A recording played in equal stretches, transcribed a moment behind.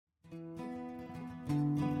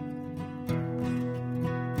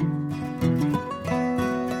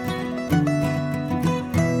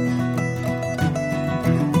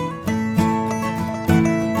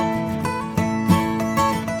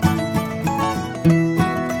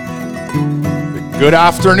Good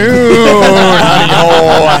afternoon, honey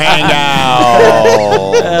hole hangout.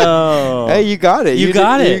 Oh. Hey, you got it. You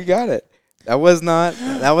got it. You got it. That was not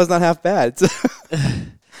half bad.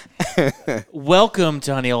 Welcome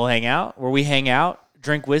to Honey Hole Hangout, where we hang out,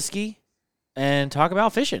 drink whiskey, and talk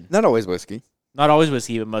about fishing. Not always whiskey. Not always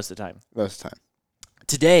whiskey, but most of the time. Most of the time.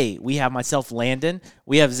 Today, we have myself, Landon.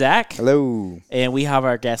 We have Zach. Hello. And we have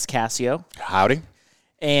our guest, Cassio. Howdy.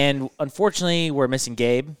 And unfortunately, we're missing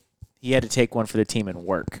Gabe. He had to take one for the team and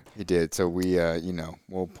work. He did. So we,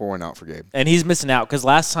 we'll pour one out for Gabe. And he's missing out because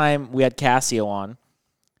last time we had Cassio on,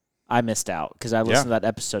 I missed out because I listened to that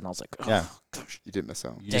episode and I was like, oh, Yeah. You did miss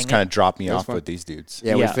out. You just kind of dropped me off with these dudes.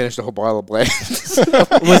 Yeah, we Yeah. finished a whole bottle of Blaze.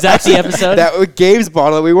 Was that the episode? That was Gabe's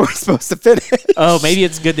bottle that we weren't supposed to finish. Oh, maybe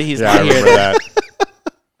it's good that he's Yeah, I not here. remember that.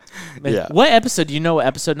 Yeah. What episode? Do you know what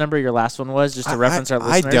episode number your last one was, just to reference our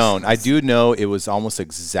listeners? I don't. I do know it was almost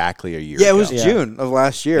exactly a year Yeah, it ago. was June of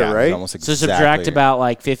last year, Yeah, it was right? almost So exactly subtract a year. about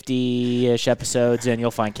like 50-ish episodes, and you'll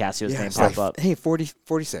find Cassio's name it's pop like, up. hey,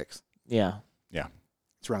 46. Yeah,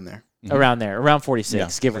 It's around there. around there, around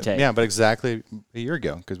 46, give or take. Yeah, but exactly a year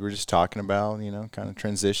ago because we were just talking about, kind of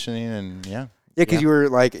transitioning and Yeah, because you were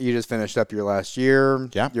like, you just finished up your last year.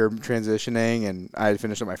 Yeah. You're transitioning, and I had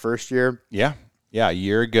finished up my first year. Yeah. Yeah, a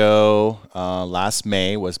year ago, last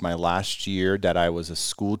May was my last year that I was a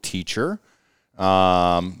school teacher.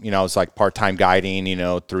 I was like part-time guiding,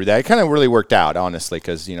 through that. It kind of really worked out, honestly,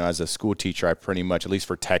 because, as a school teacher, I pretty much, at least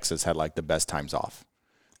for Texas, had like the best times off.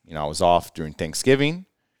 I was off during Thanksgiving,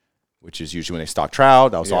 which is usually when they stock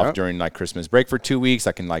trout. I was off during like Christmas break for 2 weeks.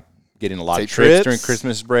 I can like get in a lot of trips during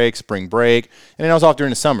Christmas break, spring break. And then I was off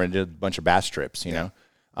during the summer and did a bunch of bass trips, know.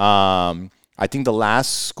 I think the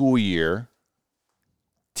last school year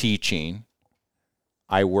teaching,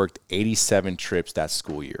 I worked 87 trips that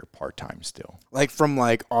school year part-time still. Like from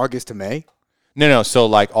like August to May? No. So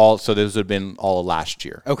those would have been all of last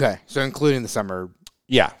year. Okay. So including the summer.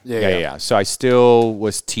 Yeah. So I still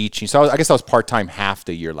was teaching. So I guess I was part-time half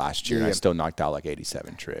the year last year, and I still knocked out like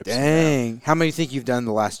 87 trips. Dang. How many do you think you've done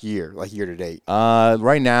the last year, like year to date?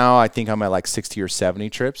 Right now, I think I'm at like 60 or 70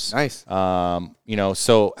 trips. Nice.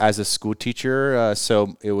 So as a school teacher,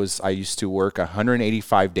 I used to work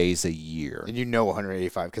 185 days a year. And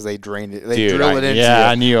 185 because they drained it. They Dude, drill it into yeah,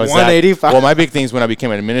 I knew it was 185. Well, my big thing is when I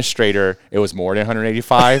became an administrator, it was more than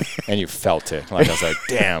 185, and you felt it. Like I was like,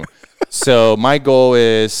 damn. So my goal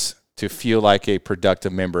is to feel like a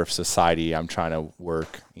productive member of society. I'm trying to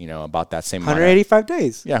work, about that same 185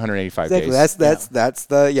 days. Yeah, 185 Exactly. days. That's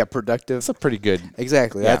the productive. That's a pretty good.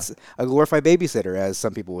 Exactly. Yeah. That's a glorified babysitter, as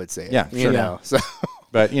some people would say. Yeah, You sure. know. So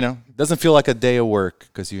But it doesn't feel like a day of work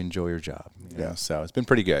because you enjoy your job. So it's been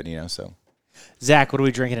pretty good. So. Zach, what are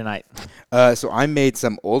we drinking tonight? so I made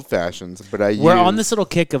some old fashions, but We're on this little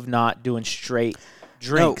kick of not doing straight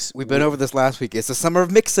drinks. No, we've been over this last week. It's the summer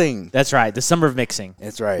of mixing. That's right, the summer of mixing.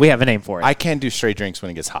 That's right. We have a name for it. I can't do straight drinks when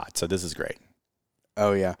it gets hot, so this is great.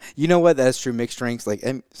 Oh yeah, you know what? That's true. Mixed drinks, like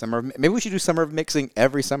maybe we should do summer of mixing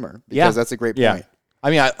every summer because that's a great point. I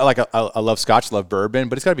mean, I love Scotch, love bourbon,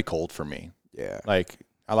 but it's got to be cold for me. Yeah. Like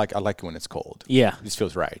I like it when it's cold. Yeah. It just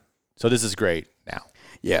feels right. So this is great now.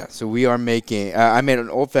 Yeah. So we are making. I made an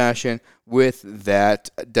old fashioned with that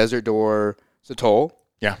Desert Door Sotol.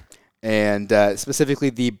 Yeah. And specifically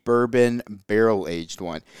the bourbon barrel aged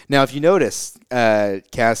one. Now, if you notice,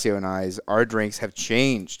 Cassio and our drinks have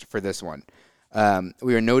changed for this one.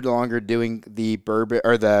 We are no longer doing the bourbon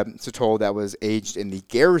or the Sotol that was aged in the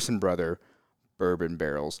Garrison Brother bourbon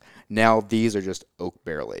barrels. Now these are just oak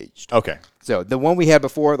barrel aged. Okay. So the one we had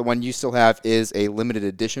before, the one you still have, is a limited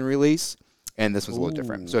edition release, and this one's a little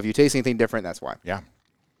different. So if you taste anything different, that's why. Yeah.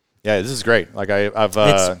 Yeah, this is great. Like I've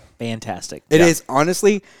it's fantastic. It is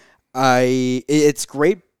honestly. It's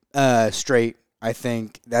great straight. I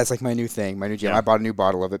think that's like my new thing, my new jam. Yeah. I bought a new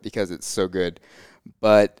bottle of it because it's so good.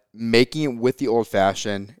 But making it with the old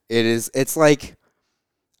fashioned, it's like,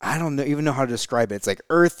 I don't even know how to describe it. It's like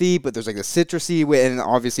earthy, but there's like the citrusy way, and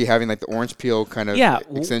obviously having like the orange peel kind of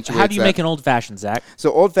accentuates How do you that. make an old fashioned, Zach? So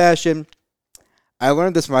old fashioned, I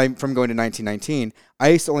learned this from going to 1919. I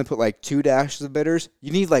used to only put like 2 dashes of bitters.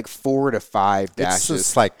 You need like 4 to 5 dashes. It's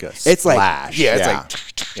just like a It's like splash. it's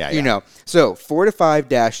like So 4 to 5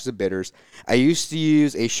 dashes of bitters. I used to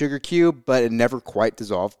use a sugar cube, but it never quite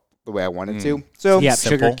dissolved the way I wanted to. So Yeah,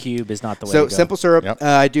 simple. sugar cube is not the way so to go. simple syrup. Yep.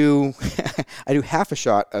 I do I do half a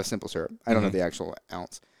shot of simple syrup. I don't know the actual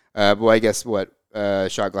ounce. Well, I guess what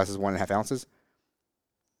shot glass is 1.5 ounces.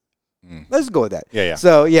 Let's go with that. Yeah.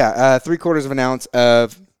 So 3/4 of an ounce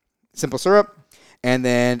of simple syrup, and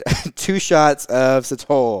then 2 shots of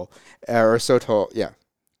Sotol or Sotol. Yeah,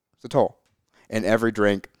 Sotol in every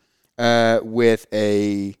drink with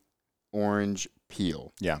a orange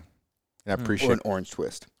peel Yeah. And I or appreciate an orange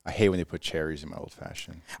twist. I hate when they put cherries in my old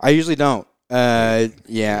fashioned. I usually don't.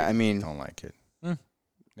 Yeah, I mean, Don't like it.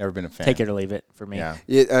 Never been a fan. Take it or leave it for me.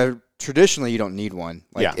 Yeah. traditionally you don't need one.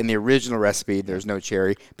 Like Yeah. in the original recipe, there's no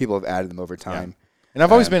cherry. People have added them over time. And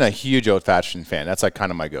I've always been a huge old fashioned fan. That's like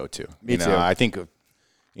kind of my go to. Me too. I think,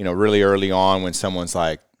 really early on when someone's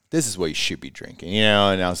like, this is what you should be drinking,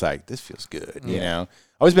 and I was like, this feels good, I've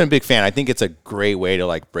always been a big fan. I think it's a great way to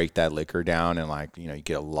like break that liquor down and like, you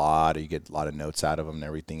get a lot of notes out of them and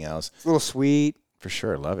everything else. It's a little sweet. For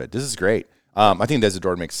sure. Love it. This is great. I think Desert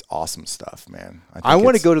Door makes awesome stuff, man. I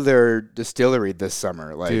want to go to their distillery this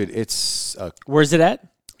summer. Like, dude, it's Where's it at?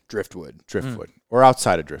 Driftwood. or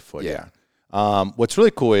outside of Driftwood. Yeah. What's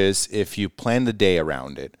really cool is if you plan the day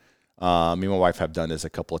around it, me and my wife have done this a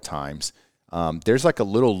couple of times. There's like a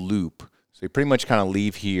little loop. So you pretty much kind of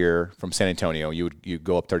leave here from San Antonio. You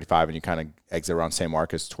go up 35 and you kind of exit around San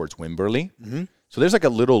Marcos towards Wimberley. Mm-hmm. So there's like a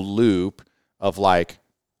little loop of like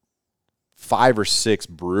 5 or 6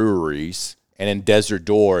 breweries, and then Desert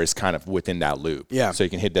Door is kind of within that loop. Yeah. So you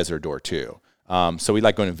can hit Desert Door too. So we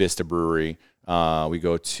like going to Vista Brewery. We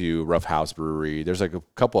go to Rough House Brewery. There's like a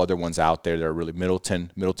couple other ones out there that are really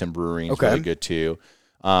Middleton Brewing is really good too.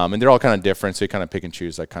 And they're all kind of different, so you kind of pick and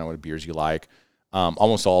choose like kind of what beers you like.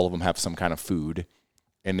 Almost all of them have some kind of food.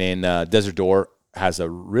 And then Desert Door has a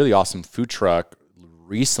really awesome food truck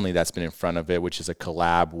recently that's been in front of it, which is a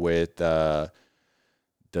collab with the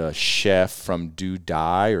chef from Do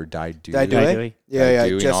Die or Die Do. Die Dewey? Yeah,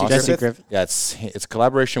 Dewey in Jesse Austin. Griffith. Yeah, it's a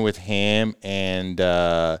collaboration with him and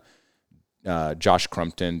Josh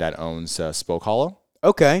Crumpton that owns Spoke Hollow.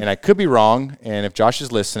 Okay. And I could be wrong, and if Josh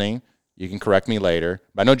is listening, you can correct me later.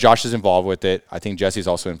 But I know Josh is involved with it. I think Jesse's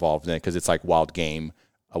also involved in it because it's like a wild game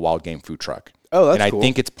food truck. Oh, that's and cool. I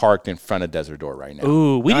think it's parked in front of Desert Door right now.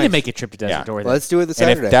 Ooh, we need to Nice. make a trip to Desert Yeah. Door. Then. Let's do it this And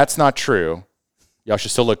Saturday. if that's not true, y'all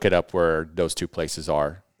should still look it up where those two places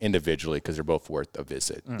are individually because they're both worth a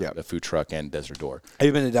visit. Yeah. The food truck and Desert Door. Have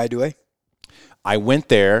you been to Die Due? I went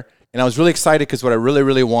there, and I was really excited because what I really,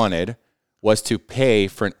 really wanted was to pay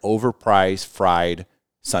for an overpriced fried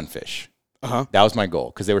sunfish. Uh-huh. That was my goal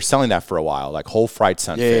because they were selling that for a while, like whole fried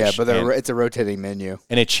sunfish. Yeah, but and, it's a rotating menu.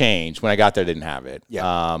 and it changed. When I got there, they didn't have it.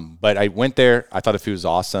 Yeah. But I went there. I thought the food was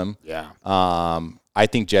awesome. Yeah. I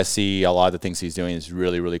think Jesse, a lot of the things he's doing is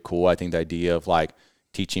really, really cool. I think the idea of like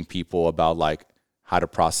teaching people about like how to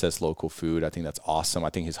process local food, I think that's awesome. I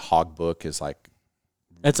think his hog book is like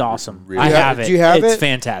It's awesome. Really? I Yeah, have it. do you have it's it?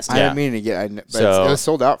 fantastic. I Yeah. didn't mean to get, but So, it was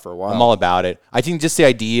sold out for a while. I'm all about it. I think just the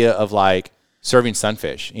idea of like serving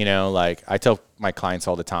sunfish, like I tell my clients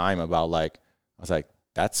all the time about like, I was like,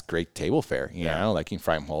 that's great table fare, you know, like you can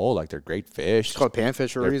fry them whole, like they're great fish. It's called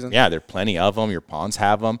panfish for a reason. Yeah, there are plenty of them. Your ponds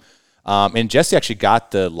have them. And Jesse actually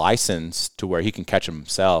got the license to where he can catch them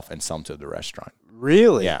himself and sell them to the restaurant.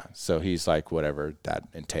 Really? Yeah. So he's like, whatever that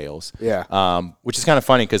entails. Yeah. Which is kind of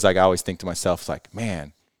funny because like I always think to myself, like,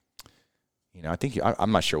 man, I think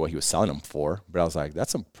I'm not sure what he was selling them for, but I was like,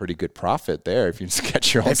 that's a pretty good profit there if you just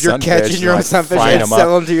catch your own If you're sunfish. catching and, your own like, sunfish frying and them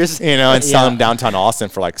sell up, them to your... and sell Yeah. them downtown Austin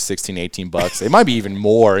for like $16, $18. It might be even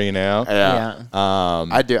more, Yeah.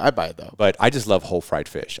 I do. I buy it, though. But I just love whole fried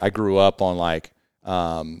fish. I grew up on like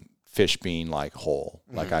fish being like whole.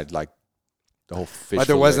 Like I'd like the whole fish. But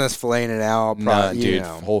there fillet. wasn't us filleting it out. No, you dude,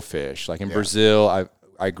 know. whole fish. Like in Brazil,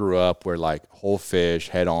 I grew up where like whole fish,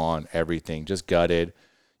 head on, everything, just gutted,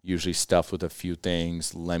 usually stuffed with a few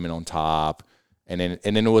things, lemon on top, and then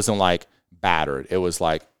it wasn't like battered. It was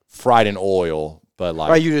like fried in oil, but like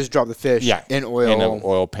Right, you just drop the fish in oil. in an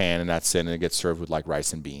oil pan, and that's it. And it gets served with like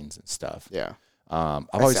rice and beans and stuff. Yeah. I've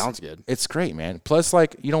That always, sounds good. It's great, man. Plus,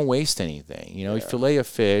 like you don't waste anything. You fillet a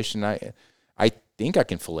fish, and I think I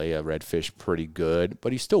can fillet a redfish pretty good,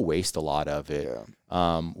 but you still waste a lot of it.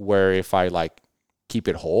 Yeah. Where if I like keep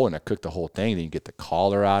it whole and I cook the whole thing, then you get the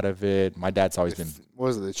collar out of it. My dad's always been What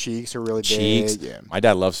was it? The cheeks are really cheeks. big. Yeah. My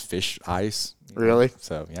dad loves fish eyes. Really?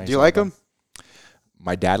 So yeah. Do you like them?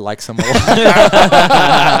 My dad likes them a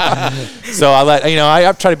lot. So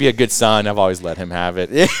I try to be a good son. I've always let him have it.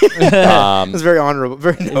 It's very honorable.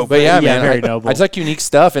 Very noble. But yeah, man, very I noble. just like unique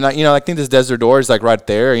stuff, and I think this Desert Door is like right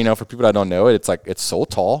there. For people that don't know it, it's like it's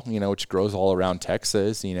Soltol, which grows all around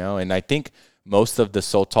Texas, and I think most of the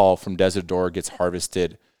Soltol from Desert Door gets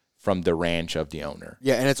harvested from the ranch of the owner.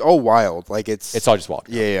 Yeah, and it's all wild. Like it's all just wild.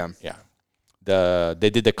 Yeah. They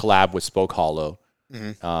did the collab with Spoke Hollow.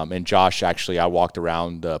 Mm-hmm. And Josh, actually, I walked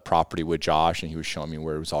around the property with Josh, and he was showing me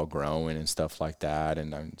where it was all growing and stuff like that.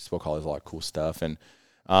 And Spoke Hollow has a lot of cool stuff. And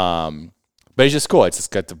but it's just cool. It's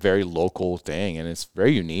just got the very local thing, and it's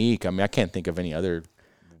very unique. I mean, I can't think of any other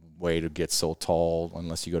way to get so tall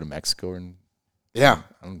unless you go to Mexico and Yeah.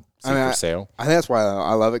 See for sale. I think that's why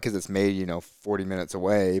I love it, because it's made 40 minutes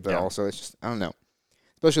away, but also it's just, I don't know,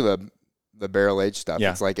 especially the barrel aged stuff.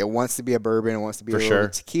 Yeah. It's like it wants to be a bourbon, it wants to be For a little sure.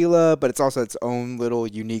 tequila, but it's also its own little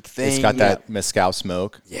unique thing. It's got that mezcal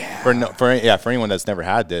smoke. Yeah. For anyone that's never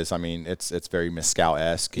had this, I mean, it's very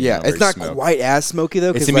mezcal-esque. Yeah, it's not quite as smoky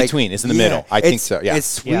though. It's in between. It's in the middle. I think so. Yeah. It's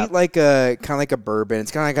sweet, like kind of like a bourbon.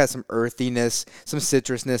 It's kind of got some earthiness, some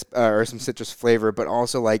citrusness, or some citrus flavor, but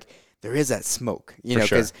also like there is that smoke,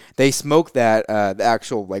 because they smoke that the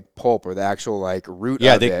actual like pulp or the actual like root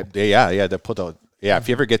of it. They put the if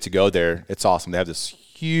you ever get to go there, it's awesome. They have this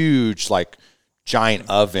huge like giant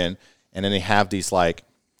oven, and then they have these like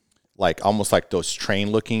almost like those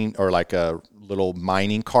train looking or like a little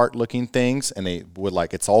mining cart looking things, and they would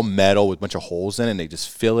like it's all metal with a bunch of holes in it, and they just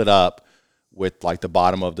fill it up with like the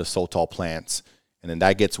bottom of the Sotol plants, and then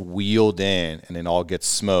that gets wheeled in, and then all gets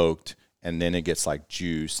smoked. And then it gets like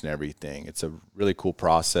juice and everything. It's a really cool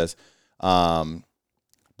process. But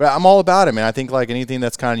I'm all about it, man. I think like anything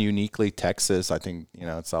that's kind of uniquely Texas, I think,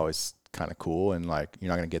 it's always kind of cool. And like, you're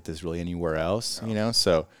not going to get this really anywhere else,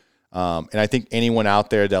 So, and I think anyone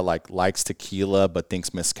out there that like likes tequila but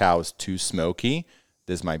thinks mezcal is too smoky,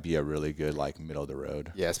 this might be a really good like middle of the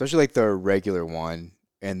road. Yeah, especially like the regular one.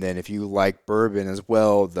 And then if you like bourbon as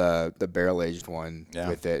well, the barrel aged one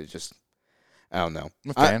with it, just... I don't know.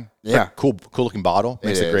 I'm a fan. Yeah. Cool looking bottle.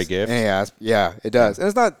 Makes a great gift. Yeah, it does. And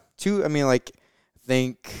it's not too, I mean, like, I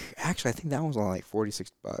think that one's only like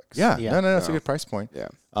 $46. Yeah. No, that's a good price point. Yeah.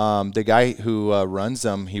 The guy who runs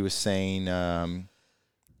them, he was saying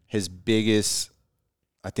his biggest,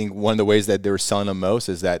 I think one of the ways that they were selling them most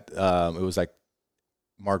is that it was like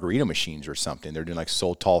margarita machines or something. They're doing like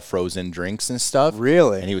Sotol frozen drinks and stuff.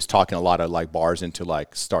 Really? And he was talking a lot of like bars into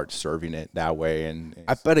like start serving it that way. And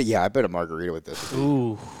I bet a margarita with this.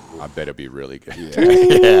 Ooh. I bet it'd be really good.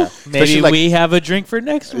 Yeah. Maybe like, we have a drink for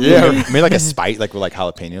next week. Yeah. Maybe like a spice, like with like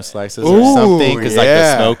jalapeno slices or something. Because like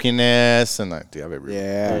the smokiness and like, dude, that'd be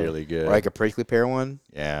really good. Or like a prickly pear one.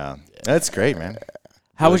 Yeah. That's great, man.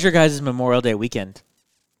 How was your guys' Memorial Day weekend?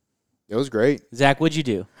 It was great. Zach, what'd you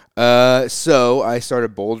do? So I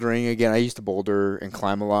started bouldering again. I used to boulder and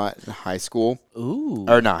climb a lot in high school. Ooh.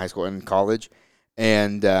 Or not high school, in college.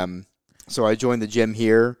 And so I joined the gym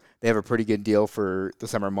here. They have a pretty good deal for the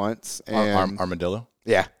summer months. And Armadillo?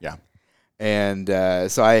 Yeah. Yeah. And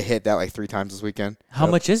so I hit that like 3 times this weekend. How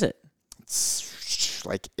much is it? It's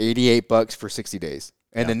like $88 for 60 days.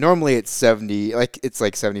 And then normally it's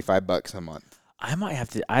 $75 a month.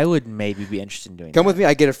 I would maybe be interested in doing Come with me.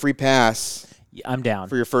 I get a free pass. I'm down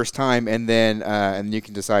for your first time, and then you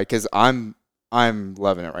can decide, because I'm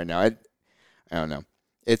loving it right now. I don't know.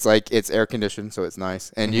 It's like it's air conditioned, so it's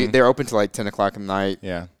nice, and they're open till like 10 o'clock at night.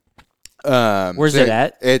 Yeah. Where's it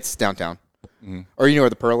at? It's downtown. Or you know where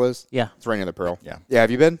the Pearl is? Yeah, it's right near the Pearl. Yeah. Yeah. Have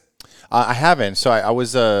you been? I haven't. So I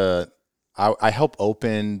was I helped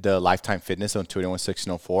open the Lifetime Fitness on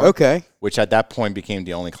 281-1604. Okay. Which at that point became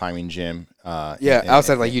the only climbing gym.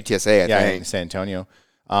 Outside like UTSA, I think. In San Antonio.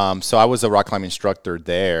 So I was a rock climbing instructor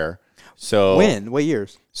there. So when? What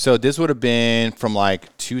years? So this would have been from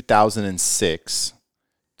like 2006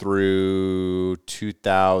 through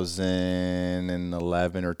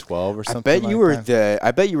 2011 or 12 or something. I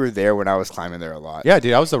bet you were there when I was climbing there a lot. Yeah,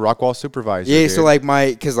 dude, I was the rock wall supervisor. Yeah, dude. so like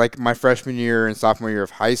my freshman year and sophomore year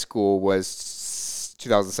of high school was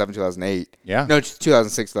 2007, 2008. Yeah. No,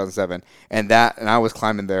 2006, 2007. And I was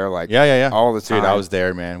climbing there like all the time. Dude, I was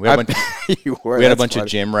there, man. We had a bunch of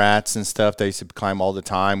gym rats and stuff that used to climb all the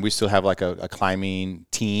time. We still have like a climbing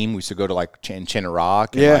team. We used to go to like Chinna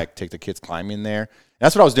Rock and like take the kids climbing there.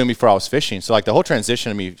 That's what I was doing before I was fishing. So like the whole transition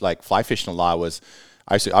of me like fly fishing a lot was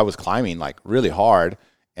I was climbing like really hard,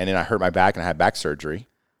 and then I hurt my back and I had back surgery.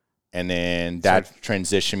 And then that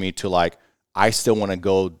transitioned me to like I still want to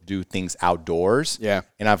go do things outdoors. Yeah.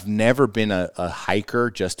 And I've never been a hiker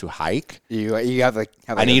just to hike. You have like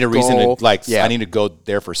I need a reason to I need to go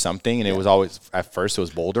there for something. And it was always, at first it was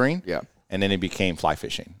bouldering. Yeah. And then it became fly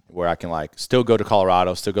fishing, where I can like still go to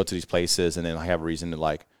Colorado, still go to these places, and then I have a reason to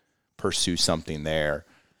like pursue something there.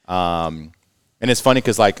 And it's funny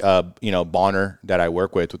because like Bonner that I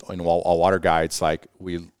work with in All Water Guides, like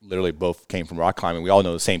we literally both came from rock climbing. We all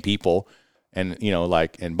know the same people. And,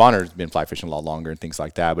 and Bonner's been fly fishing a lot longer and things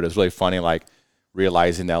like that. But it was really funny, like,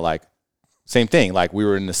 realizing that, like, same thing. Like, we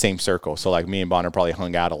were in the same circle. So, like, me and Bonner probably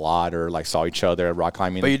hung out a lot or, like, saw each other at rock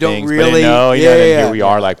climbing. But you things, don't really. But here we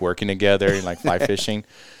are, like, working together and, like, fly fishing.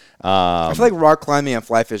 I feel like rock climbing and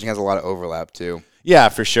fly fishing has a lot of overlap, too. Yeah,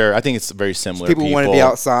 for sure. I think it's very similar. People want to be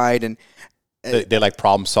outside. And They like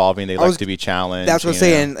problem solving. They like to be challenged. That's what I'm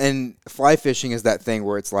saying. And fly fishing is that thing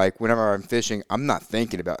where it's like whenever I'm fishing, I'm not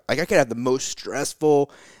thinking about like I could have the most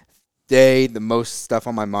stressful day, the most stuff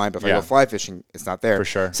on my mind, but if I go fly fishing, it's not there. For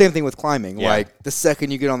sure. Same thing with climbing. Yeah. Like the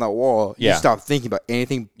second you get on that wall, you stop thinking about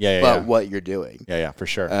anything but what you're doing. Yeah, for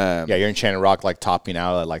sure. You're in Enchanted Rock, like topping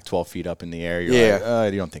out at like 12 feet up in the air. You're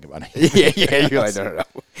like, you don't think about it. You're like, no.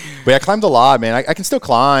 But I climbed a lot, man. I can still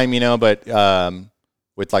climb, but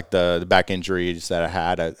with like the back injuries that I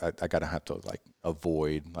had, I gotta have to like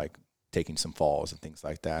avoid like taking some falls and things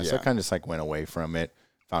like that. So I kind of just like went away from it.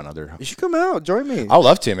 Found other. You should come out, join me. I would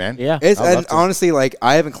love to, man. Yeah, and honestly, like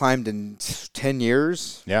I haven't climbed in 10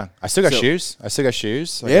 years. Yeah, I still got shoes. I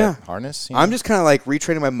got harness. I'm just kind of like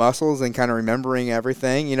retraining my muscles and kind of remembering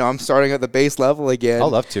everything. I'm starting at the base level again. I'd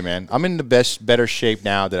love to, man. I'm in the better shape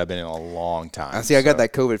now that I've been in a long time. I got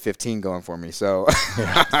that COVID-15 going for me, so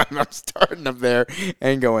I'm starting up there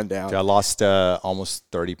and going down. Dude, I lost almost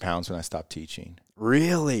 30 pounds when I stopped teaching.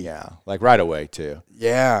 Really? Yeah, like right away too.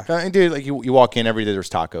 Yeah, and dude, like you walk in every day.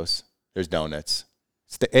 There's tacos, there's donuts.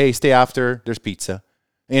 Stay after. There's pizza.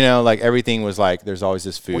 Like everything was like. There's always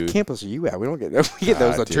this food. What campus are you at? We don't get those. We get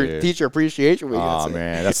those teacher appreciation weekends. Oh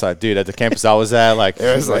man, that's like, dude. At the campus I was at, like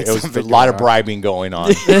it was a lot of bribing going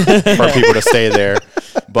on for people to stay there.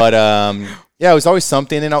 But yeah, it was always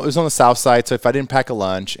something. And it was on the south side, so if I didn't pack a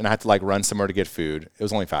lunch and I had to like run somewhere to get food, it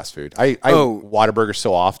was only fast food. I Whataburger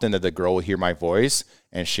so often that the girl would hear my voice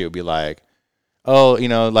and she would be like, "Oh,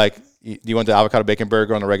 like, do you want the avocado bacon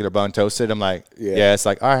burger on a regular bun toasted?" I'm like, yeah. It's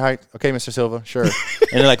like, all right, okay, Mr. Silva, sure. And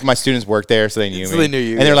then like my students worked there, so they knew me. They knew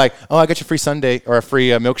you. And they're like, "Oh, I got you a free sundae or a free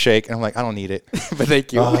milkshake," and I'm like, "I don't need it." But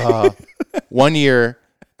thank you. One year,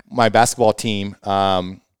 my basketball team,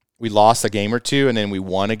 we lost a game or two, and then we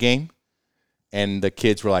won a game. And the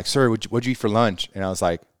kids were like, "Sir, what'd you eat for lunch?" And I was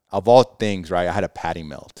like, of all things, right, I had a patty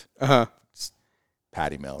melt.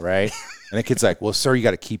 Patty melt, right? And the kid's like, "Well, sir, you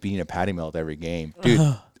got to keep eating a patty melt every game."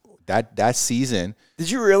 Dude, that season. Did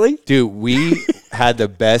you really? Dude, we had the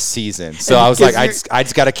best season. So I was like, I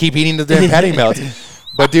just got to keep eating the damn patty melt.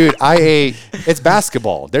 But, dude, it's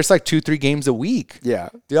basketball. There's like 2-3 games a week. Yeah.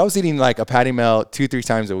 Dude, I was eating like a patty melt 2-3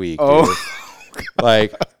 times a week. Dude.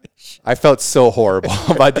 Like, I felt so horrible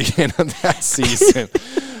by the end of that season.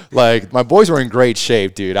 Like, my boys were in great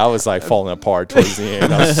shape, dude. I was like falling apart towards the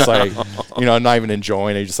end. I was just like, I'm not even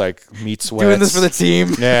enjoying it. Just like meat sweats. Doing this for the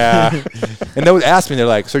team. Yeah. And they would ask me, they're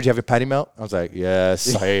like, "Sir, do you have a patty melt?" I was like,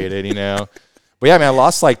 "Yes, I ate it, But yeah, man, I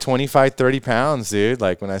lost like 25, 30 pounds, dude,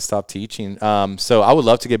 like when I stopped teaching. So I would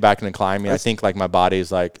love to get back into climbing. I think like my body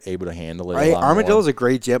is like able to handle it. Right. Armadillo is a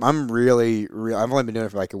great gym. I'm really, I've only been doing it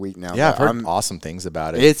for like a week now. Yeah, I've heard awesome things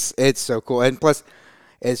about it. It's so cool. And plus,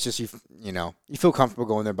 it's just, you feel comfortable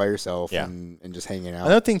going there by yourself and just hanging out.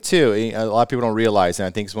 Another thing, too, a lot of people don't realize, and I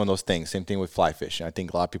think it's one of those things, same thing with fly fishing. I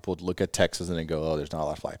think a lot of people look at Texas and they go, "Oh, there's not a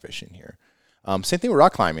lot of fly fishing here." Same thing with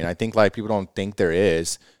rock climbing. I think like people don't think there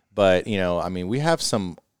is. But, we have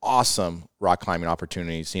some awesome rock climbing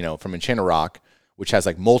opportunities, from Enchanted Rock, which has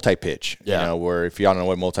like multi-pitch, where if y'all don't know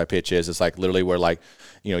what multi-pitch is, it's like literally where like,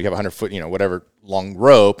 you have 100-foot, whatever long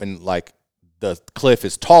rope, and like the cliff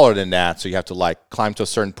is taller than that. So you have to like climb to a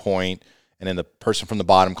certain point, and then the person from the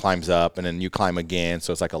bottom climbs up, and then you climb again.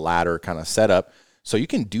 So it's like a ladder kind of setup. So you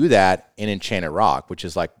can do that in Enchanted Rock, which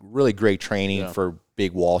is like really great training for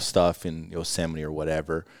big wall stuff in Yosemite or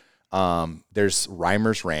whatever. There's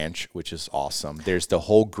Reimers Ranch, which is awesome. There's the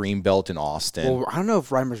whole green belt in Austin. Well, I don't know if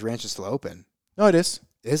Reimers Ranch is still open. No, it is.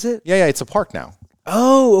 Is it? Yeah, it's a park now.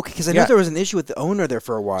 Oh, okay, because I know there was an issue with the owner there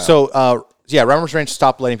for a while. So, Reimers Ranch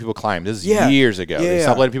stopped letting people climb. This is years ago. Yeah, they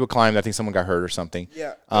stopped letting people climb. I think someone got hurt or something.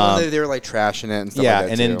 Yeah. They were like trashing it and stuff like that.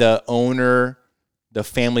 And then the owner, the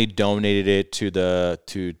family donated it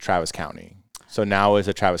to Travis County. So now it's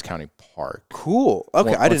a Travis County park. Cool.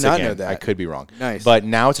 Okay, I did not know that. I could be wrong. Nice. But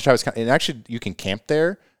now it's a Travis County. And actually, you can camp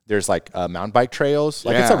there. There's like mountain bike trails.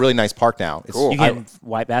 Like it's a really nice park now. Cool. You can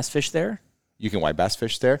white bass fish there? You can white bass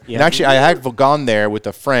fish there. Yeah. And actually, I had gone there with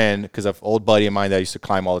a friend because an old buddy of mine that I used to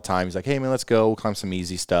climb all the time. He's like, "Hey, man, let's go. We'll climb some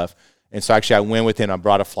easy stuff." And so actually, I went with him. I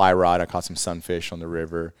brought a fly rod. I caught some sunfish on the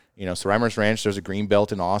river. So Reimers Ranch, there's a green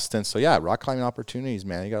belt in Austin. So yeah, rock climbing opportunities,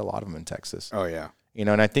 man. You got a lot of them in Texas. Oh, yeah.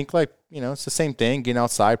 And I think like, it's the same thing, getting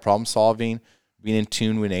outside, problem solving, being in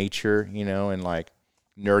tune with nature, and like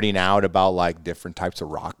nerding out about like different types of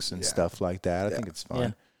rocks and stuff like that. I think it's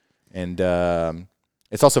fun. Yeah. And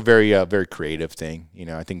it's also very, very creative thing.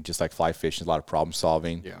 I think just like fly fishing is a lot of problem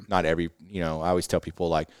solving. Yeah. Not every, I always tell people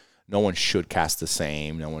like, no one should cast the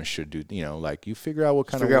same. No one should do, like you figure out what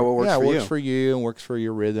kind what works for you and works for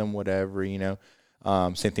your rhythm, whatever,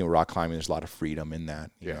 Same thing with rock climbing. There's a lot of freedom in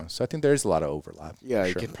that. You know? So I think there's a lot of overlap. Yeah,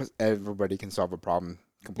 sure. everybody can solve a problem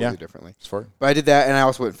completely differently. But I did that, and I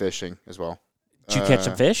also went fishing as well. Did you catch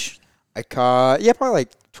some fish? I caught, probably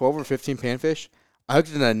like 12 or 15 panfish. I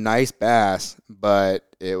hooked in a nice bass, but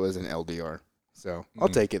it was an LDR. So I'll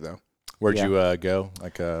take it, though. Where'd you go?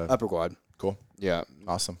 Like Upper Quad. Cool. Yeah.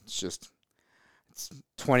 Awesome. It's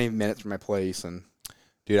 20 minutes from my place, and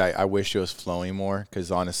dude, I wish it was flowing more,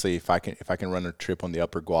 because honestly, if I can run a trip on the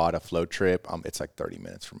Upper Guad, a float trip, it's like 30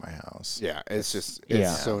 minutes from my house. Yeah, it's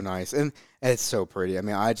so nice, and it's so pretty. I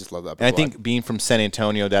mean, I just love the Upper And Guad. I think being from San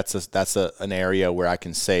Antonio, that's an area where I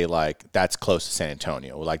can say like that's close to San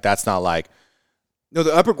Antonio. Like that's not like no,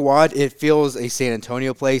 the Upper Guad, it feels a San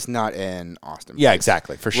Antonio place, not an Austin place. Yeah,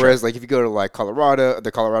 exactly, for sure. Whereas like if you go to like Colorado,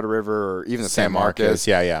 the Colorado River, or even the San Marcos,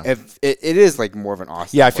 yeah. If it is like more of an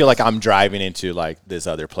Austin. Yeah, I place. feel like I'm driving into like this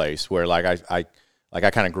other place where like I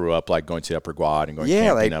kind of grew up like going to the Upper Guad and going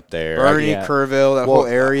camping like up there. Bernie, Kerrville, that whole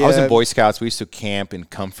area. I was in Boy Scouts. We used to camp in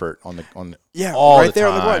Comfort on the all right the there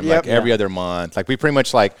time, on the Guad. Like every other month. Like we pretty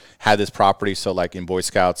much like had this property. So like in Boy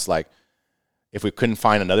Scouts, like if we couldn't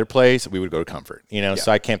find another place, we would go to Comfort. You know, so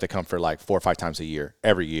I camped at Comfort like 4 or 5 times a year,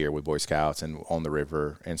 every year with Boy Scouts and on the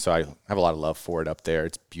river. And so I have a lot of love for it up there.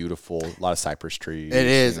 It's beautiful, a lot of cypress trees. It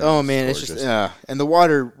is. You know, Oh man, it's just and the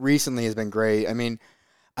water recently has been great. I mean,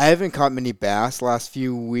 I haven't caught many bass the last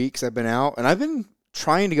few weeks I've been out, and I've been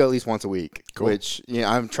trying to go at least once a week, which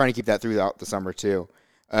I'm trying to keep that throughout the summer too.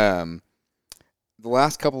 The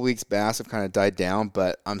last couple of weeks, bass have kind of died down,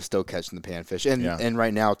 but I'm still catching the panfish. And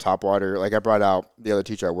right now, topwater, like I brought out the other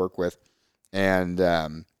teacher I work with, and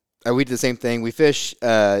we did the same thing. We fish,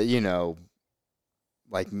 like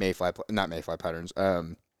not mayfly patterns,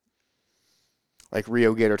 like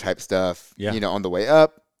Rio Gator type stuff, on the way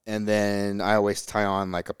up. And then I always tie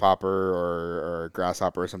on like a popper or a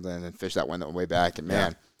grasshopper or something and then fish that one on the way back. And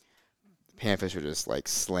man, panfish are just like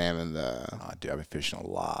slamming the. Oh, dude, I've been fishing a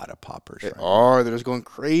lot of poppers. They're just going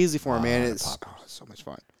crazy for them, man. It's so much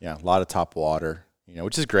fun. Yeah, a lot of top water,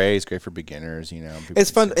 which is great. It's great for beginners, It's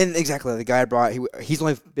fun, and exactly the guy I brought. He's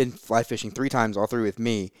only been fly fishing 3 times, all 3 with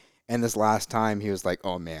me. And this last time, he was like,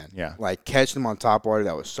 "Oh man, like catching them on top water,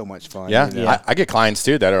 that was so much fun." Yeah. I get clients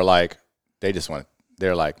too that are like,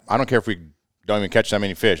 they're like, I don't care if we don't even catch that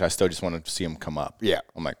many fish. I still just want to see them come up. Yeah.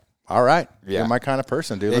 I'm like, all right. You're my kind of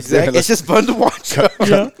person, dude. Exactly. It's just fun to watch.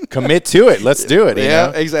 Commit to it. Let's do it.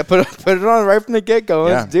 Exactly. Put it on right from the get-go.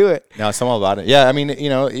 Let's do it. No, it's all about it. Yeah, I mean,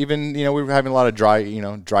 even, we're having a lot of dry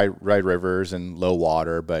rivers and low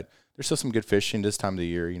water, but there's still some good fishing this time of the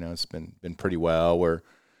year. It's been pretty well. We're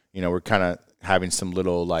kind of having some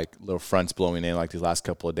little fronts blowing in like these last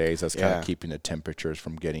couple of days. That's kind of keeping the temperatures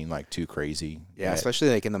from getting like too crazy. Yeah,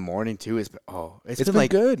 especially like in the morning too. It's been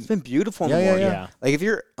like good. It's been beautiful in the morning. Yeah. Like if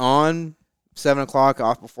you're on 7 o'clock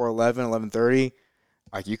off before 11:30,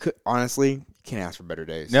 like you could honestly, you can't ask for better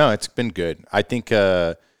days. No, it's been good. I think,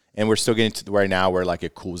 and we're still getting to right now where like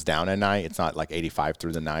it cools down at night. It's not like 85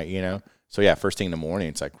 through the night, So yeah, first thing in the morning,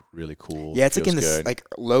 it's like really cool. Yeah, it's like in the like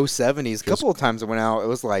low 70s. A couple of times I went out, it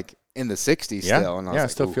was like in the 60s still. And I was it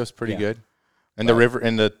still ooh. feels pretty good. And the river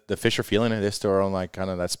and the fish are feeling it. They're still on like kind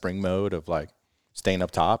of that spring mode of like staying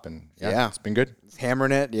up top, and it's been good. It's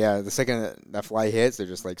hammering it. Yeah, the second that fly hits, they're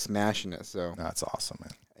just like smashing it. So that's awesome,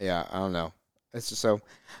 man. Yeah, I don't know. It's just so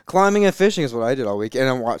climbing and fishing is what I did all week, and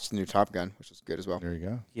I watched the new Top Gun, which was good as well. There you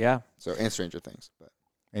go. Yeah. So and Stranger Things, but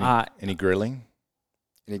any grilling?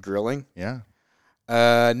 Any grilling? Yeah.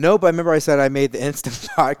 No, but I remember I said I made the Instant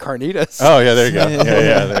Pot carnitas. Oh yeah, there you go.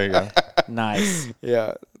 Yeah, there you go. Nice.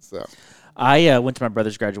 Yeah. So I went to my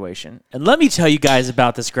brother's graduation, and let me tell you guys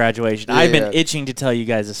about this graduation. I've been itching to tell you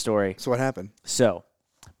guys a story. So what happened? So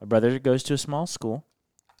my brother goes to a small school.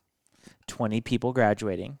 20 people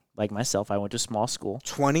graduating. Like myself, I went to a small school.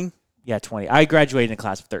 20? Yeah, 20. I graduated in a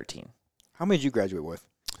class of 13. How many did you graduate with?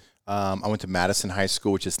 I went to Madison High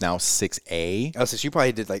School, which is now 6A. Oh, so you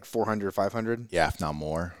probably did like 400 or 500? Yeah, if not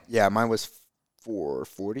more. Yeah, mine was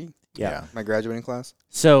 440. Yeah. My graduating class.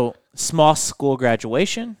 So, small school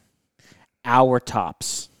graduation, hour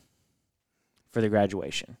tops for the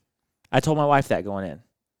graduation. I told my wife that going in.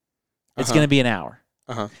 It's going to be an hour.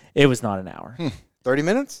 Uh-huh. It was not an hour. 30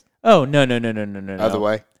 minutes? Oh, no. Other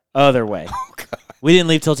way? Other way. Oh, God. We didn't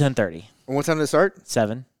leave till 10:30. And what time did it start?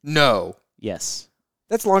 7. No. Yes.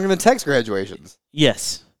 That's longer than Tech's graduations.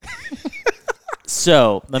 Yes.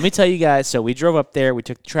 So, let me tell you guys. So, we drove up there. We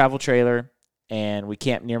took the travel trailer, and we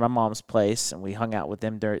camped near my mom's place, and we hung out with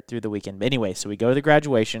them through the weekend. But anyway, so we go to the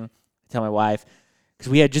graduation. I tell my wife,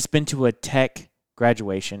 because we had just been to a Tech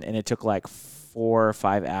graduation, and it took like 4 or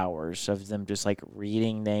 5 hours of them just like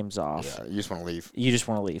reading names off. Yeah, you just want to leave. You just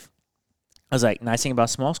want to leave. I was like, nice thing about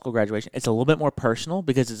small school graduation, it's a little bit more personal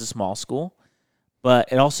because it's a small school, but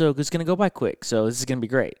it also is going to go by quick. So this is going to be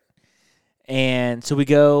great. And so we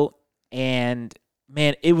go, and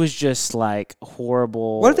man, it was just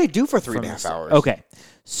horrible. What did they do for 3.5 hours? Okay.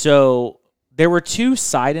 So there were two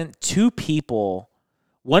people.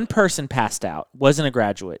 One person passed out, wasn't a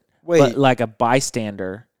graduate, but a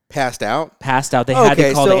bystander. Passed out? Passed out. They had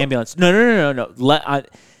to call the ambulance. No.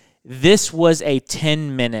 This was a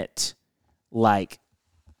 10-minute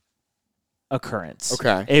occurrence.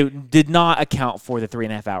 Okay. It did not account for the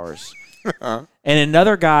 3.5 hours. And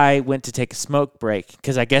another guy went to take a smoke break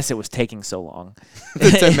because I guess it was taking so long.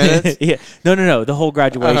 10 minutes? Yeah. No. The whole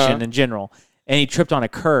graduation in general. And he tripped on a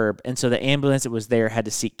curb, and so the ambulance that was there had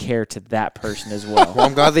to seek care to that person as well. Well,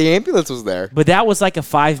 I'm glad the ambulance was there. But that was a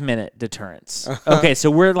 5-minute deterrence. Okay, so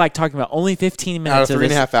we're talking about only 15 minutes out of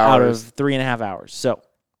 3.5 hours. Out of 3.5 hours. So,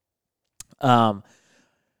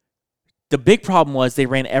 the big problem was they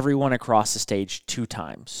ran everyone across the stage 2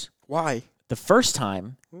 times. Why? The first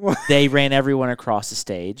time, they ran everyone across the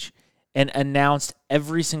stage and announced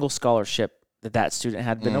every single scholarship that student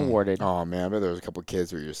had been awarded. Oh, man. I bet there was a couple of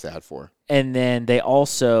kids who you're sad for. And then they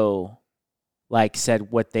also,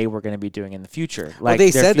 said what they were going to be doing in the future.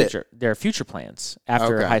 Their future plans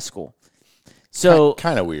after high school. So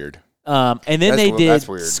kind of weird. And then they did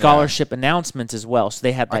scholarship announcements as well. So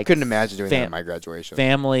they had I couldn't imagine doing that at my graduation.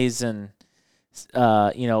 Families and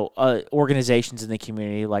organizations in the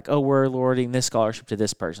community we're awarding this scholarship to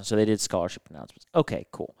this person. So they did scholarship announcements. Okay,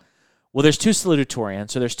 cool. Well, there's 2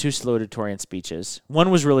 salutatorians, so there's 2 salutatorian speeches.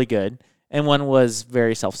 One was really good, and one was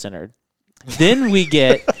very self-centered. Then we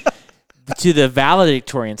get to the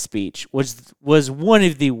valedictorian speech, which was one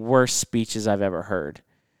of the worst speeches I've ever heard,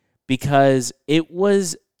 because it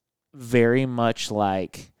was very much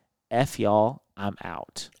F y'all, I'm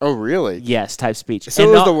out. Oh, really? Yes, type speech. So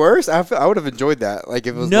it was the worst? I would have enjoyed that. If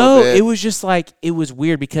it was it was just it was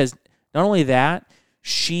weird because not only that,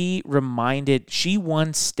 she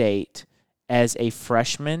won state as a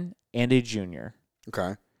freshman and a junior.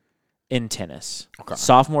 Okay. In tennis. Okay.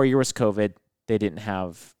 Sophomore year was COVID. They didn't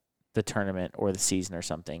have the tournament or the season or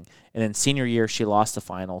something. And then senior year, she lost the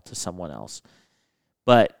final to someone else.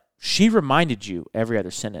 But she reminded you every other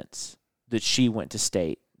sentence that she won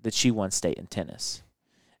state in tennis.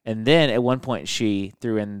 And then at one point, she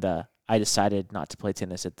threw in I decided not to play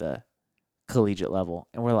tennis at the collegiate level,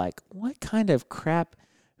 and we're like, what kind of crap?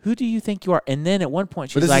 Who do you think you are? And then at one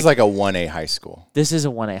point, she's this is a 1A high school. This is a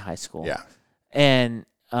 1A high school. Yeah. And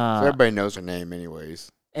so everybody knows her name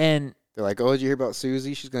anyways. And they're like, oh, did you hear about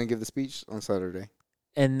Susie? She's going to give the speech on Saturday.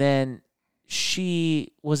 And then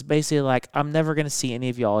she was basically like, I'm never going to see any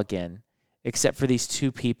of y'all again, except for these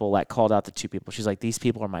 2 people, called out the 2 people. She's like, these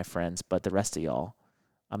people are my friends, but the rest of y'all,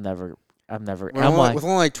 I'm never. With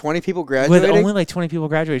only 20 people graduating? With only 20 people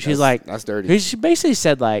graduating. She's like, that's dirty. She basically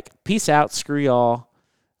said peace out, screw y'all.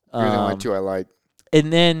 You're the only 2 I like.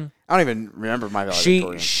 And then I don't even remember my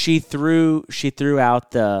valedictorian. She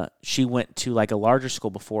went to a larger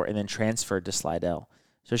school before and then transferred to Slidell.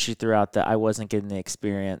 So she threw out that I wasn't getting the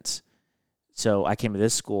experience. So I came to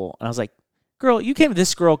this school and I was like, girl, you came to this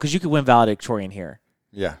school because you could win valedictorian here.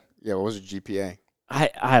 Yeah. Yeah. What was your GPA?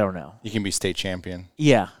 I don't know. You can be state champion.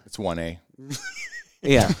 Yeah. It's 1A.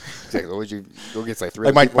 Yeah. Exactly. What would you go against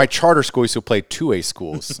 3 my charter school used to play 2A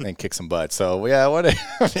schools and kick some butt. So yeah,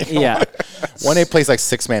 1A. Yeah. 1A plays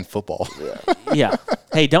 6-man football. Yeah.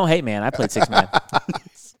 Hey, don't hate, man. I played 6-man.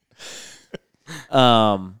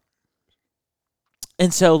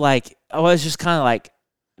 And so I was just kind of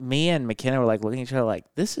me and McKenna were looking at each other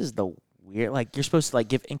this is the weird. You're supposed to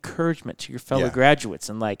give encouragement to your fellow graduates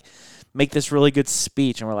and make this really good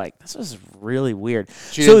speech. And we're like, this is really weird.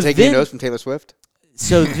 She didn't take any notes from Taylor Swift?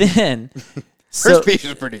 So then her speech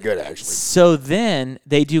is pretty good, actually. So then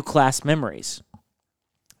they do class memories.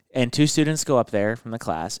 And 2 students go up there from the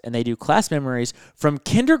class, and they do class memories from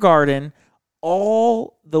kindergarten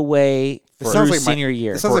all the way through senior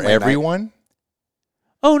year. For everyone?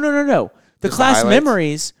 Oh, no. The class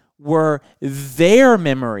memories were their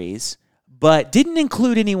memories, but didn't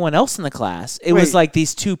include anyone else in the class. It was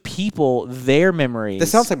these 2 people, their memories.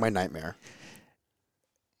 This sounds like my nightmare.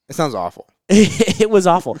 It sounds awful. It was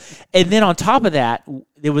awful. And then on top of that,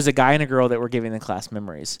 there was a guy and a girl that were giving the class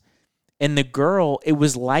memories. And the girl, it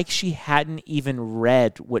was like she hadn't even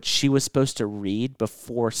read what she was supposed to read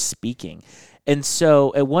before speaking. And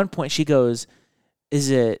so at one point she goes, is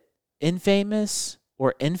it infamous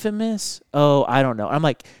or infamous? Oh, I don't know. I'm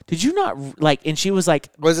like, did you not and she was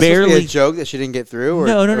was this barely a joke that she didn't get through? Or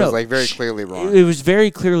no. It was very clearly wrong. It was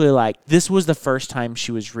very clearly this was the first time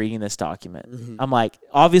she was reading this document. Mm-hmm. I'm like,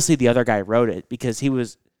 obviously the other guy wrote it because he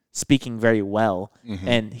was speaking very well,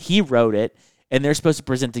 and he wrote it, and they're supposed to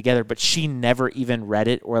present together, but she never even read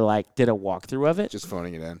it or like did a walkthrough of it. Just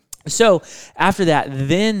phoning it in. So after that,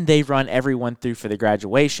 then they run everyone through for the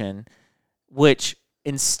graduation, which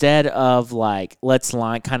instead of like, let's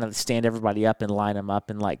kind of stand everybody up and line them up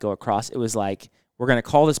and like go across, it was like, we're going to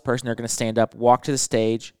call this person. They're going to stand up, walk to the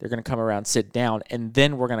stage. They're going to come around, sit down, and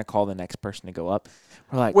then we're going to call the next person to go up.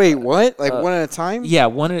 We're like, wait, what? Like one at a time? Yeah,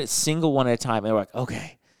 single one at a time. And we're like,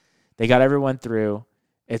 okay, they got everyone through.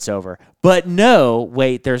 It's over. But no,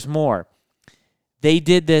 wait, there's more. They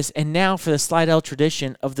did this, and now for the Slidell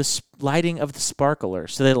tradition of the lighting of the sparkler.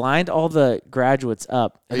 So they lined all the graduates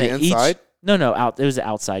up. Are and you inside? No, out. It was an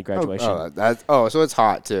outside graduation. So it's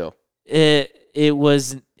hot too. It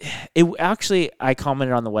was actually, I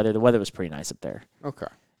commented on the weather. The weather was pretty nice up there. Okay.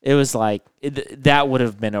 It was like, that would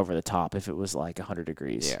have been over the top if it was like 100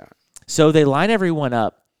 degrees. Yeah. So they line everyone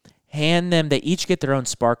up, they each get their own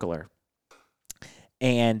sparkler,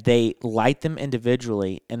 and they light them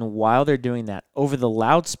individually. And while they're doing that, over the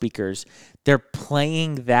loudspeakers, they're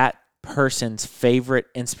playing that person's favorite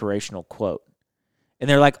inspirational quote. And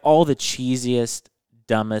they're like all the cheesiest,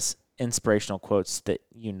 dumbest inspirational quotes that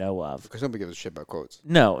you know of. Because nobody gives a shit about quotes.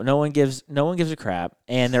 No one gives a crap.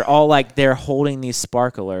 And they're all like, they're holding these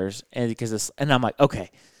sparklers, and I'm like, okay,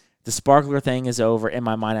 the sparkler thing is over. In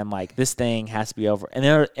my mind, I'm like, this thing has to be over.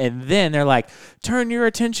 And then they're like, turn your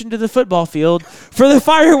attention to the football field for the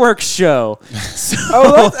fireworks show.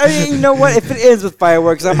 So, you know what? If it ends with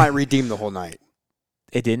fireworks, I might redeem the whole night.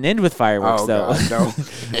 It didn't end with fireworks, though. God,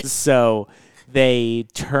 no. So they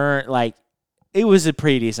it was a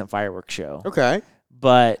pretty decent fireworks show. Okay.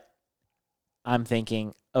 But I'm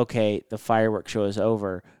thinking, okay, the fireworks show is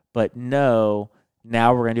over. But no,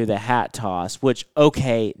 now we're going to do the hat toss, which,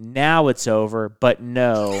 okay, now it's over. But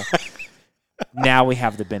no, now we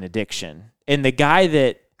have the benediction. And the guy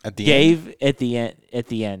that at the end.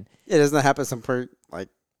 Yeah, doesn't that happen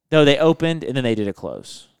No, they opened and then they did a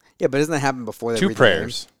close. Yeah, but doesn't that happen before they Two read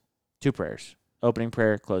prayers. Two prayers. Opening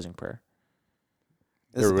prayer, closing prayer.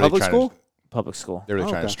 Is it public school? Public school. They're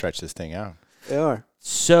really trying to stretch this thing out. They are.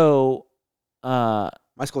 So, my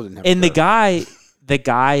school didn't have. And the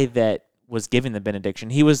guy that was giving the benediction,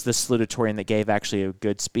 he was the salutatorian that gave actually a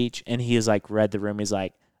good speech, and he is like read the room. He's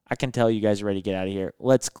like, I can tell you guys are ready to get out of here.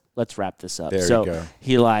 Let's wrap this up. There so you go.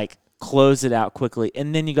 He like closed it out quickly,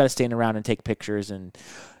 and then you got to stand around and take pictures and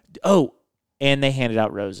they handed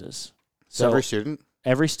out roses. So every student.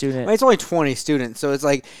 Every student. It's only 20 students, so it's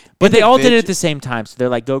like. But they all did it at the same time. So they're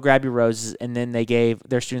like, go grab your roses. And then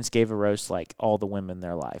their students gave a rose to like all the women in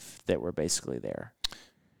their life that were basically there.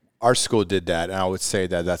 Our school did that, and I would say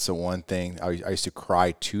that that's the one thing. I used to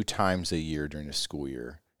cry 2 times a year during the school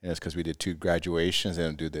year. And it's because we did 2 graduations.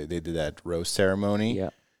 They did that rose ceremony. Yeah.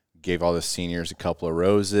 Gave all the seniors a couple of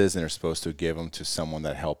roses, and they're supposed to give them to someone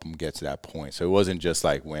that helped them get to that point. So it wasn't just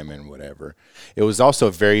like women, whatever. It was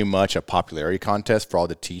also very much a popularity contest for all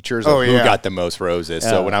the teachers of who got the most roses.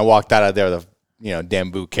 So when I walked out of there,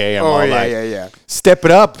 damn bouquet, I'm step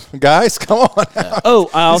it up, guys, come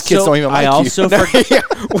on. These kids don't even like you.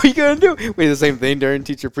 What are you gonna do? We did the same thing during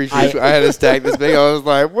teacher appreciation. I had a stack this big. I was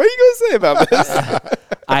like, what are you gonna say about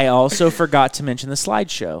this? I also forgot to mention the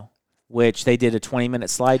slideshow, which they did a 20-minute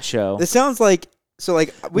slideshow. This sounds like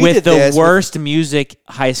we with did the this worst music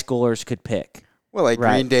high schoolers could pick. Well, like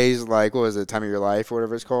Green Day's, what was it, Time of Your Life or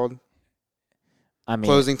whatever it's called? I mean,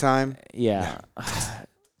 Closing Time. Yeah.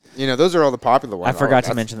 Those are all the popular ones. I forgot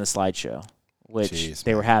to mention the slideshow, which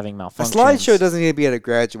they were having malfunctions. A slideshow doesn't need to be at a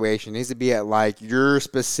graduation. It needs to be at your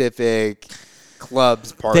specific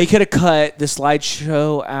club's party. They could have cut the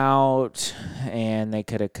slideshow out, and they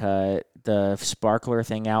could have cut the sparkler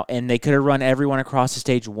thing out, and they could have run everyone across the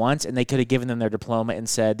stage once, and they could have given them their diploma and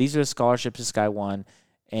said, these are the scholarships this guy won,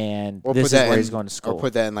 and this is where he's going to school. Or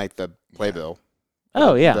put that in the playbill.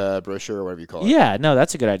 Oh, yeah. The brochure or whatever you call it. Yeah, no,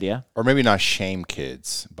 that's a good idea. Or maybe not shame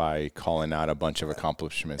kids by calling out a bunch of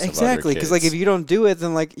accomplishments exactly, because if you don't do it,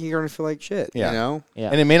 then you're going to feel like shit, Yeah.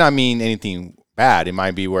 Yeah. And it may not mean anything bad. It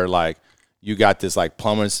might be where you got this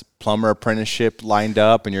plumber apprenticeship lined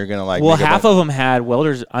up, and you're gonna Well, half of them had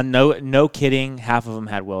welders. No kidding, half of them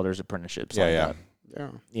had welders apprenticeships. Yeah.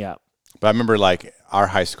 But I remember our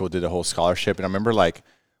high school did a whole scholarship, and I remember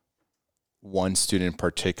one student in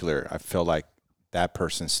particular. I feel like that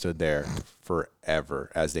person stood there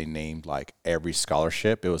forever as they named every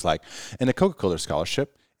scholarship. It was and the Coca-Cola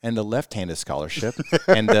scholarship, and the left-handed scholarship,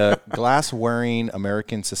 and the glass-wearing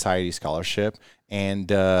American Society scholarship,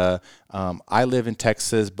 and I live in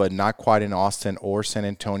Texas, but not quite in Austin or San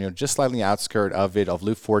Antonio, just slightly outskirt of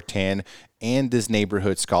Loop 410, and this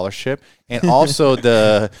neighborhood scholarship, and also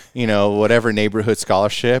the whatever neighborhood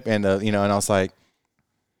scholarship, and and I was like,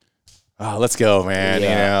 oh, let's go, man.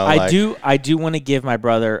 Yeah. I do want to give my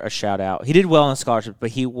brother a shout out. He did well on a scholarship, but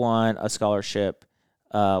he won a scholarship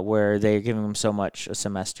where they're giving him so much a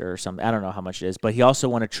semester or something. I don't know how much it is, but he also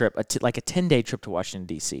won a trip, like a 10-day trip to Washington,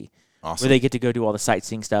 D.C., awesome. where they get to go do all the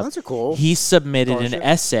sightseeing stuff. That's a cool He submitted scholarship. an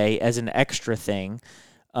essay as an extra thing,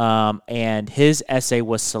 and his essay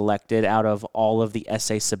was selected out of all of the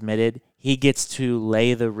essays submitted. He gets to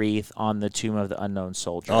lay the wreath on the tomb of the unknown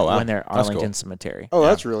soldier Oh, wow. when they're at That's Arlington cool. Cemetery. Oh,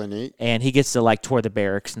 that's really neat. And he gets to like tour the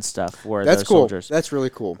barracks and stuff where That's those cool. soldiers. That's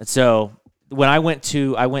really cool. And so when I went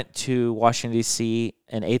to Washington D.C.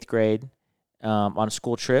 in 8th grade on a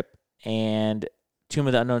school trip, and Tomb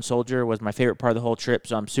of the Unknown Soldier was my favorite part of the whole trip.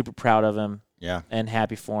 So I'm super proud of him Yeah. and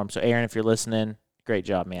happy for him. So Aaron, if you're listening, great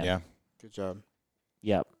job, man. Yeah. Good job.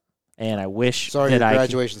 Yep. And I wish Sorry that your I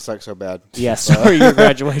graduation sucked so bad. Yeah, sorry your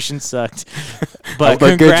graduation sucked. But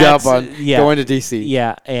good congrats, job on going to DC.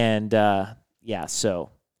 Yeah, and so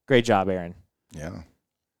great job, Aaron. Yeah.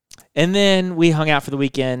 And then we hung out for the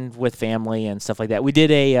weekend with family and stuff like that. We did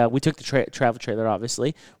we took the travel trailer,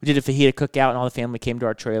 obviously. We did a fajita cookout, and all the family came to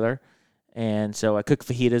our trailer. And so I cooked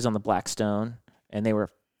fajitas on the Blackstone, and they were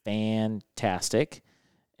fantastic.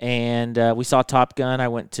 And we saw Top Gun. I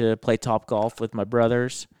went to play Top Golf with my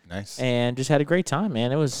brothers. Nice. And just had a great time,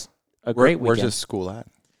 man. It was a great weekend. Where's this school at?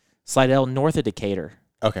 Slidell, north of Decatur,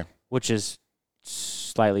 Okay. which is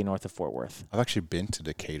slightly north of Fort Worth. I've actually been to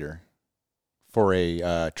Decatur for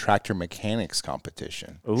a tractor mechanics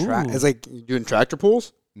competition. It's like you doing tractor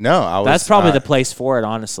pulls? No, I was. That's probably the place for it,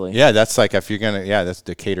 honestly. Yeah, that's like if you're gonna. Yeah, that's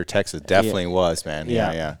Decatur, Texas. Definitely was, man.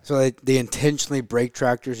 Yeah. Yeah. So they intentionally break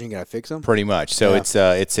tractors and you got to fix them? Pretty much. So Yeah.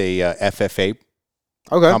 it's a FFA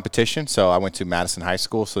Okay. competition. So I went to Madison High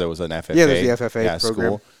School, so there was an FFA. Yeah, there's the FFA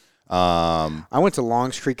program. School. I went to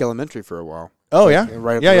Longs Creek Elementary for a while. Oh yeah,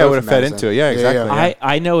 Right up yeah, the yeah. road Would have from fed Madison. into it. Yeah, exactly. Yeah.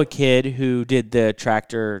 I know a kid who did the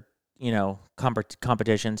tractor,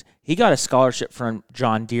 competitions. He got a scholarship from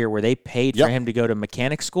John Deere where they paid for Yep. him to go to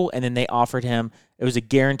mechanic school, and then they offered him. It was a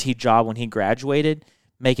guaranteed job when he graduated,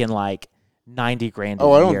 making like $90,000 a year.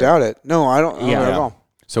 Oh, I don't doubt it. No, I don't Yeah. at all.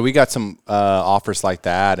 So we got some offers like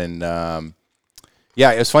that, and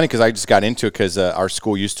yeah, it was funny because I just got into it because our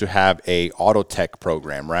school used to have a auto tech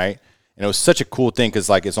program, right? And it was such a cool thing because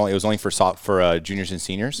like it was only for juniors and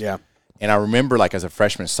seniors. Yeah. And I remember like as a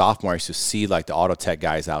freshman, sophomore, I used to see like the auto tech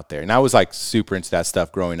guys out there, and I was like super into that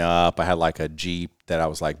stuff growing up. I had like a Jeep that I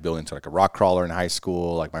was like building to like a rock crawler in high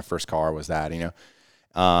school. Like my first car was that, So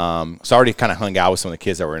I already kind of hung out with some of the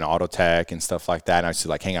kids that were in auto tech and stuff like that. And I used to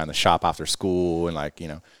like hang out in the shop after school and like,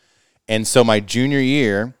 And so my junior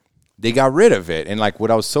year, they got rid of it. And like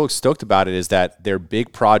what I was so stoked about it is that their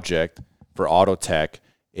big project for auto tech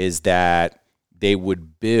is that they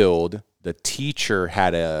would build. The teacher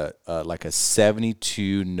had a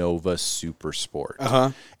 72 Nova Super Sport.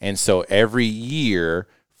 And so every year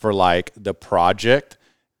for like the project,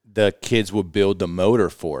 the kids would build the motor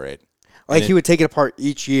for it. Like he would take it apart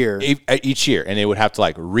each year. Each year. And they would have to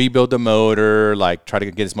like rebuild the motor, like try to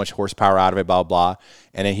get as much horsepower out of it, blah, blah.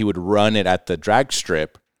 And then he would run it at the drag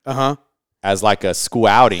strip as like a school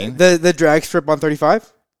outing. The drag strip on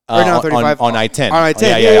 35? Or not 35? On I-10. On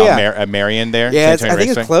I-10, Yeah. At Marion there. Yeah, San I Antonio think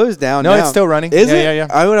it's Raceway. closed down No, now. it's still running. Is Yeah, it? yeah, yeah.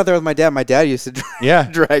 I went out there with my dad. My dad used to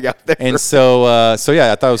drag out there. And so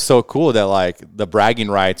yeah, I thought it was so cool that like the bragging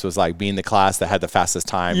rights was like being the class that had the fastest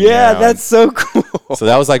time. Yeah, that's so cool. So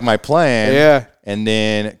that was like my plan. Yeah. And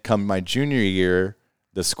then come my junior year,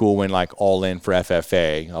 the school went like all in for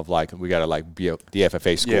FFA of like, we got to like be the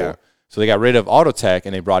FFA school. Yeah. So they got rid of auto tech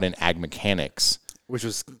and they brought in ag mechanics. Which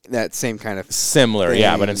was that same kind of Similar, thing,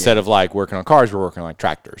 yeah. But instead of like working on cars, we're working on like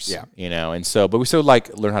tractors. Yeah. And so, but we still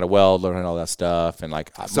like learn how to weld, learn all that stuff. And like,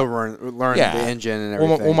 still learn Yeah. the engine and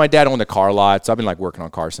everything. well, my dad owned a car lot, so I've been like working on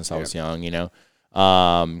cars since I was young,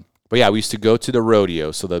 But yeah, we used to go to the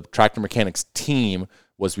rodeo. So the tractor mechanics team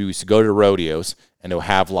we used to go to the rodeos, and they'll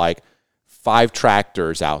have like 5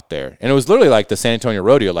 tractors out there, and it was literally like the San Antonio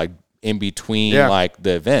rodeo, like in between like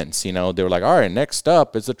the events. They were like, all right, next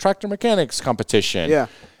up is the tractor mechanics competition. Yeah.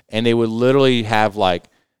 And they would literally have like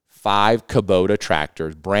 5 Kubota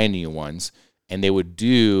tractors, brand new ones, and they would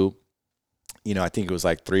do, I think it was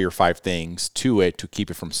like 3 or 5 things to it to keep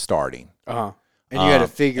it from starting. And you had to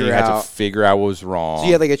figure out. Had to figure out what was wrong. So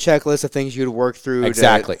you had like a checklist of things you'd work through.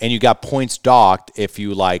 Exactly. And you got points docked if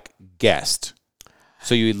you like guessed.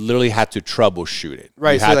 So you literally had to troubleshoot it.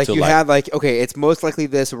 Right. You So like you had like, okay, it's most likely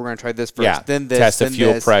this, so we're going to try this first. Yeah. Then this. Test the then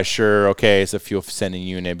fuel this. pressure. Okay, it's a fuel sending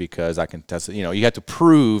unit because I can test it. You had to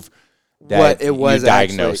prove that What it was you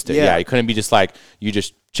diagnosed actually, it. yeah. You couldn't be just like, you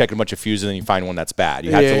just check a bunch of fuses and you find one that's bad.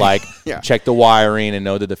 You have to like Yeah. check the wiring and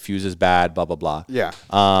know that the fuse is bad, blah, blah, blah. Yeah.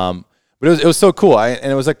 But it was so cool.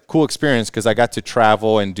 And it was a cool experience because I got to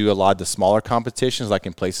travel and do a lot of the smaller competitions, like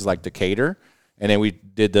in places like Decatur. And then we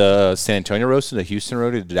did the San Antonio Rodeo, the Houston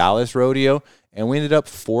Rodeo, the Dallas Rodeo, and we ended up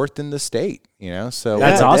 4th in the state, So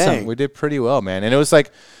That's awesome. dang. we did pretty well, man. And it was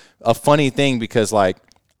like a funny thing because like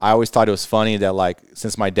I always thought it was funny that like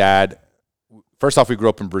since my dad, first off, we grew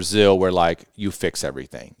up in Brazil where like you fix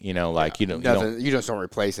everything, like you don't You just don't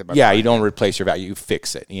replace it. By yeah, buying you don't replace your value, you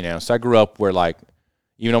fix it, So I grew up where like,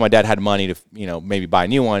 even though my dad had money to, maybe buy a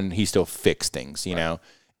new one, he still fixed things, And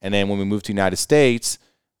then when we moved to the United States,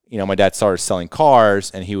 my dad started selling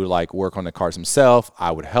cars and he would like work on the cars himself.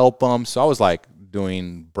 I would help him. So I was like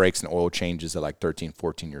doing brakes and oil changes at like 13,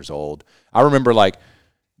 14 years old. I remember like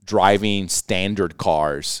driving standard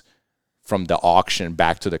cars from the auction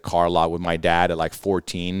back to the car lot with my dad at like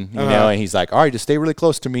 14, and he's like, all right, just stay really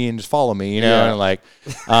close to me and just follow me, and like,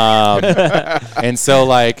 and so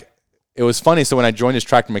like, it was funny. So when I joined this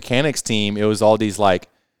tractor mechanics team, it was all these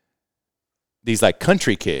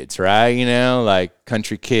country kids, right? Like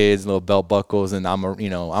country kids, little belt buckles, and I'm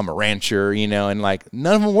a rancher, and like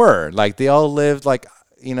none of them were like, they all lived like,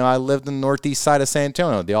 I lived in the northeast side of San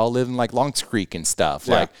Antonio. They all lived in like Longs Creek and stuff.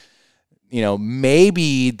 Yeah. Like,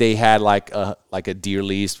 maybe they had like a deer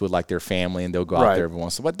lease with like their family and they'll go out there every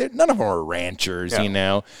once in a while, but none of them are ranchers,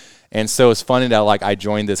 And so it's funny that like I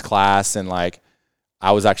joined this class and like,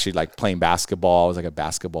 I was actually like playing basketball. I was like a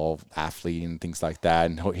basketball athlete and things like that.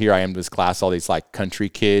 And here I am in this class, all these like country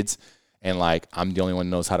kids. And like, I'm the only one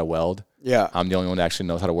that knows how to weld. Yeah. I'm the only one that actually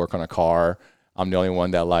knows how to work on a car. I'm the only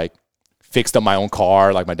one that like fixed up my own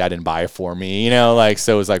car. Like my dad didn't buy it for me, like,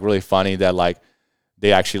 so it was like really funny that like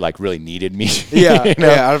they actually like really needed me. Yeah.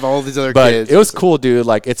 Out of all these other But kids. it was cool, dude.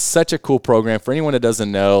 Like it's such a cool program for anyone that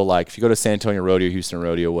doesn't know. Like if you go to San Antonio Rodeo, Houston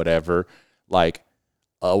Rodeo, whatever, like,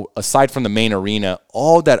 aside from the main arena,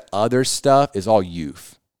 all that other stuff is all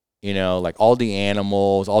youth. Like all the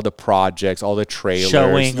animals, all the projects, all the trailers.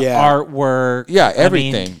 Showing artwork. Yeah,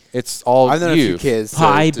 everything. It's all I've known a few youth. kids.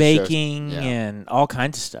 Pie to show- baking and all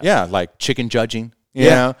kinds of stuff. Yeah, like chicken judging. You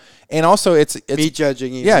Yeah. know? And also it's meat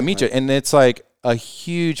judging. Yeah, meat judging. And it's like a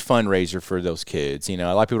huge fundraiser for those kids. A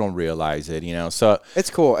lot of people don't realize it, So It's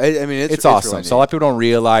cool. I mean, it's awesome. really So a lot of people don't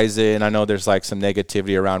realize it, and I know there's like some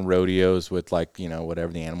negativity around rodeos with like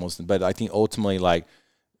whatever the animals. But I think ultimately like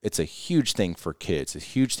it's a huge thing for kids. It's a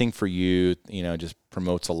huge thing for youth. Just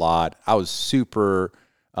promotes a lot. I was super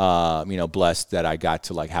blessed that I got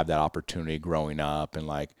to like have that opportunity growing up, and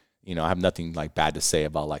like I have nothing like bad to say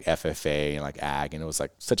about like FFA and like ag, and it was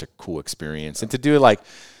like such a cool experience, and to do it like.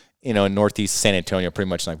 In Northeast San Antonio, pretty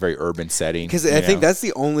much like very urban setting. Because I think that's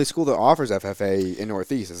the only school that offers FFA in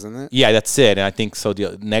Northeast, isn't it? Yeah, that's it. And I think so.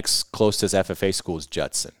 The next closest FFA school is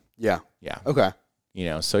Judson. Yeah. Yeah. Okay.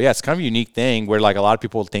 So yeah, it's kind of a unique thing where like a lot of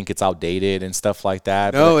people think it's outdated and stuff like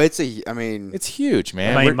that. No, but it's huge,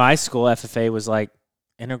 man. I mean, my school FFA was like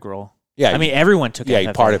integral. Yeah. I mean, everyone took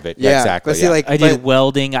FFA. Part of it. Yeah, exactly. But see, like I did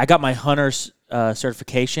welding. I got my hunter's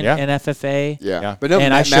certification in FFA. Yeah. But no,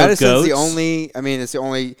 And I showed Madison's the goats. only. I mean, it's the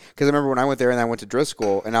only because I remember when I went there and I went to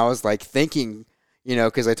Driscoll and I was like thinking,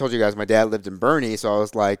 because I told you guys my dad lived in Bernie, so I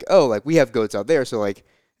was like, oh, like we have goats out there, so like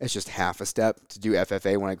it's just half a step to do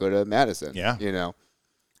FFA when I go to Madison. Yeah.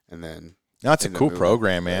 And then. No, it's a end up cool moving.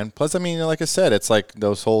 program, man. Plus, I mean, like I said, it's like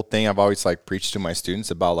those whole thing I've always like preached to my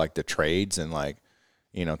students about like the trades and like,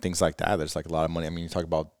 things like that. There's like a lot of money. I mean, you talk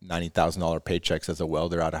about $90,000 paychecks as a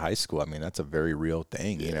welder out of high school. I mean, that's a very real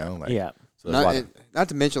thing, Like, Yeah. So there's a lot Not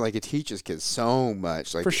to mention, like, it teaches kids so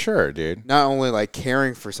much. Like, for sure, dude. not only, like,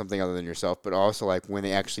 caring for something other than yourself, but also, like, when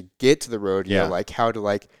they actually get to the rodeo, Yeah. like, how to,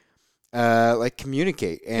 like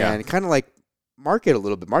communicate and kind of, like, market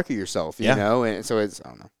yourself, you Yeah. know? And so it's, I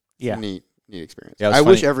don't know. Yeah. Neat experience. Yeah, it was I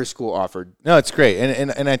wish funny. every school offered. No, it's great,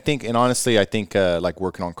 and I think, and honestly, I think like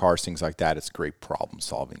working on cars, things like that, it's great problem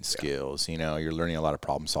solving skills. You're learning a lot of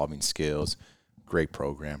problem solving skills. Great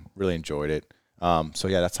program, really enjoyed it. So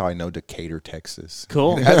yeah, that's how I know Decatur, Texas.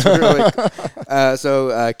 Cool. That's really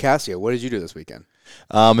so Cassia, what did you do this weekend?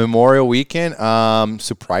 Memorial Weekend.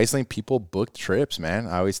 Surprisingly, people booked trips, man.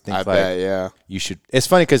 I always think I bet, yeah. you should. It's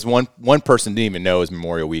funny because one person didn't even know it was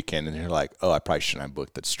Memorial Weekend, and they're like, "Oh, I probably shouldn't have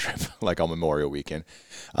booked this trip like on Memorial Weekend."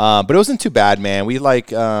 But it wasn't too bad, man. We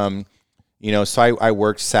like, so I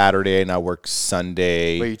worked Saturday and I worked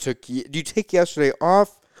Sunday. Wait, do you take yesterday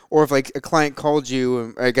off? Or if, like, a client called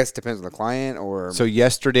you, I guess it depends on the client, or... So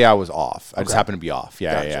yesterday I was off. I just Okay. happened to be off.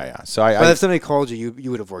 Yeah, Gotcha. yeah. So But if somebody called you,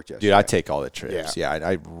 you would have worked yesterday. dude, I take all the trips. Yeah. Yeah,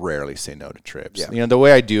 I rarely say no to trips. Yeah. The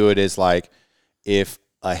way I do it is like if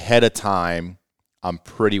ahead of time I'm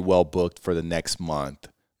pretty well booked for the next month,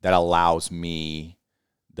 that allows me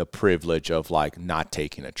the privilege of like not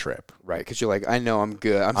taking a trip. Right, because you're like, I know I'm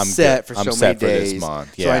good. I'm set good. for I'm so set many for days. this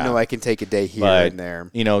month. So I Yeah. know I can take a day here But, and there.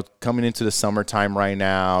 you know, coming into the summertime right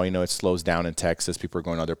now, you know, it slows down in Texas. People are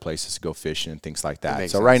going other places to go fishing and things like that.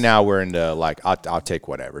 makes So sense. right now we're into like, I'll take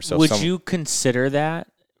whatever. So Would you consider that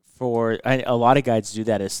a lot of guides do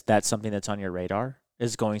that? Is that something that's on your radar?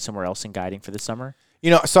 Is going somewhere else and guiding for the summer? You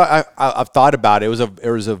know, so I've thought about it. It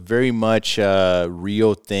was a very much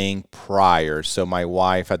real thing prior. So my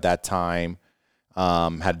wife at that time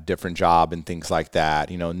had a different job and things like that.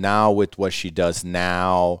 You know, now with what she does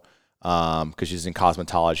now, because she's in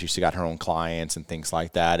cosmetology, she got her own clients and things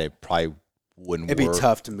like that. It probably wouldn't It'd work. be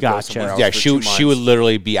tough to go Gotcha. somewhere else Yeah, for she 2 she would months.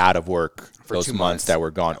 literally be out of work For those 2 months months. that we're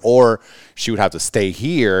gone, or she would have to stay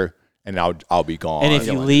here and I'll be gone. And if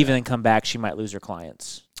you leave and then come back, she might lose her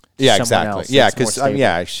clients. Yeah, Somewhere exactly. else Yeah, that's more because stable.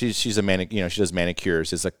 yeah, she's a you know, she does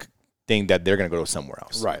manicures. It's a thing that they're gonna go somewhere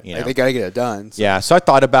else. Right. You Like, know? they got to get it done. So. Yeah, so I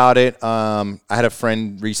thought about it. I had a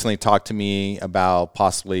friend recently talk to me about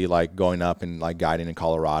possibly like going up and like guiding in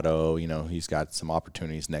Colorado. You know, he's got some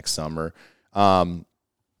opportunities next summer.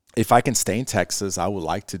 If I can stay in Texas, I would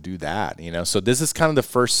like to do that. You know, so this is kind of the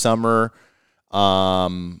first summer.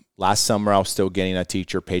 Last summer I was still getting a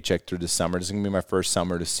teacher paycheck through the summer. This is gonna be my first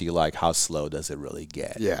summer to see like how slow does it really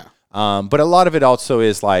get. Yeah. But a lot of it also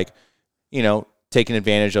is like, you know, taking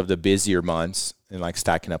advantage of the busier months and like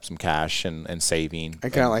stacking up some cash and saving.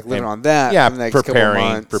 And kind of like living on that Yeah, for the next couple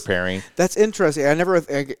months. preparing. That's interesting. I never,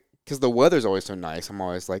 because the weather's always so nice. I'm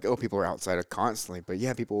always like, oh, people are outside constantly. But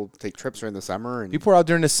yeah, people take trips during the summer. And People are out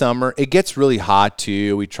during the summer. It gets really hot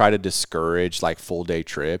too. We try to discourage like full day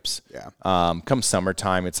trips. yeah. Come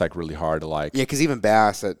summertime, it's like really hard to like. Yeah, because even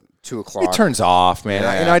Bass at 2 o'clock. It turns off, man.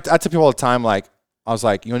 Yeah. You know, I tell people all the time, like, I was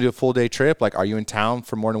like, you want to do a full day trip? Like, are you in town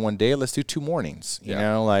for more than one day? Let's do 2 mornings. You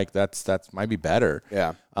know, like that's might be better.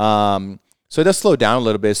 Yeah. So it does slow down a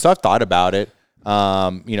little bit. So I've thought about it,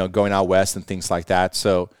 you know, going out west and things like that.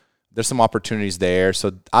 So there's some opportunities there.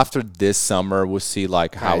 So after this summer, we'll see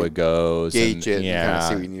like how Right. it goes. Gauge it and Yeah. kinda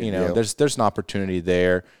see what you need to know, do. there's an opportunity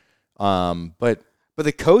there. But But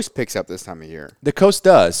the coast picks up this time of year. the coast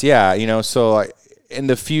does. Yeah. You know, so in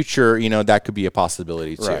the future, you know, that could be a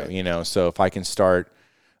possibility too, Right. you know, so if I can start,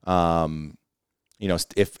 you know,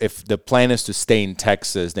 if the plan is to stay in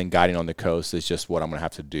Texas, then guiding on the coast is just what I'm going to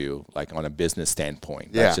have to do, like on a business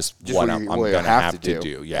standpoint. Yeah. That's just Just what what I'm you going to have have to to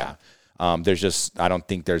do. do. Yeah. There's just, I don't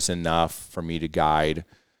think there's enough for me to guide,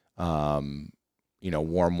 you know,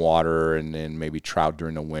 warm water and then maybe trout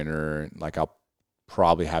during the winter. Like I'll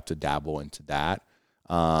probably have to dabble into that.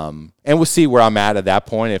 And we'll see where I'm at that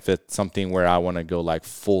point. If it's something where I want to go like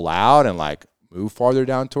full out and like move farther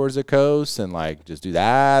down towards the coast and like just do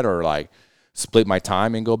that, or like split my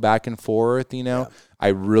time and go back and forth. You know, I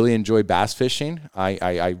really enjoy bass fishing.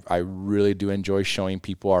 I really do enjoy showing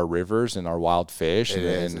people our rivers and our wild fish It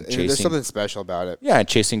is. and There's chasing. something special about it. Yeah, and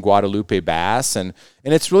chasing Guadalupe bass, and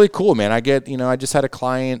it's really cool, man. I get, you know, I just had a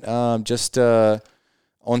client on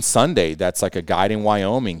Sunday that's like a guide in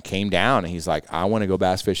Wyoming came down and he's like, I want to go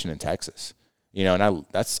bass fishing in Texas, you know, and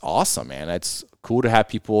that's awesome, man. That's cool to have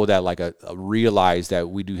people that like realize that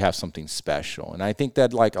we do have something special, and I think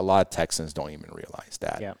that like a lot of Texans don't even realize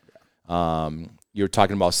that. Yeah. You were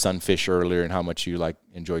talking about sunfish earlier and how much you like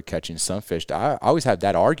enjoy catching sunfish. I always have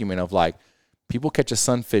that argument of like people catch a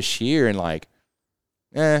sunfish here and like,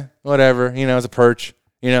 whatever, you know, it's a perch,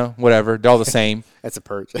 you know, whatever, they're all the same. That's a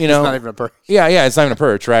perch. You know, it's not even a perch. Yeah, it's not even a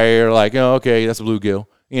perch, right? Or like, oh, okay, that's a bluegill.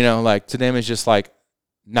 You know, like to them it's just like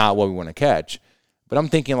not what we want to catch. But I'm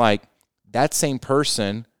thinking like that same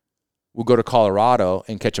person will go to Colorado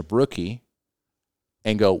and catch a brookie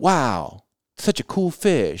and go, wow, such a cool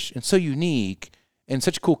fish and so unique and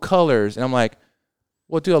such cool colors. And I'm like,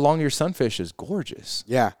 well, dude, a long-ear sunfish is gorgeous.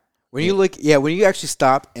 Yeah. When you look, when you actually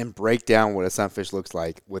stop and break down what a sunfish looks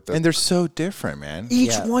like with the And they're so different, man.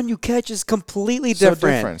 each Yeah. one you catch is completely So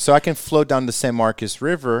different. So I can float down the San Marcos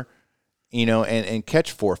River, you know, and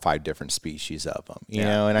catch 4 or 5 different species of them, you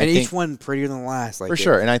know, and I And think each one prettier than the last. Like for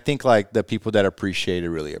sure. And I think like the people that appreciate it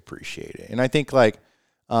really appreciate it. And I think like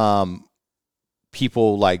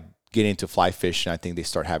people like get into fly fishing, I think they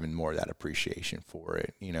start having more of that appreciation for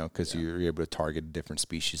it, you know, because you're able to target different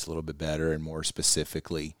species a little bit better and more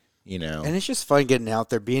specifically, you know. And it's just fun getting out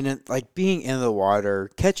there, being in the water,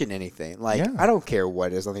 catching anything. Like Yeah. I don't care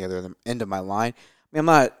what is on the other end of my line. I mean,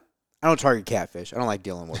 I don't target catfish. I don't like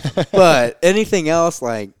dealing with them. But anything else,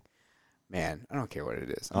 like, man, I don't care what it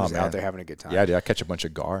is. I'm just man. out there having a good time. Yeah, dude, I catch a bunch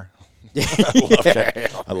of gar. Yeah.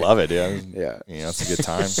 I love it, dude. Yeah. You know, it's a good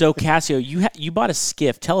time. So Cassio, you bought a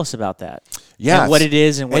skiff. Tell us about that. Yeah, And what it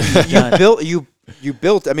is and what you've done. you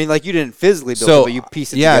built. I mean, like you didn't physically build it, but you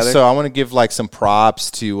pieced it together. So I want to give like some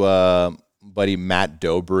props to buddy Matt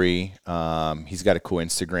Dobry. He's got a cool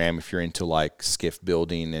Instagram if you're into like skiff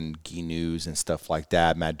building and GNUs and stuff like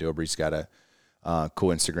that. Matt Dobry's got a cool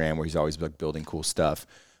Instagram where he's always like building cool stuff.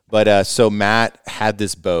 But so Matt had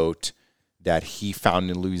this boat that he found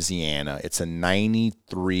in Louisiana. It's a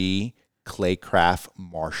 93 Claycraft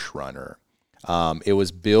Marsh Runner. It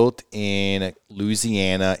was built in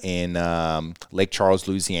Louisiana, in Lake Charles,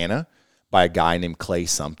 Louisiana, by a guy named Clay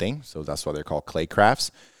something. So that's why they're called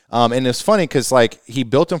Claycrafts. And it's funny because like he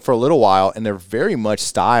built them for a little while, and they're very much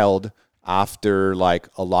styled after like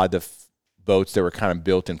a lot of the boats that were kind of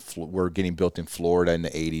built were getting built in Florida in the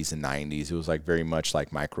 80s and 90s. It was like very much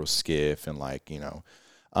like micro skiff and like, you know,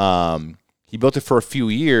 he built it for a few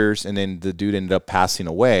years, and then the dude ended up passing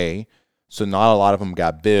away. So not a lot of them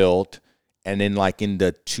got built. And then like in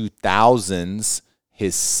the 2000s,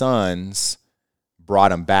 his sons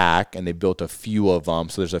brought him back, and they built a few of them.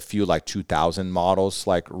 So there's a few like 2000 models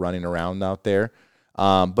like running around out there.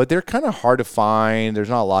 But they're kind of hard to find. There's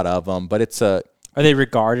not a lot of them, but Are they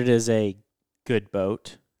regarded as a good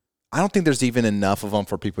boat? I don't think there's even enough of them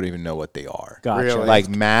for people to even know what they are. Gotcha. Really? Like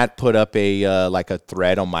Matt put up a like a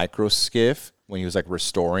thread on Micro Skiff when he was like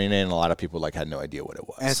restoring it, and a lot of people like had no idea what it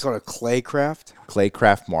was. And it's called a Claycraft.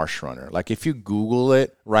 Claycraft Marsh Runner. Like if you Google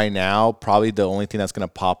it right now, probably the only thing that's going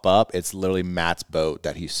to pop up, it's literally Matt's boat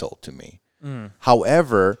that he sold to me.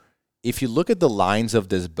 However, if you look at the lines of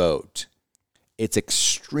this boat, it's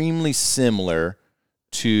extremely similar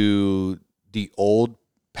to the old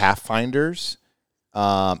Pathfinders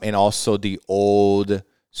and also the old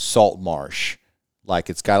Salt Marsh. Like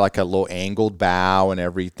it's got like a little angled bow and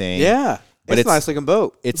everything. Yeah. But it's a nice looking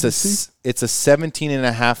boat. It's a 17 and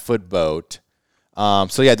a half foot boat.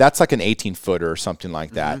 So yeah, that's like an 18 footer or something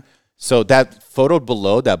like that. So that photo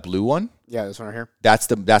below, that blue one, Yeah, this one right here.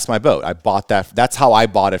 that's my boat. I bought that. That's how I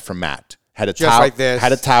bought it from Matt. Had a Just tower, like this.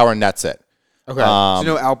 had a tower, and that's it. Okay. So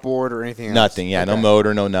no outboard or anything else? Nothing. Yeah, no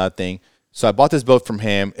motor, no nothing. So I bought this boat from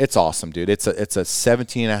him. It's awesome, dude. It's a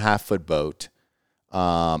 17 and a half foot boat.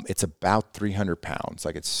 It's about 300 pounds.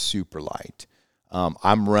 Like it's super light.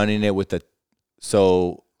 I'm running it with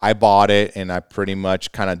so I bought it, and I pretty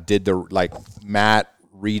much kind of did Matt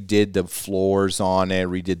redid the floors on it,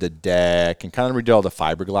 redid the deck, and kind of redid all the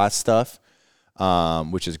fiberglass stuff,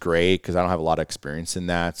 which is great because I don't have a lot of experience in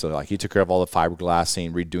that. So like he took care of all the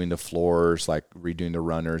fiberglassing, redoing the floors, like redoing the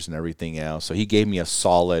runners and everything else. So he gave me a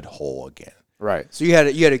solid hull again. Right. So you had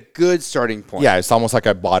a good starting point. Yeah, it's almost like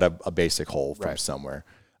I bought a basic hull from somewhere.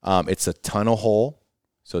 It's a tunnel hull,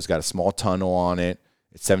 so it's got a small tunnel on it.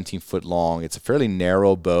 It's 17 foot long. It's a fairly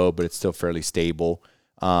narrow boat, but it's still fairly stable.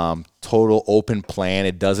 Total open plan.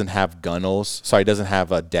 It doesn't have gunnels. Sorry, it doesn't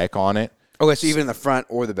have a deck on it. Okay, so even in the front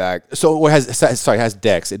or the back. So it has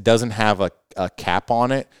decks. It doesn't have a cap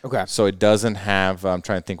on it. Okay. So it doesn't have, I'm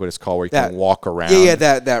trying to think what it's called, where you can walk around. Yeah,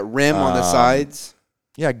 that rim on the sides.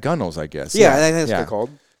 Yeah, gunnels, I guess. Yeah, I think that's what they're called.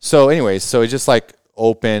 So anyways, so it's just like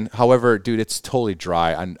open. However, dude, it's totally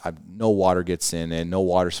dry. No water gets in it. No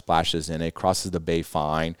water splashes in it. Crosses the bay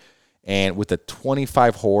fine. And with the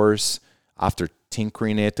 25 horse, after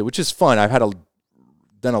tinkering it, which is fun. I've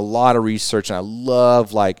done a lot of research, and I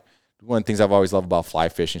love like one of the things I've always loved about fly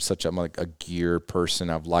fishing. I'm like a gear person.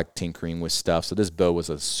 I've liked tinkering with stuff. So this boat was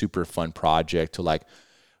a super fun project to like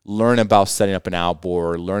learn about setting up an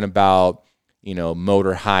outboard, learn about, you know,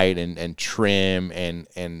 motor height and trim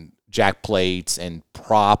and jack plates and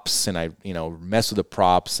props, and I, you know, mess with the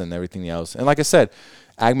props and everything else. And like I said,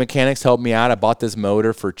 Ag Mechanics helped me out. I bought this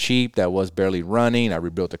motor for cheap that was barely running. I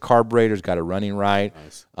rebuilt the carburetors, got it running right.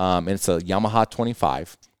 Nice. And it's a Yamaha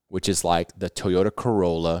 25, which is like the Toyota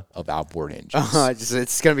Corolla of outboard engines.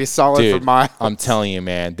 It's going to be solid Dude, for miles. I'm telling you,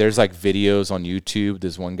 man, there's like videos on YouTube.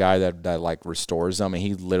 There's one guy that like restores them, and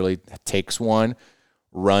he literally takes one,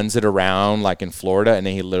 runs it around like in Florida, and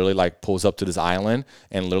then he literally like pulls up to this island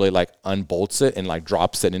and literally like unbolts it and like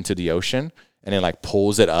drops it into the ocean, and then like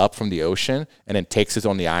pulls it up from the ocean and then takes it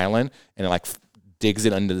on the island and then like digs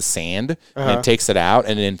it under the sand and then takes it out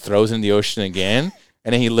and then throws it in the ocean again.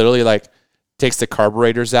 And then he literally like takes the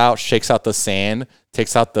carburetors out, shakes out the sand,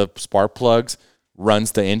 takes out the spark plugs,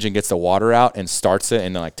 runs the engine, gets the water out, and starts it,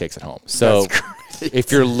 and then like takes it home. So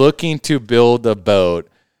if you're looking to build a boat,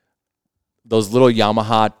 those little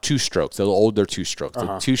Yamaha two-strokes, the older two-strokes,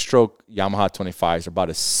 the two-stroke Yamaha 25s are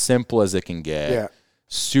about as simple as it can get. Yeah.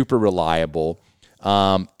 Super reliable.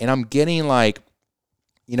 And I'm getting like,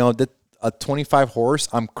 you know, a 25 horse,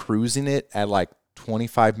 I'm cruising it at like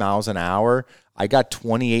 25 miles an hour. I got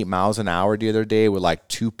 28 miles an hour the other day with like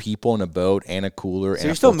 2 people in a boat and a cooler. So and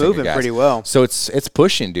you're a still full tank of moving gas. pretty well. So it's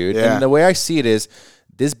pushing, dude. Yeah. And the way I see it is,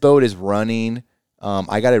 this boat is running.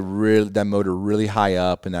 I got that motor really high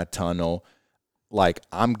up in that tunnel. Like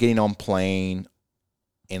I'm getting on plane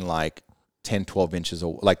in like 10, 12 inches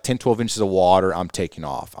of water. I'm taking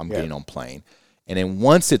off. I'm getting on plane. And then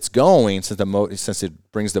once it's going, since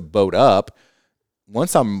it brings the boat up,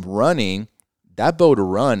 once I'm running, that boat will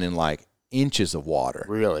run in like inches of water.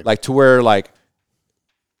 Really? Like to where like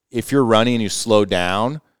if you're running and you slow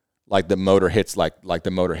down, like the motor hits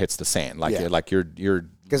the sand. Like you're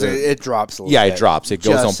Because it drops a little yeah, bit. it drops. It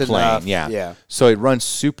goes Just on plane. enough. Yeah. Yeah. So it runs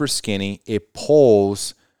super skinny. It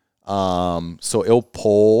pulls. So it'll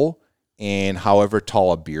pull in however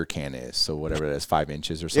tall a beer can is. So whatever it is, 5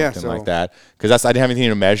 inches or something like that. Because I didn't have anything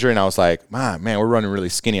to measure, and I was like, man, we're running really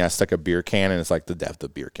skinny. I stuck a beer can, and it's like the depth of the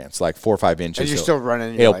beer can. It's like 4 or 5 inches. And you're so still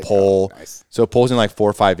running. It'll pull. Oh, nice. So it pulls in like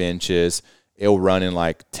 4 or 5 inches. It'll run in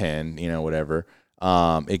like 10, whatever.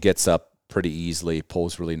 It gets up pretty easily,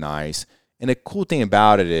 pulls really nice. And the cool thing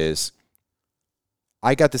about it is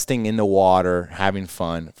I got this thing in the water having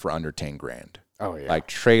fun for under 10 grand. Oh, yeah. Like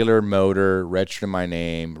trailer, motor, registered in my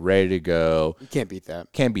name, ready to go. You can't beat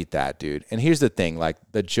that. Can't beat that, dude. And here's the thing, like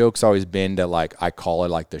the joke's always been that like I call it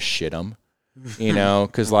like the shit'em,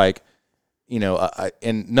 because like,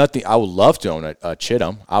 and nothing. I would love to own a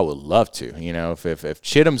Chittum. I would love to. If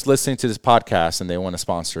Chittum's listening to this podcast and they want to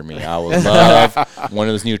sponsor me, I would love one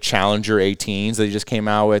of those new Challenger 18s that they just came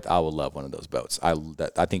out with. I would love one of those boats. I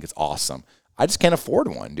think it's awesome. I just can't afford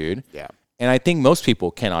one, dude. Yeah. And I think most people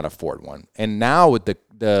cannot afford one. And now with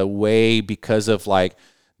the way, because of like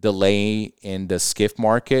delay in the skiff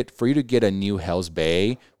market, for you to get a new Hell's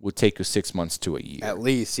Bay would take you 6 months to a year. At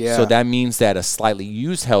least, yeah. So that means that a slightly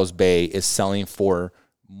used Hell's Bay is selling for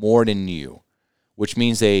more than new, which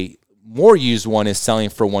means a more used one is selling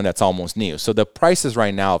for one that's almost new. So the prices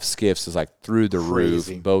right now of skiffs is like through the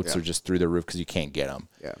Crazy. roof. Boats are just through the roof because you can't get them.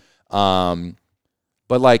 Yeah.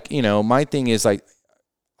 But like, my thing is like,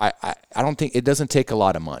 I don't think it doesn't take a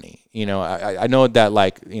lot of money. I know that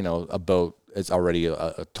like, a boat is already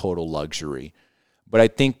a total luxury, but I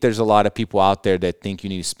think there's a lot of people out there that think you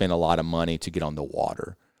need to spend a lot of money to get on the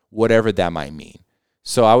water, whatever that might mean.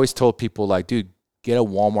 So I always told people like, dude, get a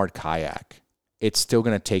Walmart kayak. It's still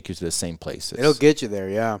going to take you to the same places. It'll get you there,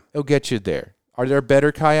 yeah. It'll get you there. Are there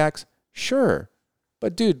better kayaks? Sure.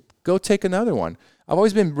 But dude, go take another one. I've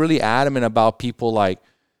always been really adamant about people like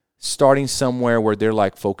starting somewhere where they're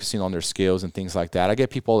like focusing on their skills and things like that. I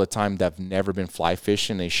get people all the time that have never been fly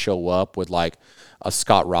fishing. They show up with like a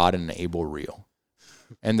Scott rod and an Able reel.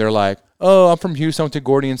 And they're like, oh, I'm from Houston, to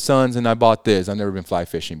Gordy & Sons, and I bought this. I've never been fly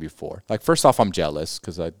fishing before. Like, first off, I'm jealous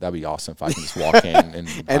because that'd be awesome if I can just walk in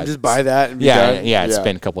and just buy that and be yeah, done. yeah, and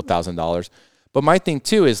spend a couple $1,000s. But my thing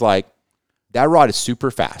too is like, that rod is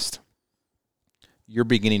super fast. You're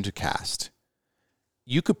beginning to cast.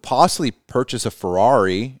 You could possibly purchase a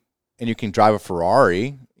Ferrari and you can drive a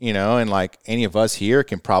Ferrari, and like any of us here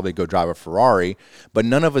can probably go drive a Ferrari, but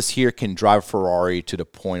none of us here can drive a Ferrari to the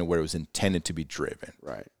point where it was intended to be driven.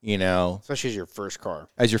 Right. Especially as your first car.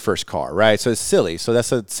 As your first car, right? So it's silly. So that's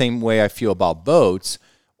the same way I feel about boats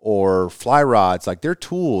or fly rods. Like they're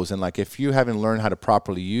tools, and like if you haven't learned how to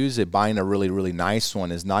properly use it, buying a really, really nice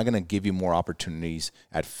one is not going to give you more opportunities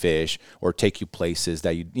at fish or take you places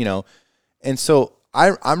that and so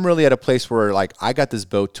I'm really at a place where like I got this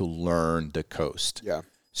boat to learn the coast. Yeah.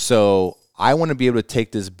 So I want to be able to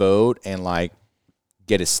take this boat and like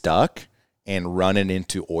get it stuck and run it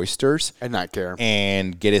into oysters And not care.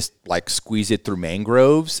 and get it like squeeze it through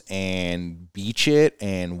mangroves and beach it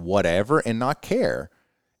and whatever and not care.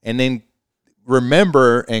 And then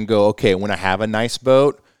remember and go, okay, when I have a nice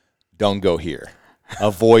boat, don't go here.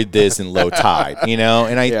 Avoid this in low tide, And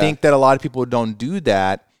I think that a lot of people don't do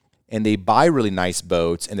that. And they buy really nice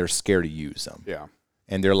boats and they're scared to use them. Yeah.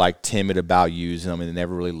 And they're like timid about using them and they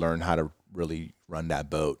never really learn how to really run that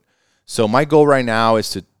boat. So my goal right now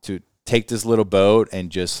is to take this little boat and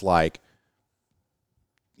just like,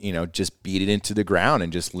 just beat it into the ground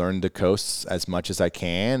and just learn the coasts as much as I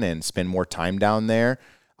can and spend more time down there.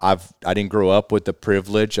 I didn't grow up with the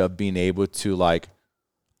privilege of being able to like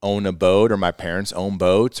own a boat, or my parents own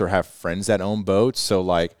boats or have friends that own boats. So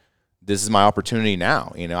like, this is my opportunity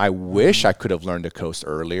now. I wish I could have learned the coast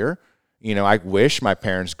earlier. I wish my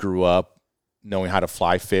parents grew up knowing how to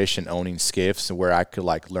fly fish and owning skiffs and where I could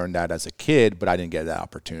like learn that as a kid, but I didn't get that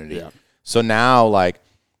opportunity. Yeah. So now like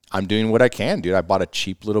I'm doing what I can, dude. I bought a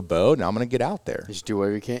cheap little boat and I'm going to get out there. Just do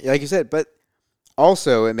whatever you can. Like you said, but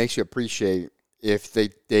also it makes you appreciate if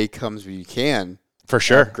the day comes where you can For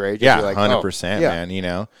sure. upgrade. Just Yeah, be like, 100%, yeah. man, you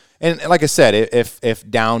know. And like I said, if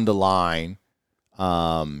down the line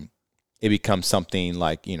it becomes something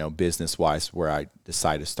like, you know, business-wise where I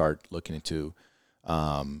decide to start looking into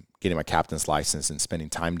getting my captain's license and spending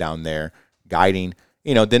time down there guiding,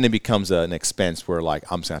 you know, then it becomes an expense where like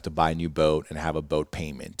I'm just going to have to buy a new boat and have a boat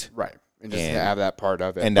payment. Right. And just And- have that part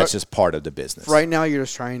of it. And that's just part of the business. right now you're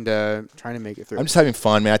just trying to make it through. I'm just having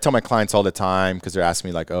fun, man. I tell my clients all the time because they're asking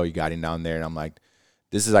me like, "Oh, you guiding down there?" And I'm like,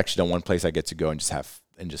 "This is actually the one place I get to go and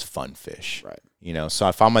just fun fish." Right. You know, so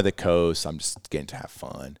if I'm at the coast, I'm just getting to have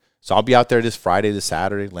fun. So I'll be out there this Friday, this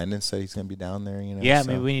Saturday. Landon said he's gonna be down there. You know. Yeah, so.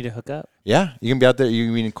 maybe we need to hook up. Yeah, you can be out there.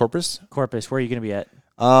 You mean in Corpus? Corpus, where are you going to be at?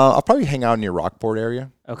 I'll probably hang out near Rockport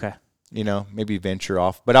area. Okay. You know, maybe venture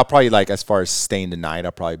off. But I'll probably like as far as staying the night,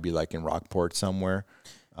 I'll probably be like in Rockport somewhere.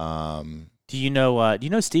 Do you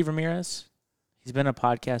know Steve Ramirez? He's been a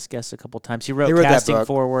podcast guest a couple times. He wrote He wrote that Casting book.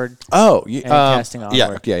 Forward. Oh, And casting onward.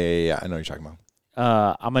 yeah. I know what you're talking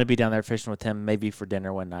about. I'm going to be down there fishing with him maybe for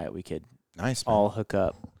dinner one night. We could Nice, man. all hook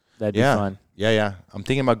up. That'd Yeah. be fun. Yeah. I'm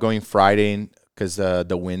thinking about going Friday because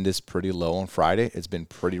the wind is pretty low on Friday. It's been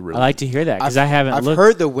pretty I really like to hear that because I haven't I've looked.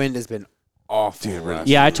 heard the wind has been awful.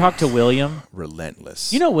 Yeah, I talked to William.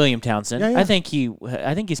 relentless. You know William Townsend. Yeah, yeah. I think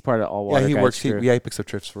he's part of All Water. yeah, he Guides works. crew. He picks up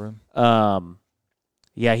trips for him.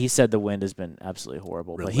 Yeah, he said the wind has been absolutely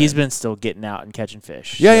horrible, but he's been still getting out and catching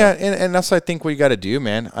fish. Yeah, so. and that's I think what you got to do,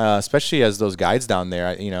 man. Especially as those guides down there.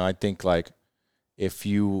 I think like if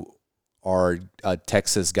you are a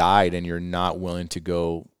Texas guide and you're not willing to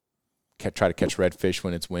go try to catch redfish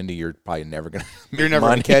when it's windy, you're probably never gonna. You're never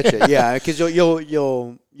going to catch it. Yeah, because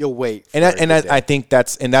you'll wait. And I think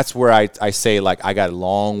that's where I say like I got a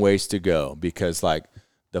long ways to go because like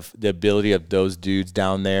the ability of those dudes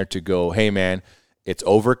down there to go, hey man, it's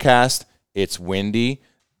overcast, it's windy,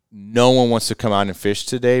 no one wants to come out and fish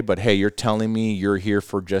today, but hey, you're telling me you're here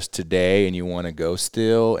for just today and you want to go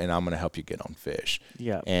still, and I'm gonna help you get on fish.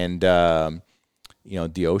 Yeah. And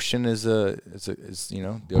the ocean is the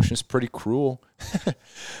ocean is pretty cruel,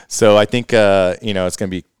 so I think it's gonna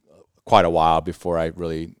be quite a while before I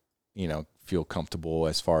really feel comfortable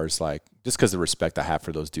as far as like just because the respect I have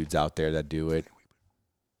for those dudes out there that do it.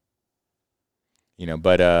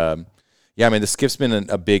 But yeah, I mean the skiff's been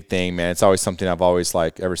a big thing, man. It's always something I've always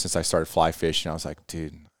like ever since I started fly fishing. I was like,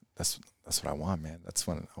 dude, that's what I want, man. That's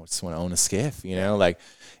when I just want to own a skiff, like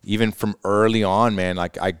even from early on, man.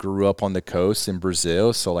 Like I grew up on the coast in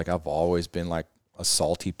Brazil, so like I've always been like a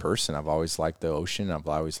salty person. I've always liked the ocean. I've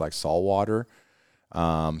always liked salt water.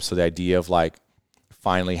 So the idea of like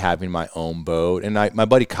finally having my own boat, and my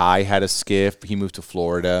buddy Kai had a skiff. He moved to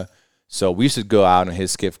Florida, so we used to go out on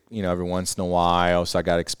his skiff, every once in a while. So I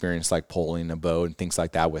got experience like pulling a boat and things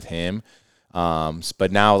like that with him.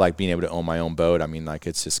 But now like being able to own my own boat, I mean, like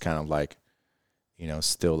it's just kind of like,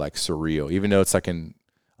 still like surreal, even though it's like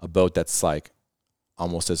a boat that's like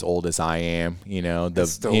almost as old as I am,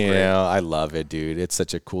 It's still great. I love it, dude. It's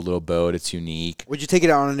such a cool little boat. It's unique. Would you take it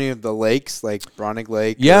out on any of the lakes, like Bronick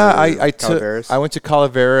Lake? Yeah, or I went to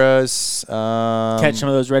Calaveras. Catch some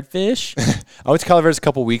of those redfish. I went to Calaveras a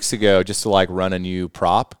couple weeks ago just to like run a new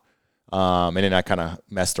prop. And then I kind of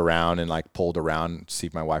messed around and like pulled around to see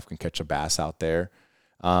if my wife can catch a bass out there.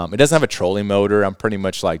 It doesn't have a trolling motor. I'm pretty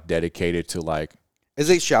much like dedicated to like Is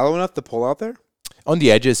it shallow enough to pull out there? on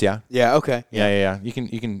the edges. Yeah. Yeah. Okay. Yeah. You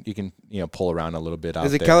can pull around a little bit out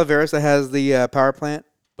Is it there. Calaveras that has the power plant?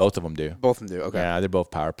 Both of them do. Both of them do. Okay. Yeah, they're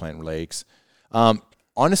both power plant lakes.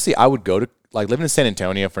 Honestly, I would go to like living in San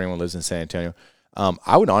Antonio. For anyone who lives in San Antonio,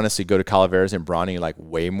 I would honestly go to Calaveras and Bronny like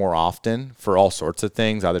way more often for all sorts of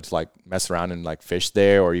things, either to like mess around and like fish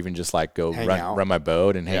there, or even just like go Hang run out. my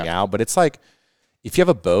boat and hang Yeah. out. But it's like if you have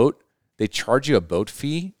a boat, they charge you a boat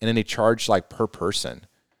fee, and then they charge like per person.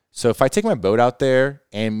 So if I take my boat out there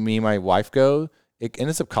and me and my wife go, it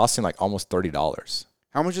ends up costing like almost $30.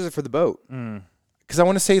 How much is it for the boat? Because I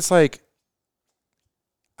want to say it's like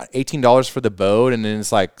 $18 for the boat, and then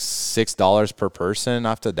it's like $6 per person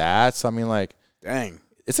after that. So I mean, like, Dang.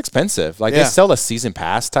 it's expensive. Like Yeah. they sell a season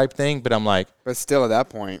pass type thing, but I'm like, But still, at that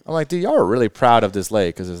point, dude, y'all are really proud of this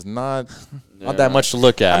lake because it's not that much to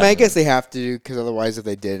look at. I mean, I guess they have to because otherwise, if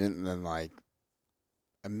they didn't, then like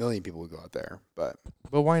a million people would go out there. But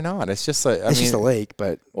But why not? It's just a. it's just a lake.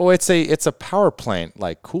 But Well, it's a power plant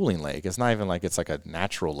like cooling lake. It's not even like it's like a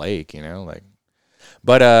natural lake, like.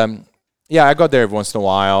 But yeah, I go out there every once in a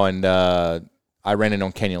while, and I ran it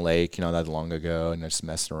on Canyon Lake, not long ago, and just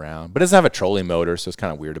messing around. But it doesn't have a trolling motor, so it's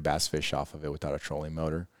kind of weird to bass fish off of it without a trolling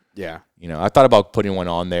motor. yeah, I thought about putting one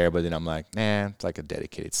on there, but then I'm like, nah, it's like a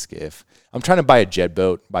dedicated skiff. I'm trying to buy a jet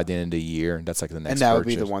boat by the end of the year. That's like the next. and that would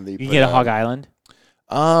be purchase. the one that you You put can get a on. Hog Island.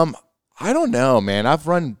 I don't know, man.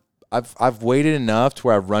 I've waited enough to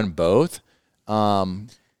where I've run both. I'm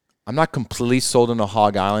not completely sold on the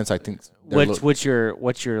Hog Islands. I think What's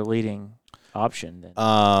your leading option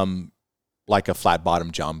then? like a flat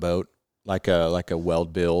bottom John boat, like a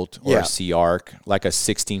weld built or a Sea Arc, like a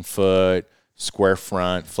 16-foot square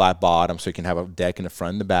front, flat bottom, so you can have a deck in the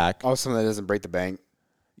front and the back. Oh, something that doesn't break the bank.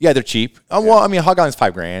 Yeah, they're cheap. Well, I mean, Hog Island's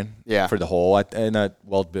 $5,000. Yeah. For the whole, and a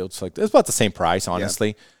weld built's like it's about the same price,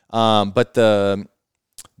 honestly. But the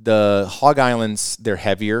Hog Islands, they're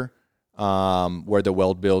heavier. Where the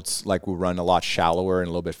weld builds like will run a lot shallower and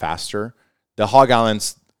a little bit faster. The Hog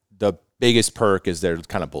Islands, the biggest perk is they're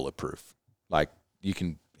kind of bulletproof. Like you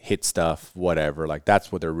can hit stuff, whatever. Like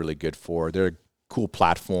that's what they're really good for. They're a cool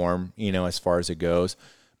platform, as far as it goes,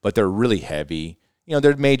 but they're really heavy.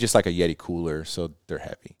 They're made just like a Yeti cooler, so they're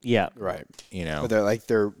heavy. Yeah. Right. But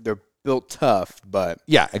they're built tough, but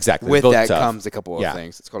yeah, exactly. with Built that tough. comes a couple of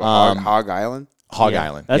things. It's called a Hog Island. Hog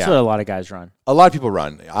Island. That's what a lot of guys run. A lot of people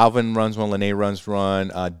run. Alvin runs one. Lene runs one.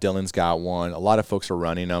 Dylan's got one. A lot of folks are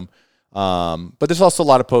running them. But there's also a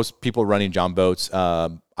lot of people running John boats.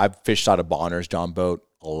 I've fished out of Bonner's John boat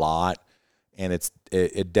a lot, and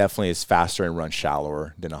it definitely is faster and runs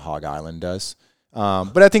shallower than a Hog Island does.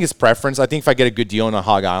 But I think it's preference. I think if I get a good deal on a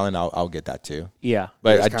Hog Island, I'll get that too. Yeah.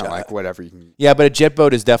 But It's kind of like whatever you can. Yeah, but a jet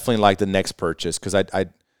boat is definitely like the next purchase because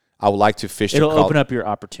I would like to fish. It'll open up your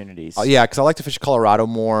opportunities. Yeah, because I like to fish Colorado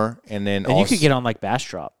more, and then you could get on like Bass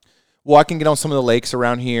Drop. Well, I can get on some of the lakes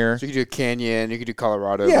around here. So you could do a canyon. You could do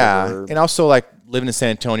Colorado. Yeah, River. and also like living in San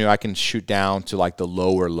Antonio, I can shoot down to like the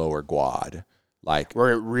lower Guad, like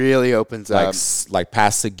where it really opens up, like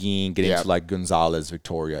past Seguin, getting to like Gonzales,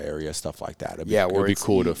 Victoria area, stuff like that. It'd be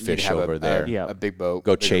cool to fish over there. A big boat.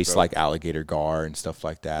 Go chase like alligator gar and stuff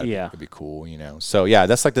like that. Yeah, it'd be cool, So yeah,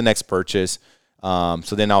 that's like the next purchase.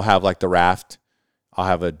 So then I'll have like the raft. I'll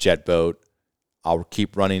have a jet boat. I'll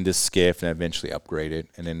keep running this skiff and eventually upgrade it.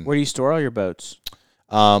 And then where do you store all your boats?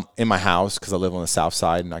 In my house because I live on the south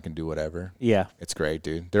side and I can do whatever. Yeah, it's great,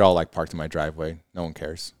 dude. They're all like parked in my driveway. No one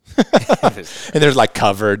cares. And there's like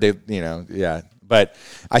covered. Yeah. But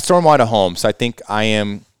I store them all at home. So I think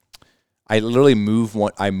I literally move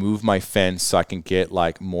my fence so I can get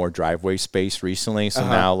like more driveway space recently. So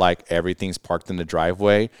now like everything's parked in the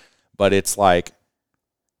driveway. But it's like,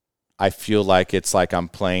 I feel like it's like I'm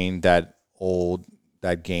playing that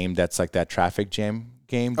game that's like that traffic jam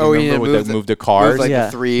game. Do you remember move the cars? Move like the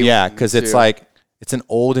 3. Yeah, because it's like, it's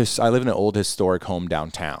I live in an old historic home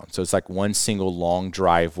downtown. So it's like one single long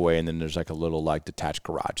driveway and then there's like a little like detached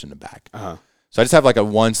garage in the back. So I just have like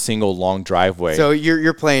one single long driveway. So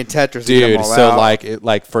you're playing Tetris, dude. So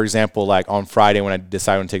like for example, like on Friday when I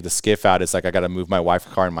decided to take the skiff out, it's like I got to move my wife's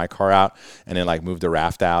car and my car out, and then like move the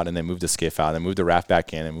raft out, and then move the skiff out, and then move the raft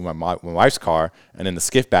back in, and move my wife's car, and then the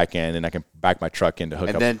skiff back in, and I can back my truck in to hook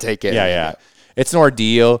up, and then take it. Yeah. It's an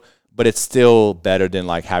ordeal, but it's still better than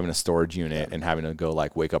like having a storage unit and having to go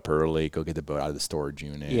like wake up early, go get the boat out of the storage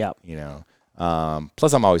unit. Yeah.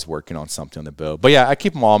 Plus, I'm always working on something on the boat. But yeah, I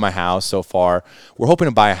keep them all in my house so far. We're hoping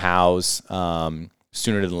to buy a house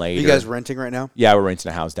sooner than later. Are you guys renting right now? Yeah, we're renting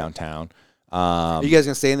a house downtown. Are you guys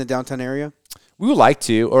going to stay in the downtown area? We would like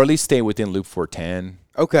to, or at least stay within Loop 410.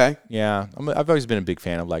 Okay. Yeah. I've always been a big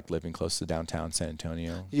fan of like living close to downtown San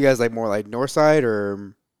Antonio. You guys like more like north side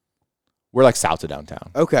or? We're like south of downtown.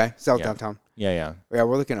 Okay. South downtown. Yeah. Yeah,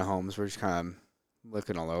 we're looking at homes. We're just kind of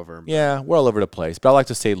looking all over. Yeah, we're all over the place. But I like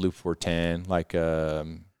to stay Loop 410. Like,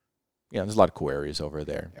 there's a lot of cool areas over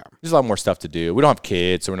there. Yeah. There's a lot more stuff to do. We don't have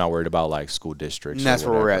kids, so we're not worried about like school districts. And that's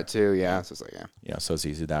where we're at too. Yeah. So it's like, yeah, so it's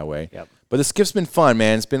easy that way. Yep. But the skiff's been fun,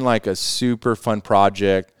 man. It's been like a super fun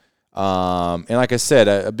project. And like I said,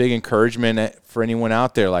 a big encouragement for anyone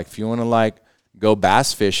out there. Like, if you want to like go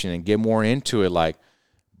bass fishing and get more into it, like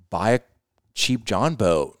buy a cheap John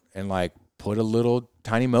boat and like put a little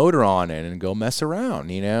tiny motor on it and go mess around,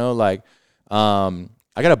 like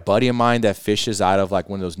I got a buddy of mine that fishes out of like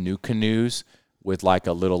one of those new canoes with like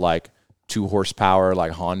a little like 2 horsepower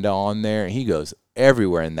like Honda on there, and he goes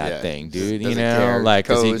everywhere in that thing, dude. Like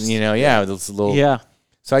cause he, those little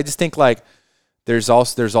So I just think like there's all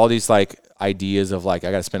these like ideas of like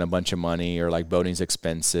I got to spend a bunch of money or like boating's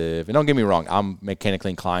expensive. And don't get me wrong, I'm mechanically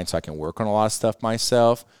inclined, so I can work on a lot of stuff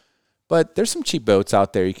myself. But there's some cheap boats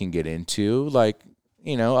out there you can get into, like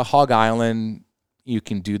a Hog Island. You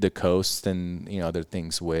can do the coast and other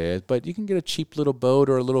things with, but you can get a cheap little boat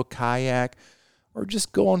or a little kayak, or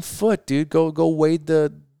just go on foot, dude. Go wade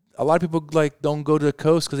the. A lot of people like don't go to the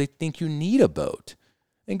coast because they think you need a boat,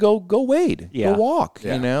 and go wade, go walk.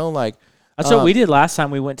 Like that's what we did last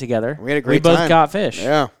time we went together. We had a great time. We both time. got fish.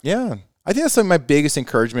 Yeah. I think that's like my biggest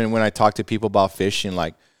encouragement when I talk to people about fishing.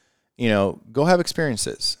 Like, go have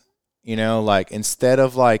experiences. Like instead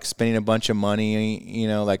of like spending a bunch of money,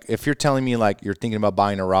 like if you're telling me like you're thinking about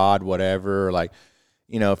buying a rod, whatever, or like,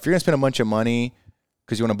 if you're going to spend a bunch of money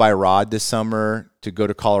because you want to buy a rod this summer to go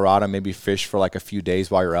to Colorado, maybe fish for like a few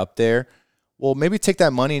days while you're up there. Well, maybe take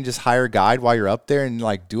that money and just hire a guide while you're up there and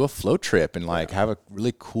like do a float trip and like have a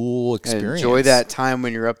really cool experience. And enjoy that time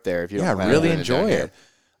when you're up there. If you don't really enjoy it.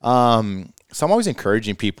 So I'm always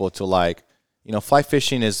encouraging people to like, fly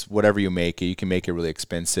fishing is whatever you make it. You can make it really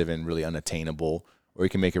expensive and really unattainable, or you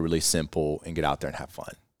can make it really simple and get out there and have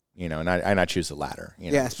fun. And I choose the latter.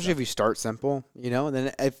 Yeah, especially if you start simple, and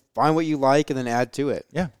then find what you like and then add to it.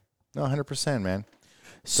 Yeah, no, 100%, man.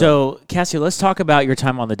 So, Cassio, let's talk about your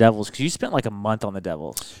time on the Devils, because you spent like a month on the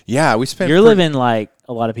Devils. Yeah, we spent. You're living like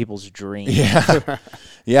a lot of people's dream. Yeah,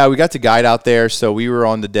 yeah, we got to guide out there, so we were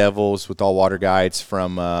on the Devils with all water guides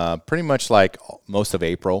from pretty much like most of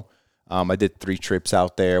April. I did 3 trips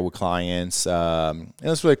out there with clients. It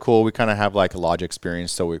was really cool. We kind of have like a lodge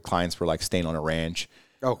experience, so clients were like staying on a ranch.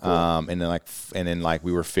 Oh, cool. And then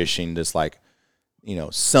we were fishing this like,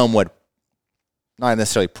 somewhat not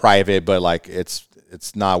necessarily private, but like it's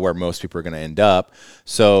not where most people are going to end up.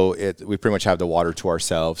 So we pretty much have the water to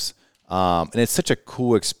ourselves. And it's such a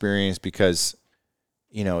cool experience because,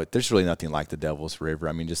 there's really nothing like the Devil's River.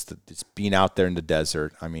 I mean, just being out there in the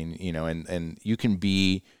desert. I mean, and you can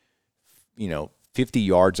be, 50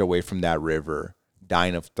 yards away from that river,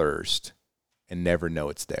 dying of thirst and never know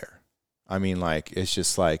it's there. I mean, like, it's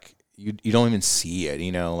just like, you don't even see it,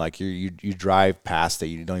 like you drive past it.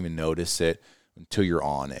 You don't even notice it until you're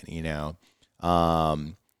on it,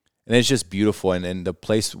 and it's just beautiful. And the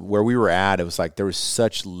place where we were at, it was like there was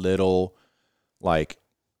such little like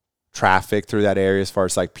traffic through that area as far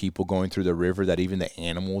as like people going through the river that even the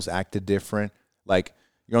animals acted different. Like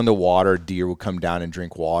you're on the water, deer will come down and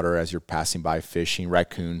drink water as you're passing by fishing.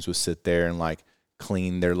 Raccoons will sit there and like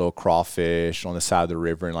clean their little crawfish on the side of the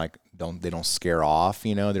river and like they don't scare off,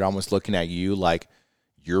 they're almost looking at you like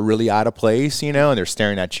you're really out of place, and they're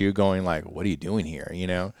staring at you going like, what are you doing here,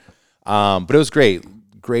 but it was great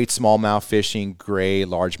smallmouth fishing, great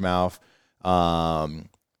largemouth.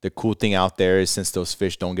 The cool thing out there is since those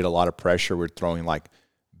fish don't get a lot of pressure, we're throwing like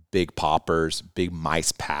big poppers, big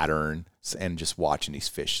mice patterns, and just watching these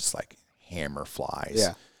fish just like hammer flies.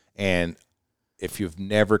 Yeah. And if you've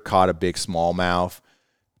never caught a big smallmouth,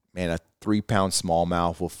 man, a 3-pound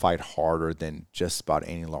smallmouth will fight harder than just about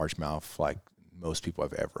any largemouth like most people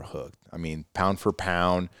have ever hooked. I mean, pound for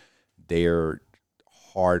pound, they are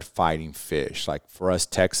hard fighting fish. Like for us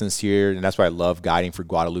Texans here, and that's why I love guiding for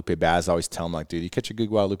Guadalupe bass. I always tell them like, dude, you catch a good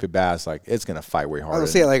Guadalupe bass, like it's gonna fight way harder. I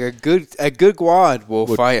was say like a good guad will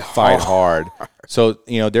fight hard. So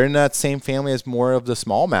they're in that same family as more of the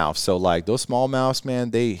smallmouth. So like those smallmouths,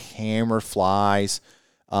 man, they hammer flies.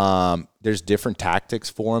 There's different tactics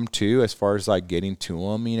for them too, as far as like getting to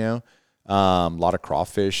them. A lot of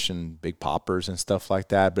crawfish and big poppers and stuff like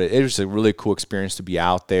that. But it was a really cool experience to be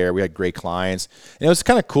out there. We had great clients. And it was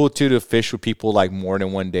kind of cool, too, to fish with people like more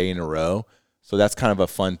than one day in a row. So that's kind of a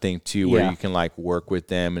fun thing, too, where you can like work with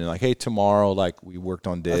them and like, hey, tomorrow, like we worked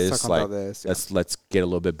on this. Let's talk about this. Yeah. Let's get a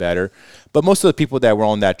little bit better. But most of the people that were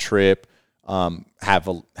on that trip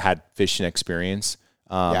had fishing experience.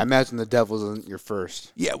 I imagine the Devils isn't your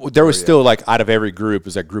first. Yeah, well, there was still like out of every group, it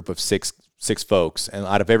was a group of six folks, and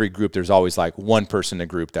out of every group, there's always like one person in the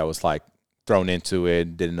group that was like thrown into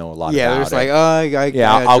it, didn't know a lot about it. Yeah, there's like, I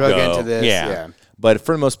I'll drug go into this. Yeah. But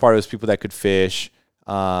for the most part, it was people that could fish.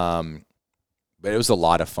 But it was a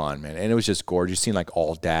lot of fun, man, and it was just gorgeous. You're seeing like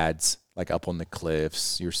all dads like up on the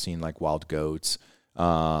cliffs. You're seeing like wild goats. We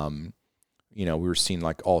were seeing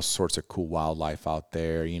like all sorts of cool wildlife out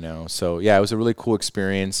there. So yeah, it was a really cool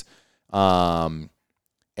experience. And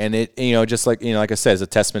it, just like, like I said, it's a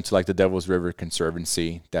testament to like the Devil's River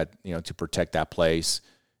Conservancy that, to protect that place,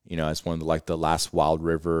 as one of the last wild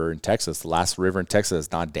river in Texas, the last river in Texas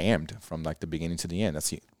that's not dammed from like the beginning to the end. That's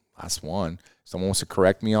the last one. Someone wants to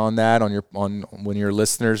correct me on that on when your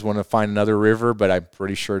listeners want to find another river, but I'm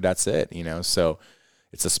pretty sure that's it, so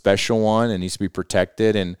it's a special one. It needs to be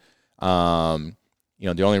protected. And,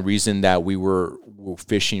 the only reason that we were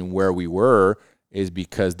fishing where we were is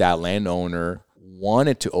because that landowner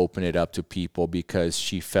wanted to open it up to people because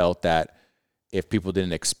she felt that if people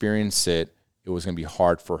didn't experience it, it was going to be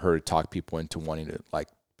hard for her to talk people into wanting to like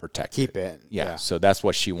protect keep it. Yeah. So that's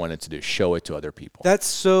what she wanted to do, show it to other people. That's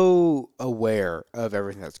so aware of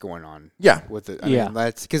everything that's going on. Yeah. With it. I mean,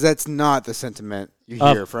 that's because that's not the sentiment you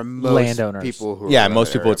hear from most landowners. People who are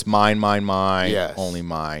most people, it's mine, yes. only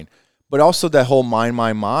mine. But also that whole mine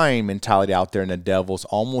mentality out there in the Devils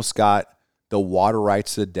almost got the water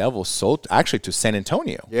rights to the Devils sold actually to San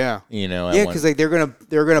Antonio. Yeah. You know, Yeah, because like they're gonna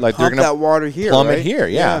pump that water here, plumb right? it here.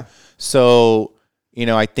 Yeah. So, you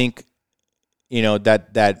know, I think, you know,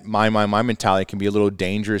 that my mentality can be a little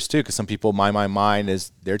dangerous too, because some people, my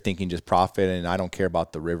is they're thinking just profit, and I don't care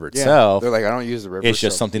about the river itself. They're like, I don't use the river. It's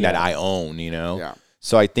just something that I own, you know? Yeah.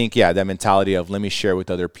 So I think, that mentality of let me share with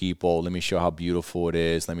other people, let me show how beautiful it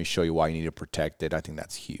is, let me show you why you need to protect it. I think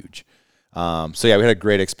that's huge. So we had a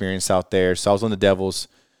great experience out there. So I was on the Devils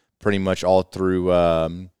pretty much all through,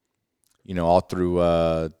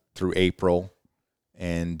 through April,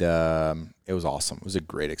 and it was awesome. It was a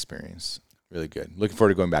great experience. Really good. Looking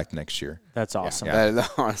forward to going back next year. That's awesome. Yeah.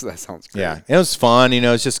 Honestly, that sounds great. Yeah, it was fun. You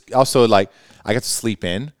know, it's just also like I got to sleep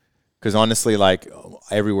in because honestly, like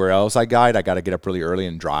everywhere else I got to get up really early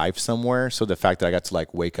and drive somewhere. So the fact that I got to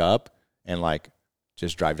like wake up and like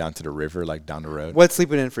just drive down to the river, like down the road. What's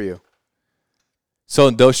sleeping in for you? So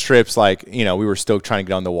those trips, like, you know, we were still trying to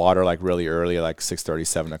get on the water like really early, like 6:30,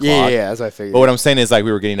 7 o'clock. Yeah, that's what I figured. But what I'm saying is like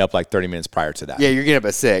we were getting up like 30 minutes prior to that. Yeah, you're getting up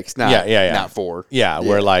at 6, not not 4. Yeah,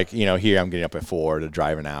 where like, you know, here I'm getting up at 4 to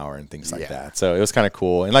drive an hour and things like that. So it was kind of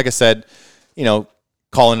cool. And like I said, you know,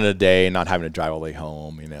 calling it a day and not having to drive all the way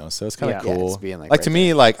home, you know. So it's kind of cool. Just being like to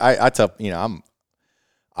me, like I tell, you know,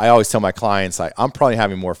 I always tell my clients, like, I'm probably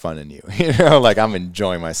having more fun than you. You know, like I'm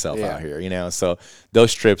enjoying myself out here, you know. So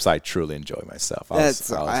those trips, I truly enjoy myself.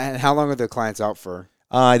 And how long are the clients out for?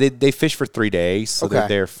 They fish for 3 days, so they're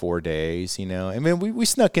there 4 days, you know. I mean, we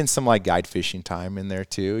snuck in some like guide fishing time in there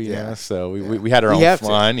too, you know. So we had our own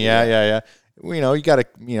fun. Yeah. You know, you gotta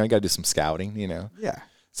do some scouting, you know. Yeah.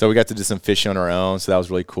 So we got to do some fishing on our own, so that was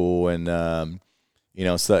really cool. And you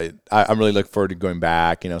know, so I'm really looking forward to going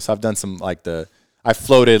back, you know. So I've done some like I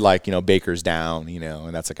floated like, you know, Baker's Down, you know,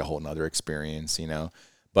 and that's like a whole nother experience, you know.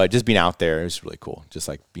 But just being out there, it was really cool. Just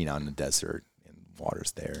like being out in the desert and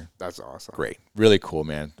water's there. That's awesome. Great. Really cool,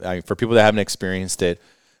 man. I mean, for people that haven't experienced it,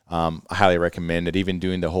 I highly recommend it. Even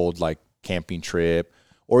doing the whole like camping trip,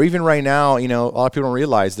 or even right now, you know, a lot of people don't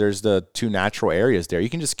realize there's the 2 natural areas there.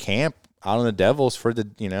 You can just camp out on the Devils for the,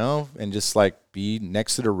 you know, and just like be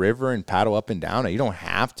next to the river and paddle up and down it. You don't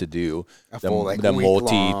have to do the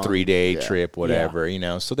multi 3-day trip, whatever, you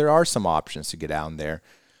know. So there are some options to get out there.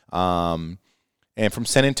 And from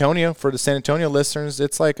San Antonio, for the San Antonio listeners,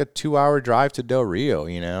 it's like a 2-hour drive to Del Rio,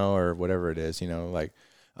 you know, or whatever it is, you know, like,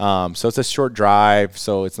 so it's a short drive.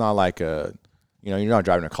 So it's not like you know, you're not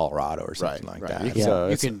driving to Colorado or something like that.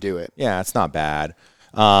 You can do it. Yeah, it's not bad.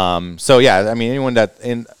 So yeah, I mean, anyone that,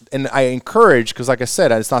 and I encourage, because like I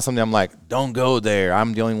said, it's not something I'm like, don't go there.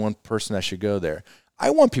 I'm the only one person that should go there. I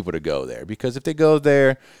want people to go there, because if they go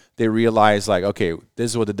there, they realize like, okay,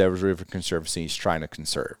 this is what the Devils River Conservancy is trying to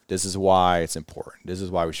conserve. This is why it's important. This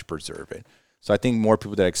is why we should preserve it. So I think more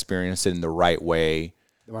people that experience it in the right way,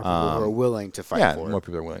 more people who are willing to fight for it. more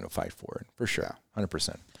people are willing to fight for it, for sure,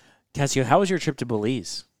 100%. Cassio, how was your trip to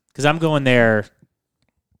Belize? Because I'm going there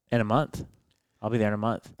in a month. I'll be there in a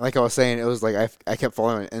month. Like I was saying, it was like I kept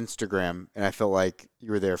following on Instagram, and I felt like you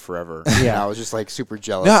were there forever. Yeah, and I was just like super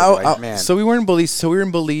jealous. No, man. So we were in Belize.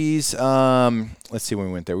 Let's see when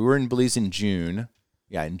we went there. We were in Belize in June.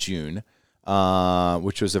 Yeah, in June,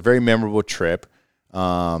 which was a very memorable trip.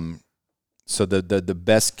 So the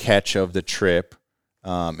best catch of the trip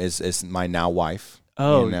is my now wife.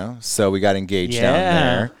 Oh, you know, so we got engaged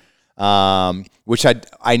down there. Which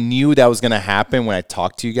I knew that was gonna happen when I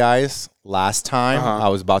talked to you guys last time. I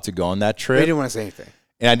was about to go on that trip. You didn't want to say anything.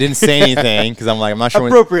 And I didn't say anything because I'm like, I'm not sure.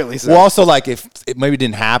 Appropriately so. Well, also, like, if it maybe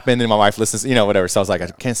didn't happen, then my wife listens, you know, whatever. So I was like, I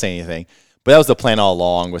can't say anything. But that was the plan all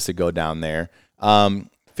along, was to go down there.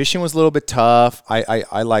 Fishing was a little bit tough.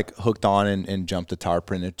 I like hooked on and jumped a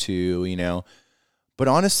tarpon or two, you know. But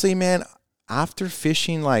honestly, man, after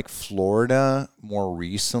fishing like Florida more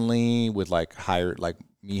recently with like higher, like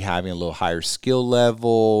me having a little higher skill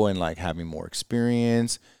level and like having more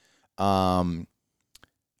experience,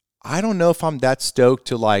 I don't know if I'm that stoked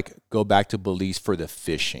to like go back to Belize for the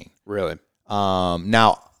fishing. Really?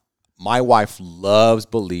 Now, my wife loves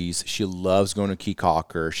Belize. She loves going to Key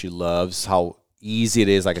Cocker. She loves how easy it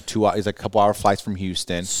is, like it's like a couple hour flights from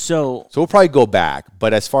Houston. So we'll probably go back.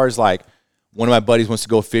 But as far as like one of my buddies wants to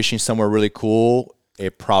go fishing somewhere really cool,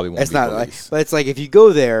 it probably won't be Belize. Like, but it's like if you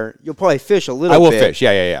go there, you'll probably fish a little bit. I will fish,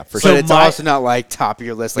 yeah, for sure. But it's also not like top of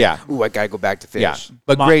your list, like, ooh, I got to go back to fish. Yeah,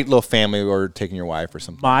 but great little family or taking your wife or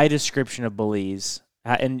something. My description of Belize,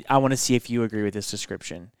 and I want to see if you agree with this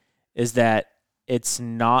description, is that it's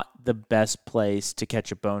not the best place to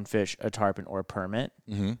catch a bonefish, a tarpon, or a permit,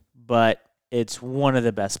 but it's one of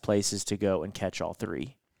the best places to go and catch all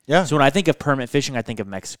three. Yeah. So when I think of permit fishing, I think of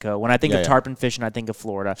Mexico. When I think of tarpon fishing, I think of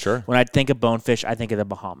Florida. Sure. When I think of bonefish, I think of the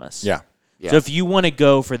Bahamas. Yeah. Yeah. So if you want to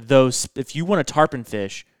go for those, if you want to tarpon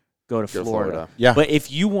fish, go to Florida. Yeah. But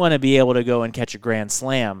if you want to be able to go and catch a Grand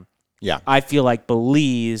Slam, Yeah. I feel like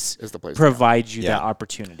Belize Is the place to provides you Yeah. that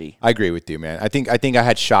opportunity. I agree with you, man. I think I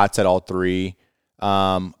had shots at all three.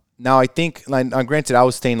 Now I think, like, granted, I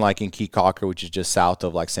was staying like in Key Cocker, which is just south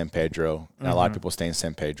of like San Pedro. And a lot of people stay in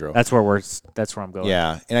San Pedro. That's where I'm going.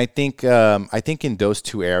 Yeah, and I think in those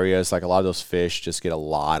two areas, like a lot of those fish just get a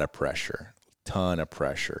lot of pressure, ton of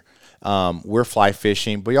pressure. We're fly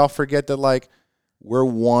fishing, but y'all forget that like we're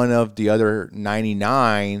one of the other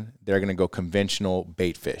 99 that are gonna go conventional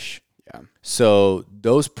bait fish. Yeah. So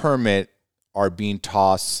those permit are being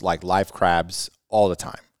tossed like live crabs all the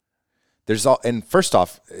time. And first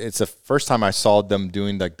off, it's the first time I saw them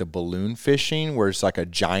doing like the balloon fishing, where it's like a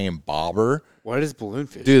giant bobber. What is balloon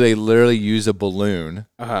fish? Dude, they literally use a balloon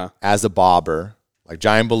as a bobber, like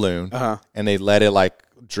giant balloon, and they let it like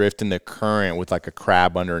drift in the current with like a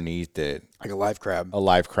crab underneath it, Like a live crab. a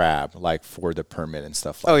live crab, like for the permit and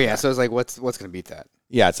stuff like Oh that. yeah. So it's like, what's gonna beat that?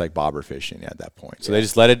 Yeah, it's like bobber fishing at that point. So they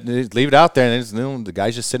just they just leave it out there, and the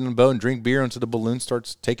guys just sit in the boat and drink beer until the balloon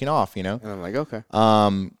starts taking off, you know? And I'm like, okay.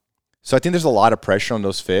 So I think there's a lot of pressure on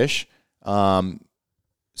those fish.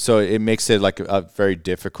 So it makes it like a very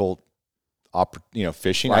difficult,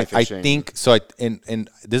 fishing. Fly I fishing. think so. And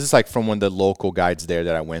this is like from one of the local guides there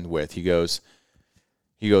that I went with. He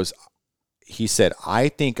said, I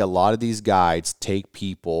think a lot of these guides take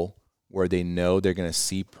people where they know they're going to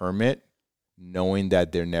see permit, knowing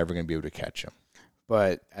that they're never going to be able to catch them.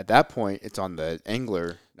 But at that point, it's on the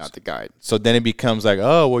angler, not the guide. So then it becomes like,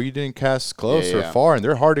 oh, well, you didn't cast close or far, and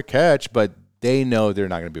they're hard to catch, but they know they're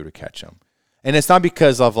not going to be able to catch them. And it's not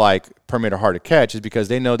because of like permit are hard to catch; it's because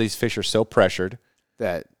they know these fish are so pressured.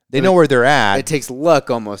 That They know where they're at. it takes luck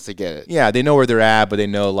almost to get it. Yeah, they know where they're at, but they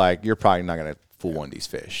know like you're probably not going to fool one of these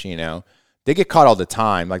fish. You know, they get caught all the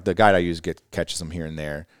time. Like the guide I use catches them here and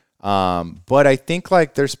there. But I think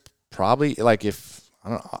like there's probably like if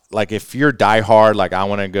you're diehard, like I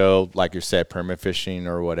want to go, like you said, permit fishing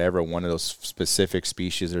or whatever, one of those specific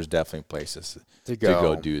species, there's definitely places to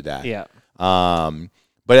go do that. Yeah.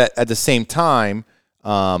 But at the same time,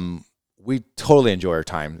 we totally enjoy our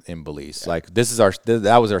time in Belize. Yeah. Like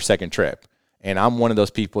that was our second trip, and I'm one of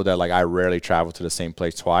those people that like I rarely travel to the same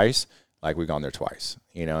place twice. Like we've gone there twice,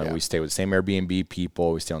 and we stay with the same Airbnb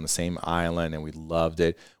people. We stay on the same island, and we loved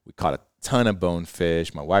it. We caught a ton of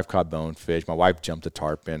bonefish. My wife caught bonefish. My wife jumped a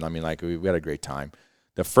tarpon. I mean, like we had a great time.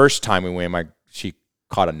 The first time we went, she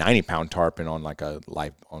caught a 90-pound tarpon on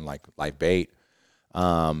live bait.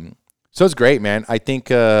 So it's great, man. I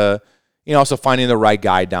think also finding the right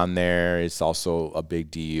guy down there is also a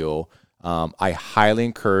big deal. I highly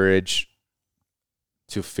encourage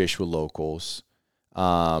to fish with locals.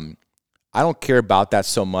 I don't care about that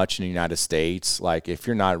so much in the United States. Like, if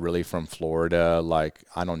you're not really from Florida, like,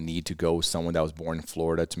 I don't need to go with someone that was born in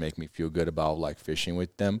Florida to make me feel good about, like, fishing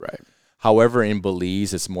with them. Right. However, in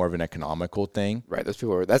Belize, it's more of an economical thing. Right. Those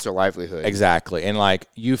people that's their livelihood. Exactly. And, like,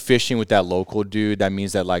 you fishing with that local dude, that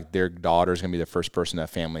means that, like, their daughter's going to be the first person in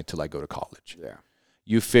that family to, like, go to college. Yeah.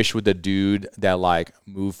 You fish with the dude that, like,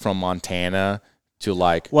 moved from Montana to,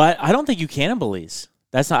 like... Well, I don't think you can in Belize.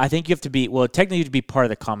 That's not... I think you have to be... Well, technically, you have to be part of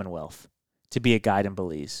the Commonwealth to be a guide in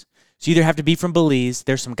Belize. So you either have to be from Belize.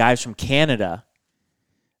 There's some guys from Canada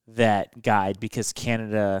that guide because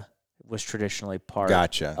Canada was traditionally part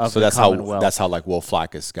of so the that's Commonwealth. how like Will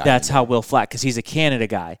Flack is guiding. That's how Will Flack, because he's a Canada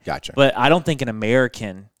guy. Gotcha. But I don't think an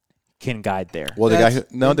American can guide there. Well, the guy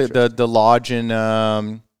the lodge in I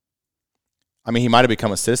mean, he might have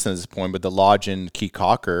become a citizen at this point, but the lodge in Key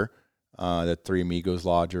Cocker, the Three Amigos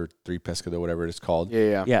Lodge or Three Pescador, whatever it's called.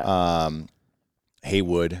 Yeah.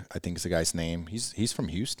 Haywood, I think is the guy's name. He's from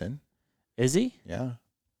Houston. Is he? Yeah.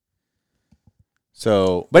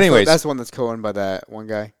 So, but anyways, that's the one that's co-owned by that one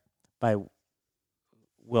guy. By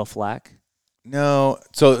Will Flack? No.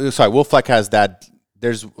 So sorry, Will Flack has that.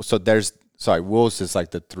 Will's is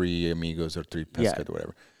like the Three Amigos or Three Pescador or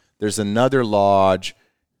whatever. There's another lodge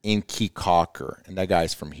in Key Cocker, and that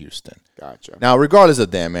guy's from Houston. Gotcha. Now, regardless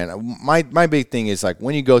of them, man, my big thing is like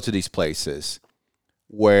when you go to these places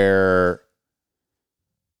where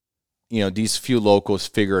these few locals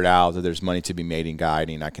figured out that there's money to be made in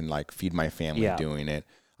guiding, I can like feed my family doing it.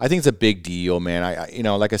 I think it's a big deal, man. I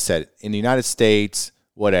like I said, in the United States,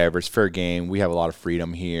 whatever, it's fair game. We have a lot of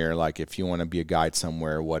freedom here. Like if you want to be a guide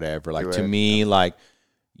somewhere, whatever. Like to me, like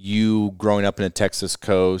you growing up in the Texas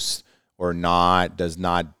coast or not does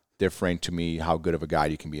not differentiate to me how good of a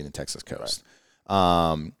guide you can be in the Texas coast.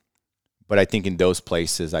 Right. But I think in those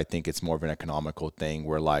places, I think it's more of an economical thing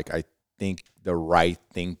where like I think the right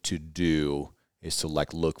thing to do is to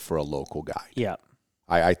like look for a local guide. Yeah.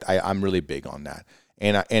 I'm really big on that.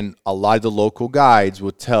 And a lot of the local guides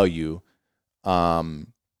will tell you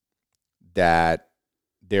that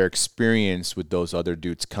their experience with those other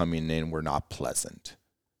dudes coming in were not pleasant.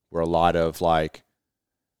 Were a lot of like,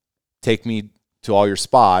 take me to all your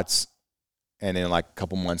spots, and then like a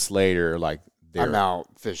couple months later, like I'm out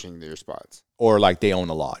fishing their spots, or like they own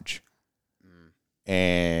a lodge,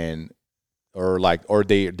 and or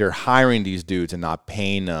they're hiring these dudes and not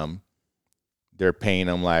paying them. They're paying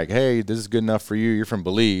them like, hey, this is good enough for you. You're from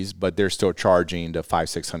Belize, but they're still charging the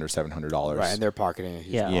 $500, $600, $700. right? And they're pocketing a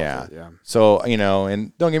huge profit, yeah. So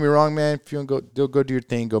and don't get me wrong, man. If you want to go do your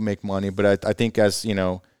thing, go make money. But I think as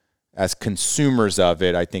as consumers of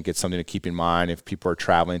it, I think it's something to keep in mind. If people are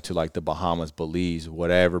traveling to like the Bahamas, Belize,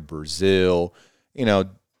 whatever, Brazil,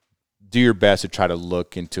 do your best to try to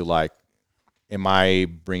look into like, am I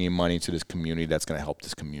bringing money to this community that's going to help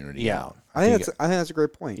this community out? I think that's a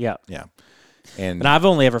great point. Yeah. Yeah. And I've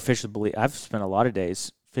only ever fished with Belize. I've spent a lot of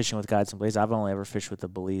days fishing with guides in Belize. I've only ever fished with the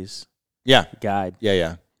Belize guide.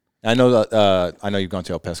 Yeah. I know that. I know you've gone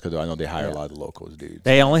to El Pescador. I know they hire a lot of the locals, dudes.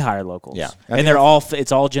 They only hire locals. Yeah, and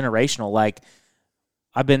it's all generational. Like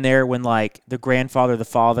I've been there when like the grandfather, the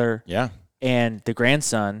father, and the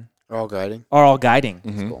grandson are all guiding.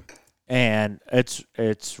 Mm-hmm. Cool. And it's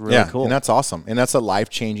really cool. And that's awesome. And that's a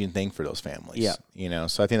life-changing thing for those families. Yeah.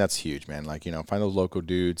 So I think that's huge, man. Like, find those local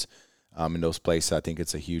dudes in those places. I think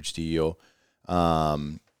it's a huge deal.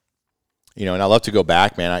 And I love to go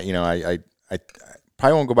back, man. I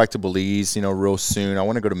probably won't go back to Belize, real soon. I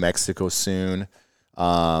want to go to Mexico soon.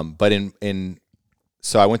 But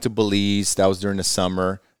so I went to Belize. That was during the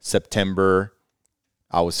summer. September,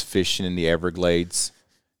 I was fishing in the Everglades,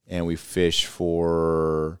 and we fished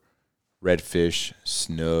for redfish,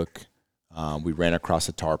 snook. We ran across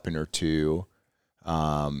a tarpon or two.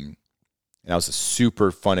 And that was a super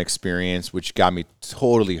fun experience, which got me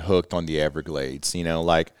totally hooked on the Everglades.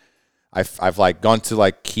 Like I've like gone to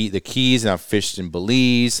like the Keys, and I've fished in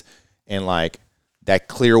Belize, and like that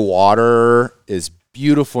clear water is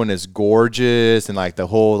beautiful and it's gorgeous, and like the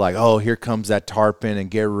whole like, oh, here comes that tarpon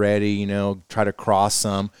and get ready, try to cross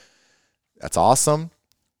them. That's awesome.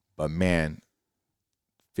 But man,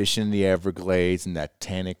 fishing in the Everglades and that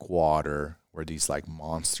tannic water where these like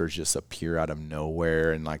monsters just appear out of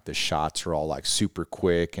nowhere, and like the shots are all like super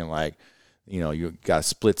quick, and like, you got a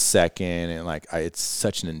split second, and like it's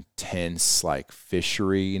such an intense like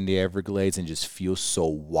fishery in the Everglades, and just feels so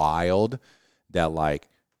wild that like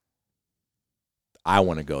I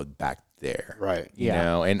want to go back there. Right.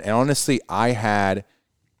 And honestly, I had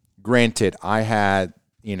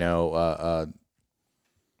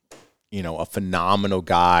a phenomenal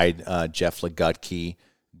guide, Jeff Legutke,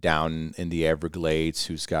 down in the Everglades,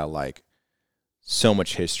 who's got like so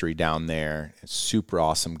much history down there. Super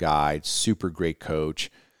awesome guide, super great coach.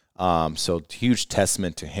 So huge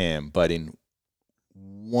testament to him. But in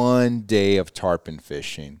one day of tarpon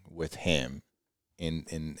fishing with him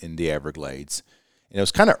in the Everglades, and it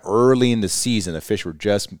was kind of early in the season, the fish were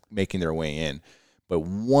just making their way in. But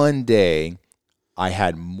one day, I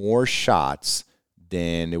had more shots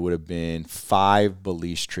than it would have been 5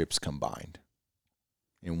 Belize trips combined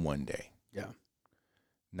in one day. Yeah.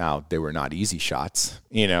 Now, they were not easy shots.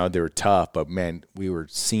 They were tough, but man, we were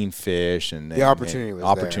seeing fish, and the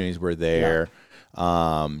opportunities were there.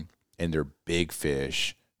 Yeah. And they're big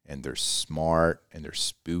fish, and they're smart, and they're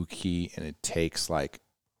spooky, and it takes like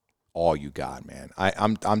all you got, man.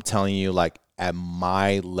 I'm telling you, like at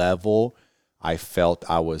my level, I felt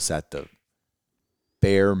I was at the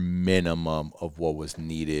bare minimum of what was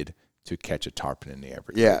needed to catch a tarpon in the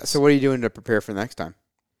Everglades. Yeah. So what are you doing to prepare for next time?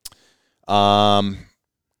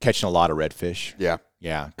 Catching a lot of redfish. Yeah.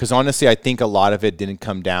 Yeah. Because honestly, I think a lot of it didn't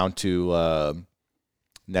come down to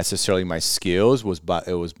necessarily my skills.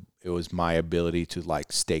 It was my ability to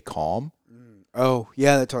like stay calm. Oh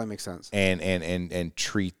yeah, that totally makes sense. And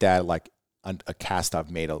treat that like a cast I've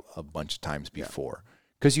made a bunch of times before.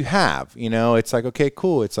 Because you have, it's like, okay,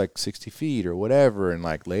 cool. It's like 60 feet or whatever, and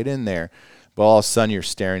like laid in there. But all of a sudden you're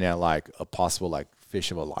staring at like a possible like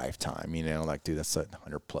fish of a lifetime, like, dude, that's a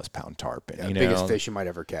 100+ pound tarpon. Yeah, biggest fish you might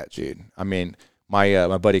ever catch. Dude, I mean,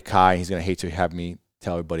 my buddy Kai, he's going to hate to have me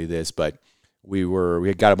tell everybody this, but we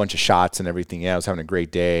had got a bunch of shots and everything. Yeah, I was having a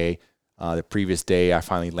great day. The previous day I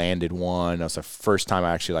finally landed one. That was the first time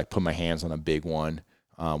I actually like put my hands on a big one,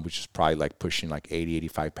 which is probably like pushing like 80,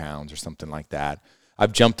 85 pounds or something like that.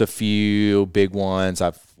 I've jumped a few big ones.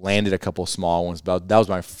 I've landed a couple small ones, but that was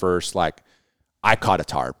my first, like, I caught a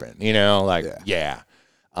tarpon,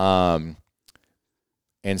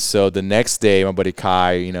 And so the next day, my buddy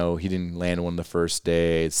Kai, he didn't land one the first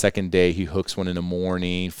day. The second day, he hooks one in the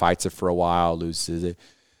morning, fights it for a while, loses it.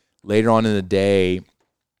 Later on in the day,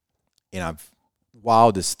 and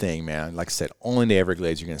wildest thing, man. Like I said, only in the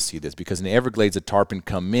Everglades you're going to see this, because in the Everglades, the tarpon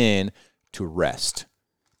come in to rest.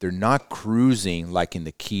 They're not cruising like in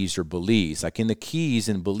the Keys or Belize. Like in the Keys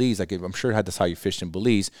and Belize, like I'm sure that's how you fished in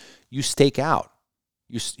Belize, you stake out.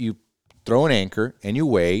 You throw an anchor and you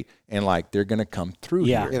wait, and like they're going to come through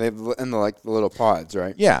here. Yeah, in the little pods,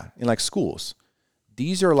 right? Yeah, in like schools.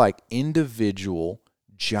 These are like individual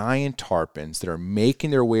giant tarpons that are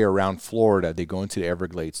making their way around Florida. They go into the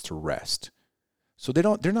Everglades to rest. So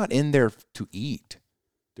they're not in there to eat.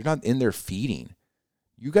 They're not in there feeding.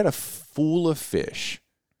 You got a full of fish.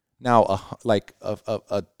 Now,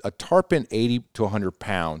 a tarpon 80 to 100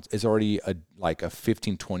 pounds is already a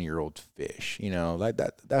 15, 20-year-old fish. Like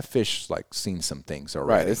that fish like seen some things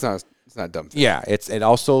already. Right. It's not dumb. Yeah. It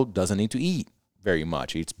also doesn't need to eat very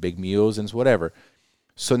much. It eats big meals and whatever.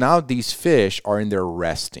 So now these fish are in there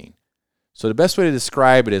resting. So the best way to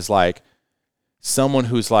describe it is like someone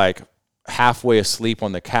who's like halfway asleep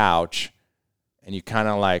on the couch, and you kind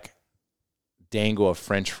of like dangle a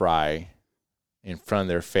French fry in front of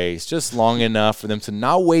their face just long enough for them to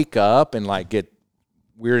not wake up and like get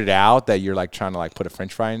weirded out that you're like trying to like put a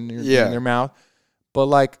French fry in their mouth, but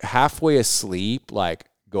like halfway asleep, like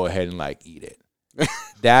go ahead and like eat it.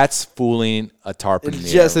 That's fooling a tarpon.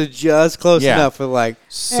 Just close enough for like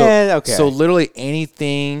okay. So literally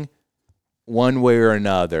anything, one way or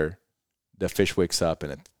another, the fish wakes up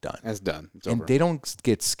and it's done. It's done. It's and over. they don't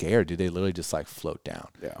get scared, dude. They literally just like float down.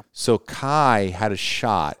 Yeah. So Kai had a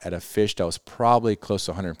shot at a fish that was probably close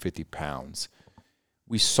to 150 pounds.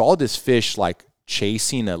 We saw this fish like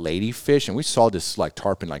chasing a ladyfish, and we saw this like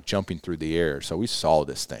tarpon like jumping through the air. So we saw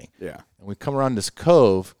this thing. Yeah. And we come around this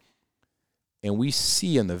cove, and we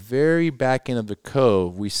see on the very back end of the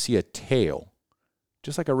cove, we see a tail,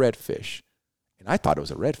 just like a redfish. And I thought it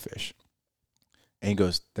was a redfish. And he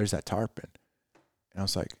goes, "There's that tarpon." And I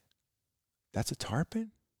was like, "That's a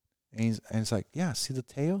tarpon?" And he's like, "Yeah, see the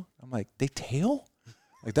tail?" I'm like, "They tail?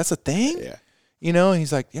 Like that's a thing?" Yeah. And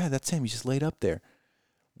he's like, "Yeah, that's him. He just laid up there."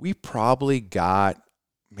 We probably got,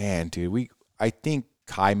 man, dude, I think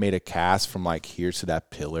Kai made a cast from like here to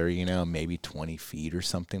that pillar, maybe 20 feet or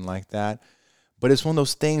something like that. But it's one of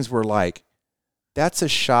those things where like, that's a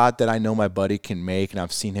shot that I know my buddy can make, and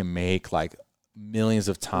I've seen him make like millions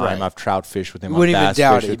of times. Right. I've trout fished with him. Wouldn't I've even bass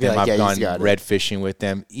doubt fished it. with You'd be him. like, I've yeah, he's gone got it. red fishing with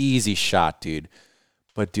them. Easy shot, dude.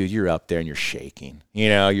 But dude, you're up there and you're shaking.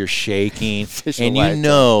 You're shaking, and you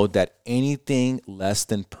know that anything less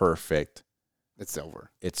than perfect, it's over.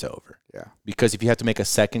 It's over. Yeah. Because if you have to make a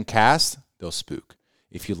second cast, they'll spook.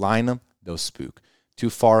 If you line them, they'll spook. Too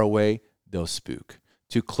far away, they'll spook.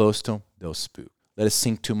 Too close to them, they'll spook. Let it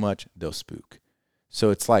sink too much, they'll spook. So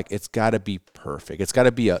it's like, it's got to be perfect. It's got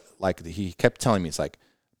to be he kept telling me, it's like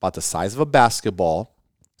about the size of a basketball,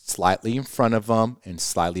 slightly in front of them and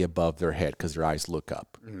slightly above their head because their eyes look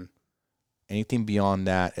up. Mm-hmm. Anything beyond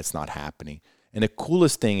that, it's not happening. And the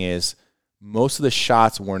coolest thing is, most of the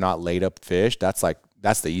shots were not laid up fish. That's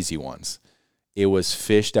the easy ones. It was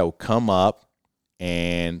fish that will come up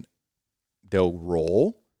and they'll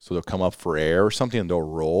roll. So they'll come up for air or something, and they'll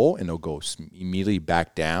roll, and they'll go immediately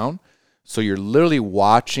back down. So you're literally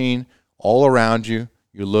watching all around you.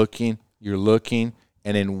 You're looking,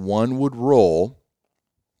 and then one would roll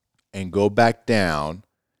and go back down,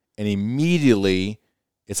 and immediately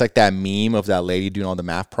it's like that meme of that lady doing all the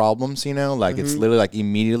math problems, Like mm-hmm. It's literally like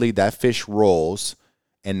immediately that fish rolls,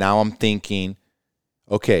 and now I'm thinking,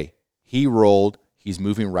 okay, he rolled, he's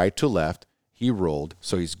moving right to left, he rolled,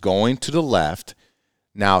 so he's going to the left.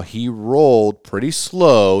 Now, he rolled pretty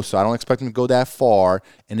slow, so I don't expect him to go that far.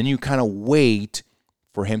 And then you kind of wait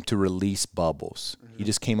for him to release bubbles. Mm-hmm. He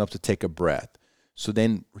just came up to take a breath. So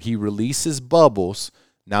then he releases bubbles.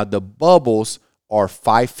 Now, the bubbles are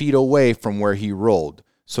 5 feet away from where he rolled.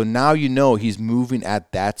 So now he's moving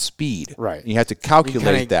at that speed. Right. And you have to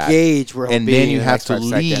calculate that. Gauge where he'll and be then you in the have next to 5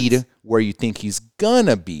 lead seconds. where you think he's going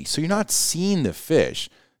to be. So you're not seeing the fish.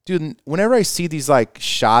 Dude, whenever I see these like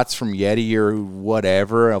shots from Yeti or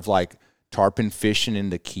whatever of like tarpon fishing in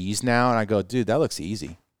the Keys now, and I go, dude, that looks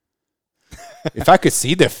easy. If I could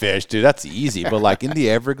see the fish, dude, that's easy. But like in the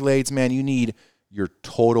Everglades, man, you need your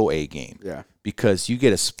total A game. Yeah. Because you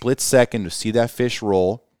get a split second to see that fish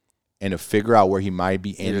roll and to figure out where he might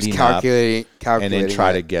be ending up, and then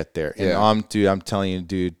try to get there. And I'm telling you,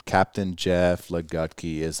 dude, Captain Jeff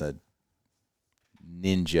Legutke is a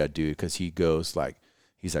ninja, dude, because he goes like,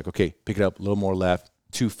 he's like, okay, pick it up a little more left,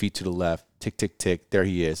 2 feet to the left, tick, tick, tick. There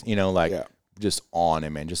he is. just on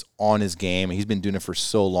him, man, just on his game. And he's been doing it for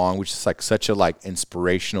so long, which is like such a like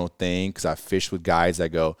inspirational thing. Because I fished with guys that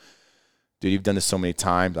go, dude, you've done this so many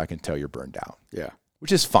times. I can tell you're burned out. Yeah.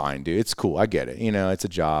 Which is fine, dude. It's cool. I get it. You know, it's a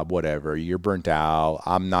job, whatever. You're burnt out.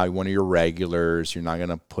 I'm not one of your regulars. You're not going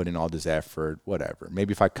to put in all this effort, whatever.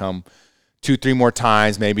 Maybe if I come 2-3 more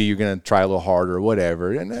times, maybe you're going to try a little harder or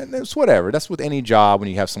whatever. And it's whatever. That's with any job when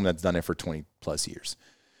you have someone that's done it for 20 plus years.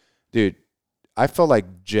 Dude, I felt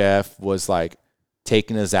like Jeff was like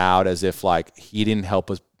taking us out as if like he didn't help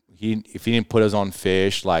us. If he didn't put us on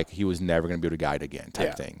fish, like he was never going to be able to guide again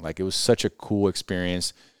type thing. Like it was such a cool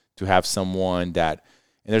experience to have someone that,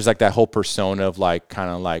 and there's like that whole persona of like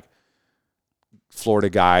kind of like Florida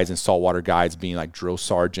guides and saltwater guides being like drill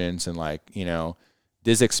sergeants. And like, you know,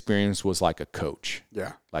 this experience was like a coach.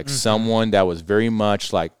 Yeah. Like someone that was very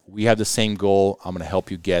much like, we have the same goal. I'm going to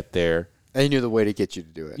help you get there. And he knew the way to get you to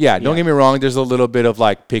do it. Yeah, don't get me wrong. There's a little bit of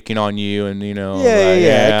like picking on you, and you know,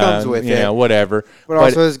 it comes with it. Yeah, whatever. But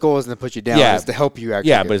also his goal isn't to put you down. It's to help you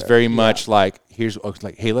actually. Yeah, but it's very much like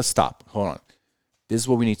like, hey, let's stop. Hold on. This is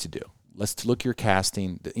what we need to do. Let's look at your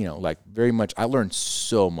casting. You know, like very much. I learned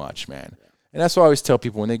so much, man. And that's what I always tell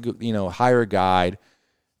people when they go, you know, hire a guide.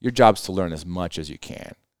 Your job's to learn as much as you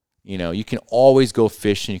can. You know, you can always go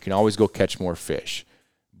fishing. You can always go catch more fish,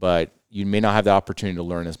 but you may not have the opportunity to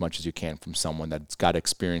learn as much as you can from someone that's got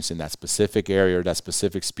experience in that specific area or that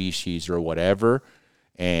specific species or whatever.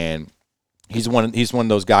 And he's one of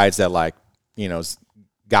those guys that like, you know, is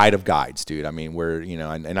guide of guides, dude. I mean, we're, you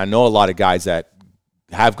know, and I know a lot of guys that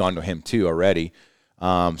have gone to him too already.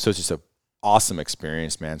 So it's just an awesome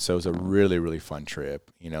experience, man. So it was a really, really fun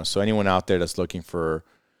trip, you know. So anyone out there that's looking for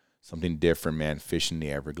something different, man, fishing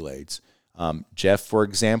the Everglades. Jeff, for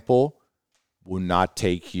example, will not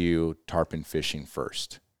take you tarpon fishing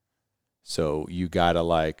first. So you got to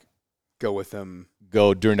like go with them.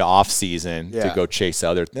 Go during the off season to go chase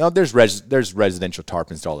other. You know, there's residential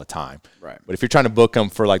tarpons all the time. Right. But if you're trying to book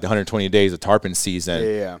them for like the 120 days of tarpon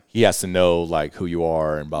season, he has to know like who you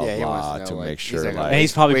are and blah, blah, to make sure. And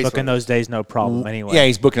he's probably booking those days no problem anyway. Yeah,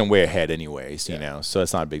 he's booking them way ahead anyways, you know, so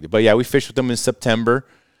it's not a big deal. But yeah, we fished with them in September.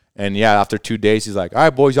 And yeah, after 2 days, he's like, "All right,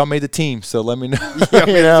 boys, y'all made the team, so let me know."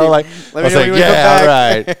 You know, like I was like, "Yeah, all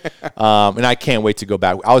right." And I can't wait to go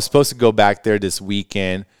back. I was supposed to go back there this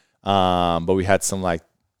weekend, but we had some like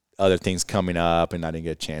other things coming up, and I didn't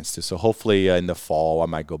get a chance to. So hopefully in the fall, I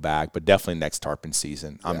might go back. But definitely next tarpon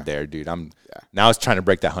season, I'm there, dude. Now it's trying to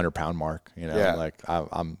break that 100-pound mark. You know, like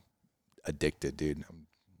I'm addicted, dude.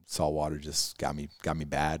 Saltwater just got me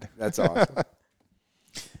bad. That's awesome.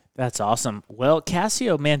 That's awesome. Well,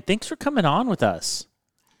 Cassio, man, thanks for coming on with us.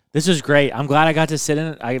 This was great. I'm glad I got to sit in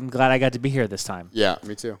it. I'm glad I got to be here this time. Yeah,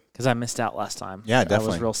 me too. Because I missed out last time. Yeah, definitely. I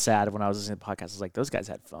was real sad when I was listening to the podcast. I was like, those guys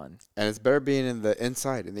had fun. And it's better being in the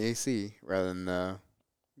inside, in the AC, rather than the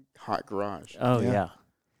hot garage. Oh, yeah.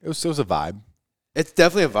 It was a vibe. It's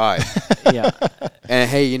definitely a vibe. Yeah. And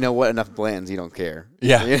hey, you know what? Enough Blantons, you don't care.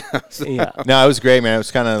 Yeah. You know? So Yeah. No, it was great, man. It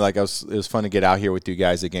was kind of like it was fun to get out here with you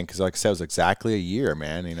guys again because, like I said, it was exactly a year,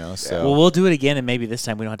 man. You know, so Well, we'll do it again, and maybe this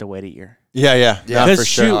time we don't have to wait a year. yeah, Because for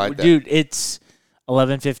sure. shoot, I like that. dude, it's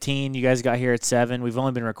 11:15. You guys got here at 7. We've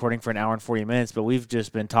only been recording for an hour and 40 minutes, but we've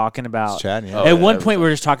just been talking about. Just chatting, yeah. At one point, we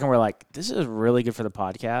were just talking. We're like, "This is really good for the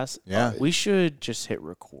podcast. Yeah. we should just hit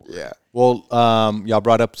record." Yeah. Well, y'all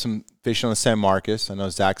brought up some fishing on the San Marcos. I know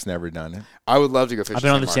Zach's never done it. I would love to go fishing. I've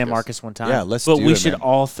been on the San Marcos one time. Yeah, let's But do we it, should man.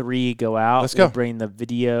 all three go out. Let's go. We'll bring the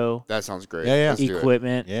video, That sounds great. Yeah, yeah. Let's do it.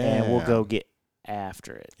 equipment, and we'll Yeah. go get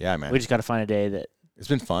after it. Yeah, man. We just got to find a day that. It's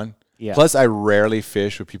been fun. Yeah. Plus, I rarely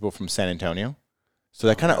fish with people from San Antonio. So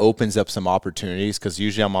that kind of opens up some opportunities because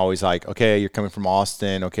usually I'm always like, okay, you're coming from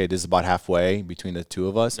Austin. Okay, this is about halfway between the two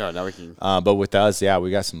of us. No, now we can. But with us, yeah, we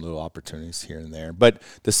got some little opportunities here and there. But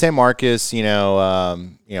the San Marcos, you know,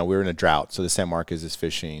 we're in a drought, so the San Marcos is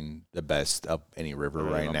fishing the best of any river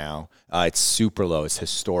right now. It's super low. It's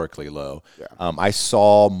historically low. Yeah. I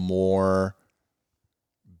saw more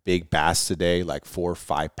big bass today, like 4 or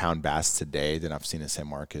 5 pound bass today, than I've seen in San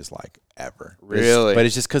Marcos like ever. Really? But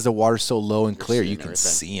it's just because the water's so low and clear, you seeing can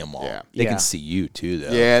everything. see them all. Yeah. They Yeah. can see you too,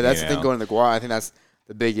 though. Yeah, that's you the thing know? going to the Guar. I think that's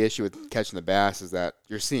the big issue with catching the bass is that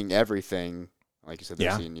you're seeing everything. Like you said, they're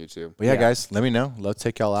Yeah. seeing you too. But yeah, Yeah. guys, let me know. Let's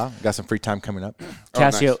take y'all out. Got some free time coming up.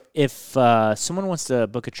 Cassio, nice. if someone wants to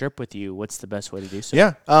book a trip with you, what's the best way to do so?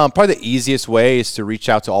 Yeah, probably the easiest way is to reach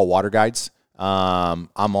out to all water guides. I'm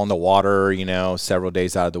on the water, you know, several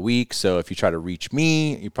days out of the week. So if you try to reach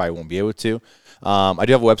me, you probably won't be able to. I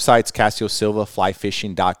do have a website. It's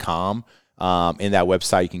CassioSilvaFlyFishing.com. In that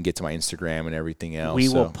website, you can get to my Instagram and everything else. We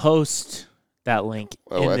will post that link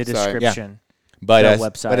in the website. description. But the as,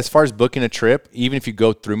 website. but as far as booking a trip, even if you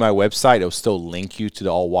go through my website, it'll still link you to the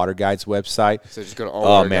All Water Guides website. So just go to All Oh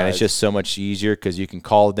Water man, Guides. it's just so much easier because you can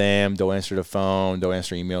call them, they'll answer the phone, they'll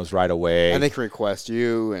answer emails right away. And they can request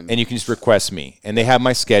you. And You can just request me, and they have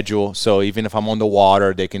my schedule. So even if I'm on the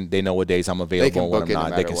water, they know what days I'm available and when book I'm it no not.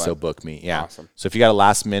 They matter can what. still book me. Yeah. Awesome. So if you got a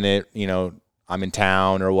last minute, I'm in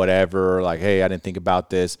town or whatever, like, hey, I didn't think about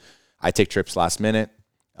this. I take trips last minute,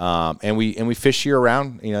 and we fish year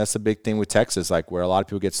round. That's the big thing with Texas, like where a lot of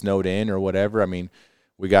people get snowed in or whatever. I mean,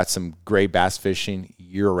 we got some great bass fishing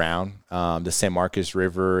year round. The San Marcos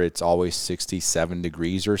River, it's always 67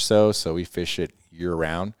 degrees or so we fish it year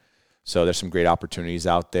round. So there's some great opportunities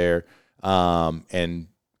out there, and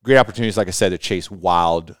great opportunities, like I said, to chase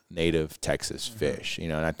wild native Texas fish.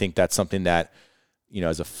 And I think that's something that,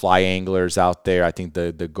 as a fly anglers out there, I think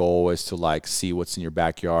the goal is to like see what's in your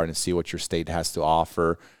backyard and see what your state has to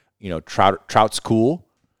offer. Trout's cool,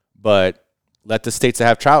 but let the states that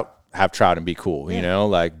have trout and be cool. We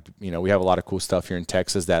have a lot of cool stuff here in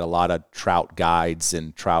Texas that a lot of trout guides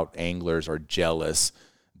and trout anglers are jealous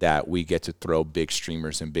that we get to throw big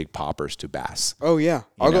streamers and big poppers to bass. Oh yeah,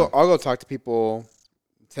 I'll know? go talk to people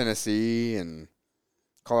in Tennessee and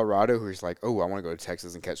Colorado who's like, oh, I want to go to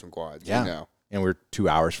Texas and catch some quads. Yeah. And we're 2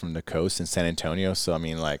 hours from the coast in San Antonio. So, I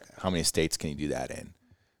mean, like, how many states can you do that in?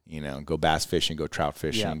 Go bass fishing, go trout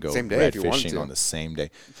fishing, Yeah. go Same day red if you wanted fishing to. on the same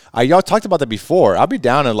day. Y'all talked about that before. I'll be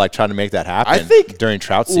down and, like, trying to make that happen I think- during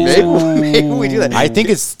trout season. Maybe we do that. I think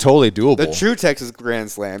it's totally doable. the true Texas Grand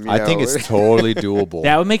Slam. I think it's totally doable.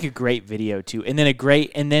 That would make a great video too. And then at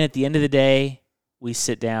the end of the day, we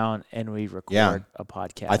sit down and we record a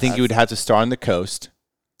podcast. I think you would have to start on the coast.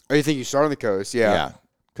 Oh, you think you start on the coast? Yeah.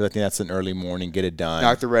 Because I think that's an early morning, get it done.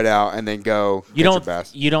 Knock the red out and then go. you catch don't a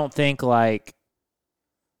bass. you don't think like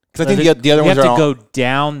Because I think the other you ones have are to all, go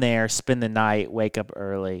down there, spend the night, wake up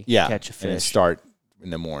early, catch a and then fish. start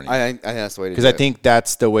in the morning. I think that's the way to do Because it. I think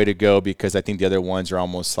that's the way to go, because I think the other ones are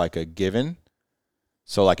almost like a given.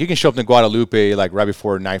 So, like, you can show up in Guadalupe, like, right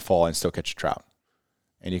before nightfall and still catch a trout.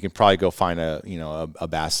 And you can probably go find a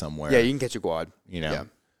bass somewhere. Yeah, you can catch a quad. Yeah.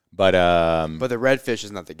 But But, the redfish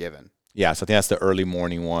is not the given. yeah, so I think that's the early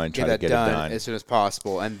morning one. Try Get to that get done, it done. as soon as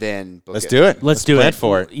possible, and then book Let's it. do it. Let's do plan it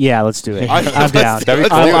for it. Yeah, let's do it. I- I'm down. let's do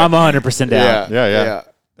it. I'm 100% down. Yeah.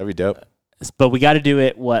 That'd be dope. But we got to do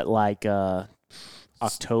it.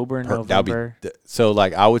 October, That'd November. be so.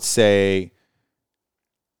 Like, I would say,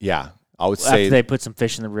 I would say After they put some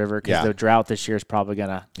fish in the river, because Yeah. the drought this year is probably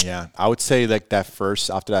gonna. Yeah, I would say like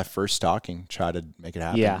after that first stocking, try to make it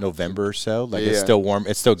happen. Yeah. November or so. Like it's Yeah. still warm.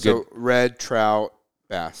 It's still good. So red, trout,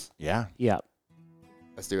 bass. Yeah, Yeah,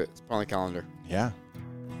 Let's do it. It's on the calendar. yeah,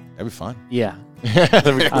 that'd be fun. yeah,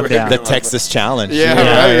 the down. Texas Challenge.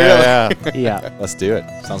 Yeah, yeah. yeah. Let's do it.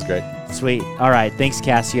 Sounds great. Sweet. All right. Thanks,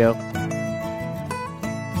 Cassio.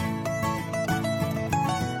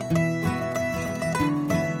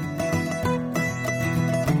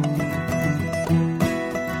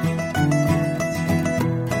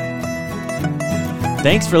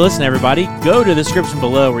 Thanks for listening, everybody. Go to the description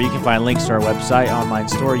below where you can find links to our website, online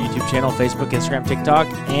store, YouTube channel, Facebook, Instagram, TikTok,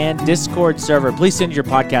 and Discord server. Please send your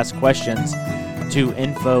podcast questions to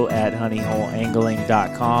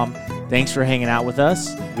info@honeyholeangling.com. Thanks for hanging out with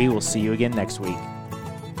us. We will see you again next week.